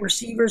fullback,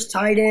 receivers,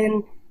 tight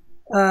end.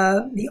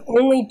 The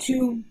only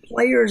two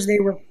players they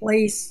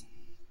replace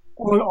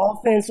on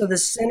offense are the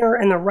center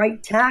and the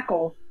right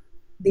tackle.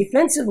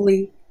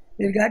 Defensively,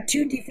 they've got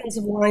two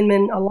defensive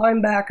linemen, a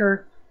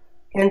linebacker,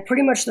 and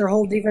pretty much their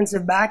whole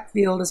defensive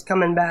backfield is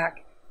coming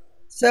back.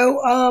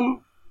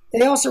 So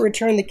they also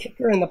returned the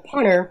kicker and the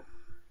punter.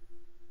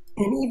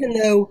 And even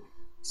though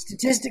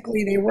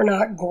statistically they were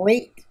not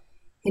great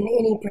in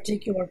any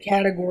particular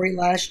category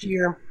last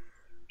year,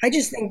 I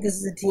just think this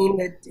is a team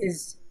that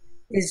is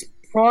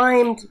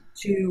primed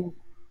to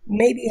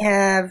maybe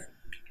have,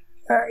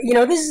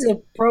 this is a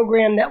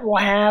program that will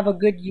have a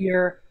good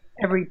year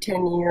every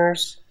 10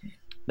 years.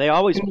 They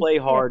always play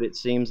hard, it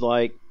seems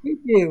like. They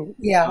do,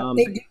 yeah.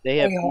 They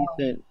have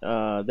decent,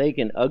 they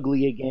can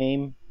ugly a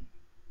game.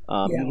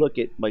 You look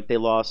at, like, they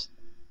lost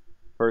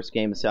first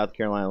game of South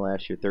Carolina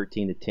last year,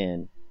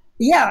 13-10.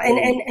 Yeah,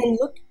 and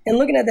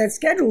looking at that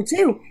schedule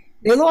too,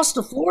 they lost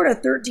to Florida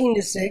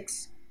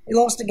 13-6. They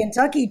lost to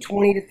Kentucky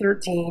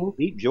 20-13.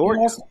 Beat Georgia.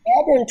 They lost to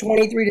Auburn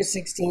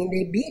 23-16.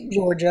 They beat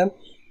Georgia.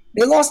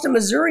 They lost to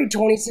Missouri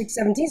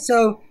 26-17.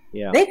 So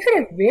they could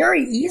have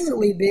very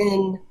easily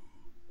been,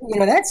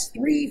 that's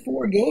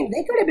 3-4 games.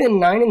 They could have been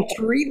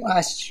 9-3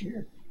 last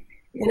year.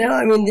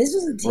 This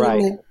is a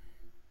team that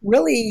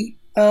really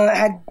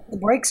had the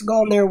breaks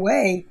gone their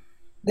way.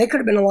 They could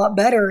have been a lot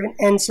better.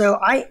 And so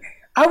I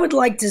would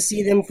like to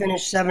see them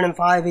finish 7-5,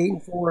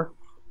 8-4.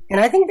 And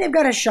I think they've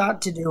got a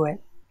shot to do it.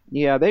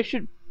 Yeah, they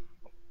should.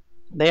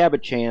 They have a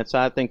chance.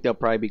 I think they'll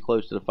probably be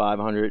close to the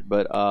 500,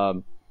 but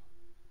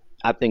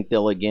I think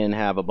they'll again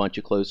have a bunch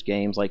of close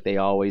games like they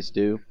always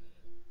do.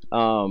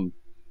 Let's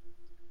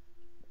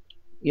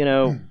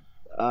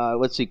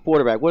see,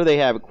 quarterback. What do they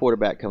have at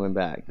quarterback coming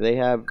back? Do they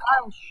have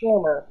Kyle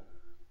Shermer,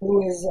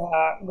 who is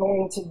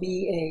going to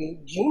be a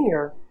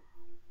junior,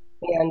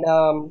 and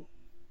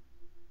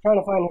trying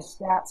to find his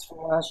stats from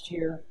last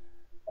year.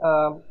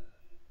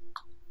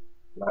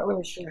 Not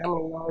really sure how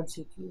many yards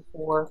he threw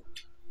for.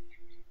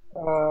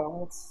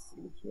 Let's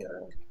see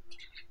here.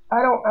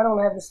 I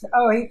don't have this.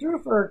 Oh, he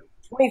threw for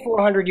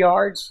 2,400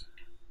 yards.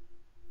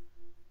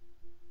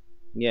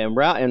 Yeah,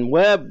 and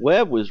Webb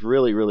was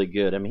really, really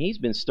good. I mean, he's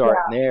been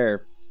starting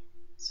there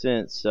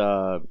since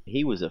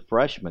he was a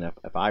freshman,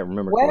 if I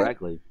remember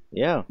correctly.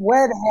 Yeah.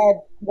 Webb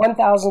had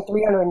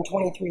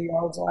 1,323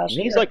 yards last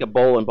year. He's like a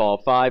bowling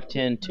ball,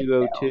 5'10",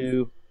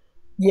 202.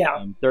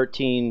 Yeah.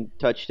 13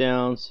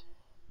 touchdowns.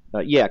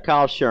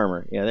 Kyle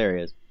Shermer. Yeah, there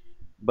he is.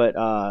 But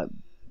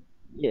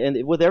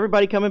and with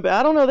everybody coming back,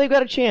 I don't know. They've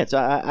got a chance.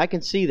 I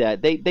can see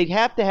that. They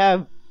have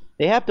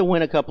to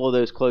win a couple of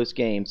those close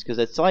games because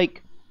it's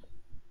like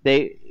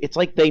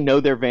they know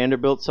they're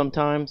Vanderbilt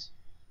sometimes.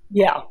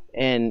 Yeah.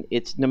 And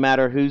it's no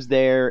matter who's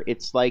there.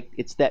 It's like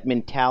it's that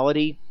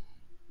mentality.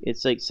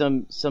 It's like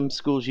some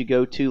schools you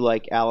go to,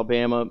 like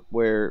Alabama,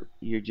 where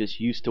you're just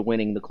used to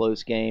winning the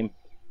close game,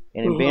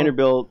 and in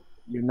Vanderbilt,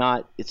 you're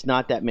not. It's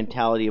not that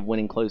mentality of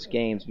winning close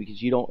games because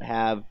you don't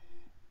have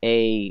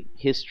a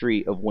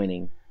history of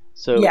winning.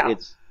 So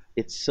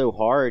it's so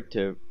hard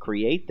to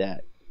create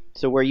that.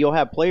 So where you'll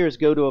have players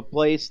go to a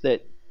place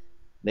that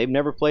they've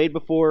never played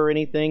before or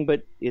anything,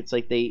 but it's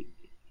like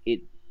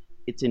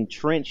it's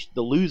entrenched.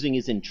 The losing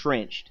is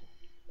entrenched,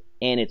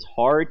 and it's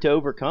hard to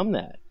overcome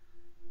that.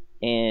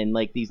 And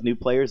like these new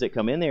players that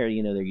come in there,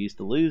 they're used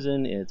to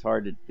losing, and it's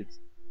hard to.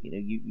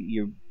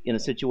 You're in a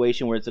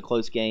situation where it's a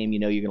close game.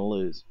 You're going to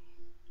lose,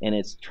 and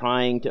it's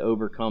trying to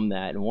overcome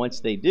that. And once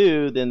they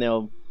do, then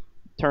they'll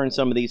turn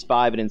some of these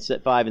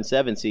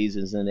 5-7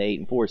 seasons into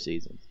 8-4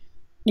 seasons.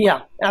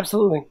 Yeah,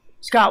 absolutely.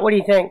 Scott, what do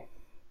you think?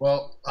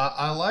 Well,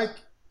 I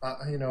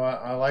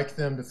like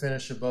them to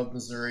finish above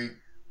Missouri.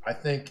 I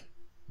think,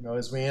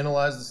 as we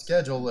analyze the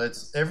schedule,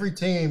 it's every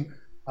team.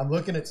 I'm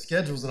looking at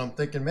schedules and I'm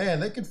thinking, man,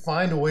 they could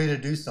find a way to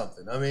do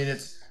something. I mean,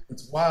 it's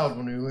wild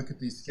when we look at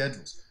these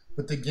schedules.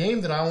 But the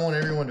game that I want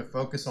everyone to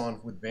focus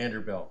on with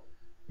Vanderbilt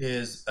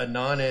is a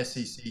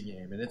non-SEC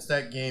game, and it's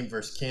that game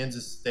versus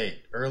Kansas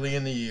State early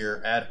in the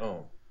year at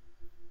home.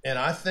 And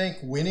I think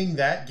winning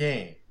that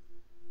game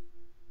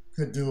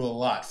could do a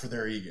lot for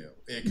their ego.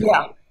 It could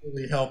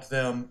really help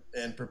them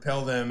and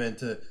propel them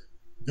into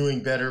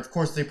doing better. Of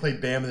course, they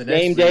played Bama the next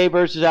game day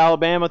versus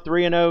Alabama,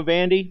 3-0,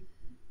 Vandy.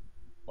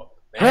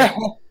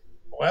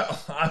 Well,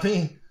 I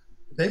mean,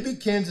 they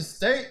beat Kansas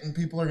State, and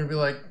people are going to be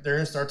like, they're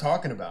going to start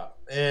talking about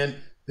it. And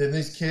then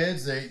these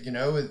kids,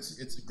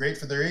 it's great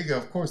for their ego.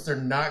 Of course, they're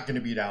not going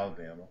to beat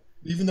Alabama,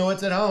 even though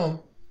it's at home.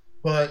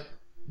 But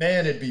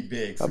man, it'd be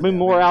big. I've been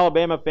more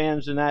Alabama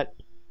fans than that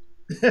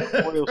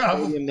Memorial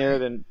Stadium there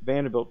than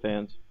Vanderbilt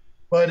fans.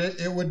 But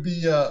it would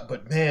be.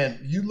 But man,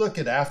 you look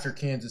at after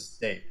Kansas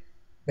State,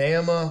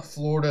 Bama,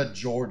 Florida,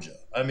 Georgia.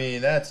 I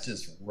mean, that's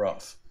just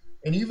rough.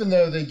 And even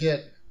though they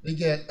get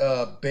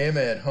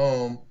Bama at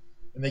home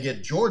and they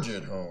get Georgia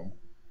at home,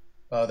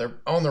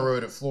 they're on the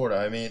road at Florida.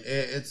 I mean,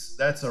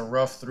 that's a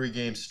rough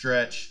 3-game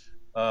stretch.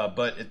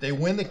 But if they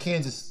win the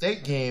Kansas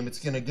State game, it's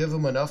going to give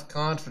them enough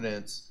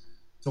confidence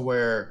to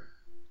where,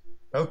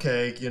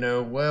 okay,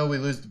 well, we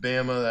lose to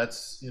Bama.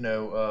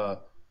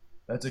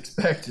 That's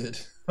expected.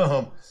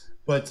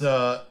 But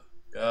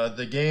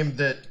the game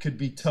that could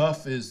be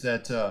tough is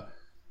that,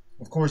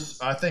 of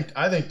course, I think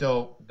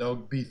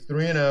they'll be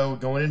 3-0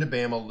 going into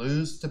Bama,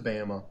 lose to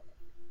Bama,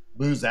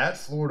 lose at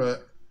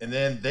Florida, and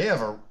then they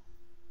have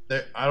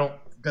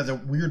got a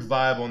weird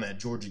vibe on that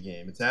Georgia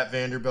game. It's at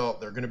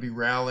Vanderbilt. They're going to be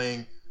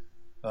rallying,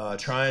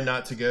 trying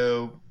not to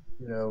go,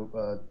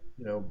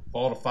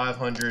 ball to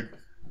 500,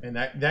 and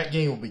that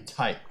game will be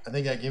tight. I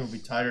think that game will be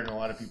tighter than a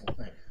lot of people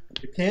think.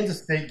 The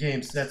Kansas State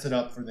game sets it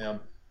up for them.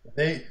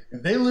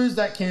 If they lose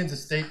that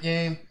Kansas State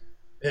game,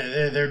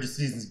 their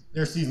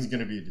season's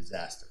going to be a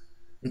disaster.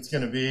 It's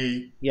going to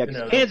be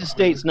Kansas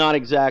State's not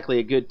exactly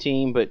a good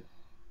team, but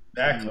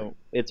exactly.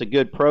 It's a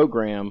good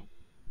program.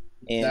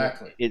 And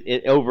exactly.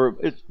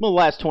 The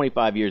last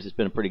 25 years, it's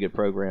been a pretty good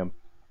program.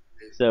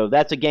 So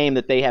that's a game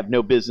that they have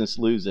no business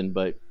losing,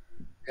 but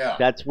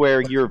that's where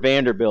you're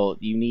Vanderbilt.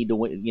 You need to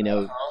win.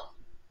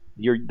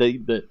 Your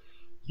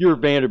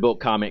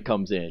Vanderbilt comment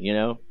comes in.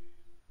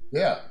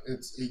 Yeah,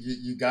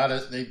 they've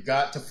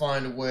got to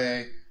find a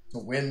way to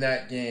win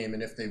that game,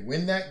 and if they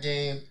win that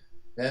game,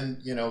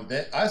 then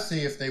I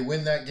see if they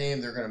win that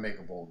game, they're going to make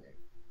a bowl game.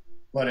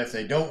 But if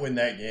they don't win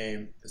that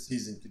game, the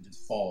season could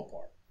just fall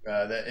apart.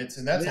 That's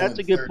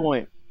a good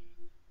point.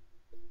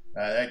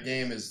 That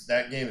game is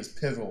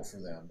pivotal for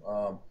them.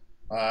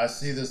 I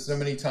see this so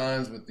many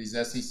times with these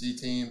SEC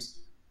teams.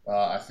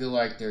 I feel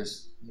like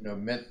there's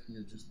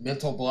just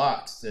mental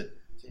blocks that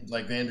teams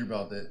like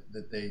Vanderbilt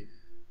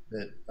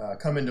that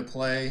come into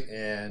play,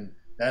 and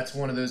that's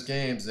one of those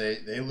games.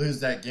 They lose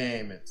that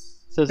game.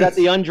 So is that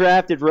the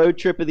undrafted road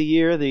trip of the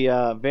year?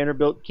 The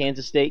Vanderbilt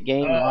Kansas State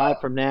game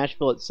live from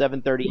Nashville at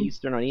 7:30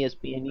 Eastern on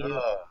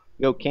ESPNU.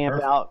 Go camp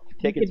perfect. out.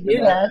 Tickets You could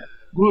do that.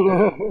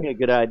 Yeah,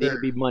 good idea.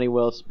 It'd be money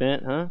well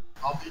spent, huh?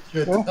 I'll meet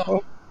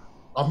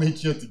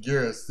you at the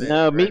Garris.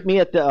 No, meet me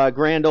at the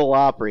Grand Ole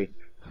Opry.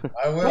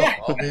 I will.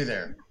 I'll be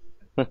there.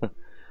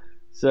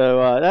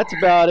 So that's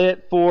about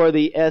it for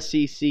the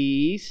SEC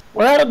East.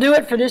 Well, that'll do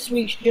it for this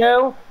week's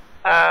show.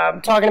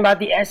 Talking about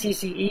the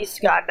SEC East,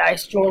 Scott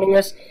Dice joining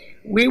us.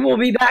 We will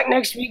be back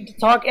next week to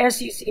talk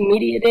SEC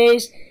Media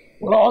Days.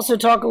 We'll also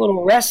talk a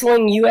little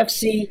wrestling,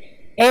 UFC,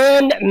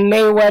 and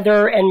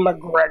Mayweather and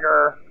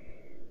McGregor.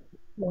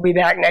 We'll be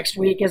back next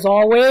week. As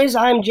always,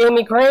 I'm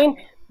Jamie Crane.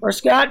 For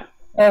Scott,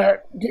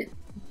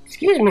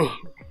 excuse me,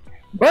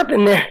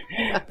 burping there.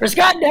 For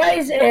Scott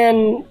Dice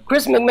and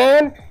Chris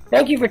McMahon,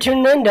 thank you for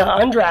tuning in to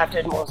Undrafted,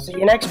 and we'll see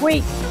you next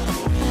week.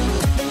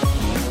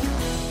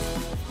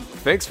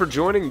 Thanks for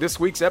joining this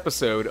week's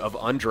episode of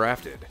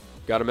Undrafted.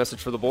 Got a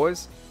message for the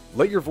boys?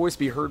 Let your voice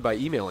be heard by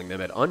emailing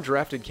them at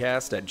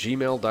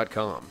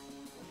undraftedcast@gmail.com.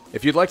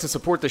 If you'd like to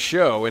support the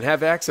show and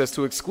have access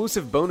to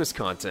exclusive bonus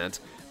content,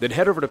 then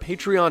head over to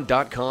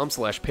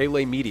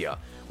patreon.com/PeleMedia,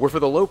 where for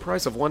the low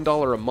price of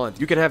 $1 a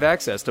month, you can have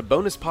access to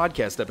bonus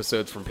podcast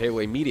episodes from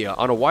Pele Media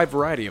on a wide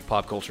variety of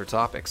pop culture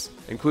topics,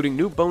 including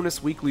new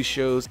bonus weekly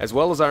shows as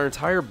well as our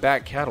entire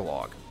back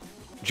catalog.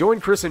 Join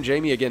Chris and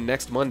Jamie again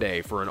next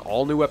Monday for an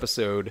all-new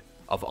episode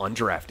of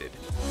Undrafted.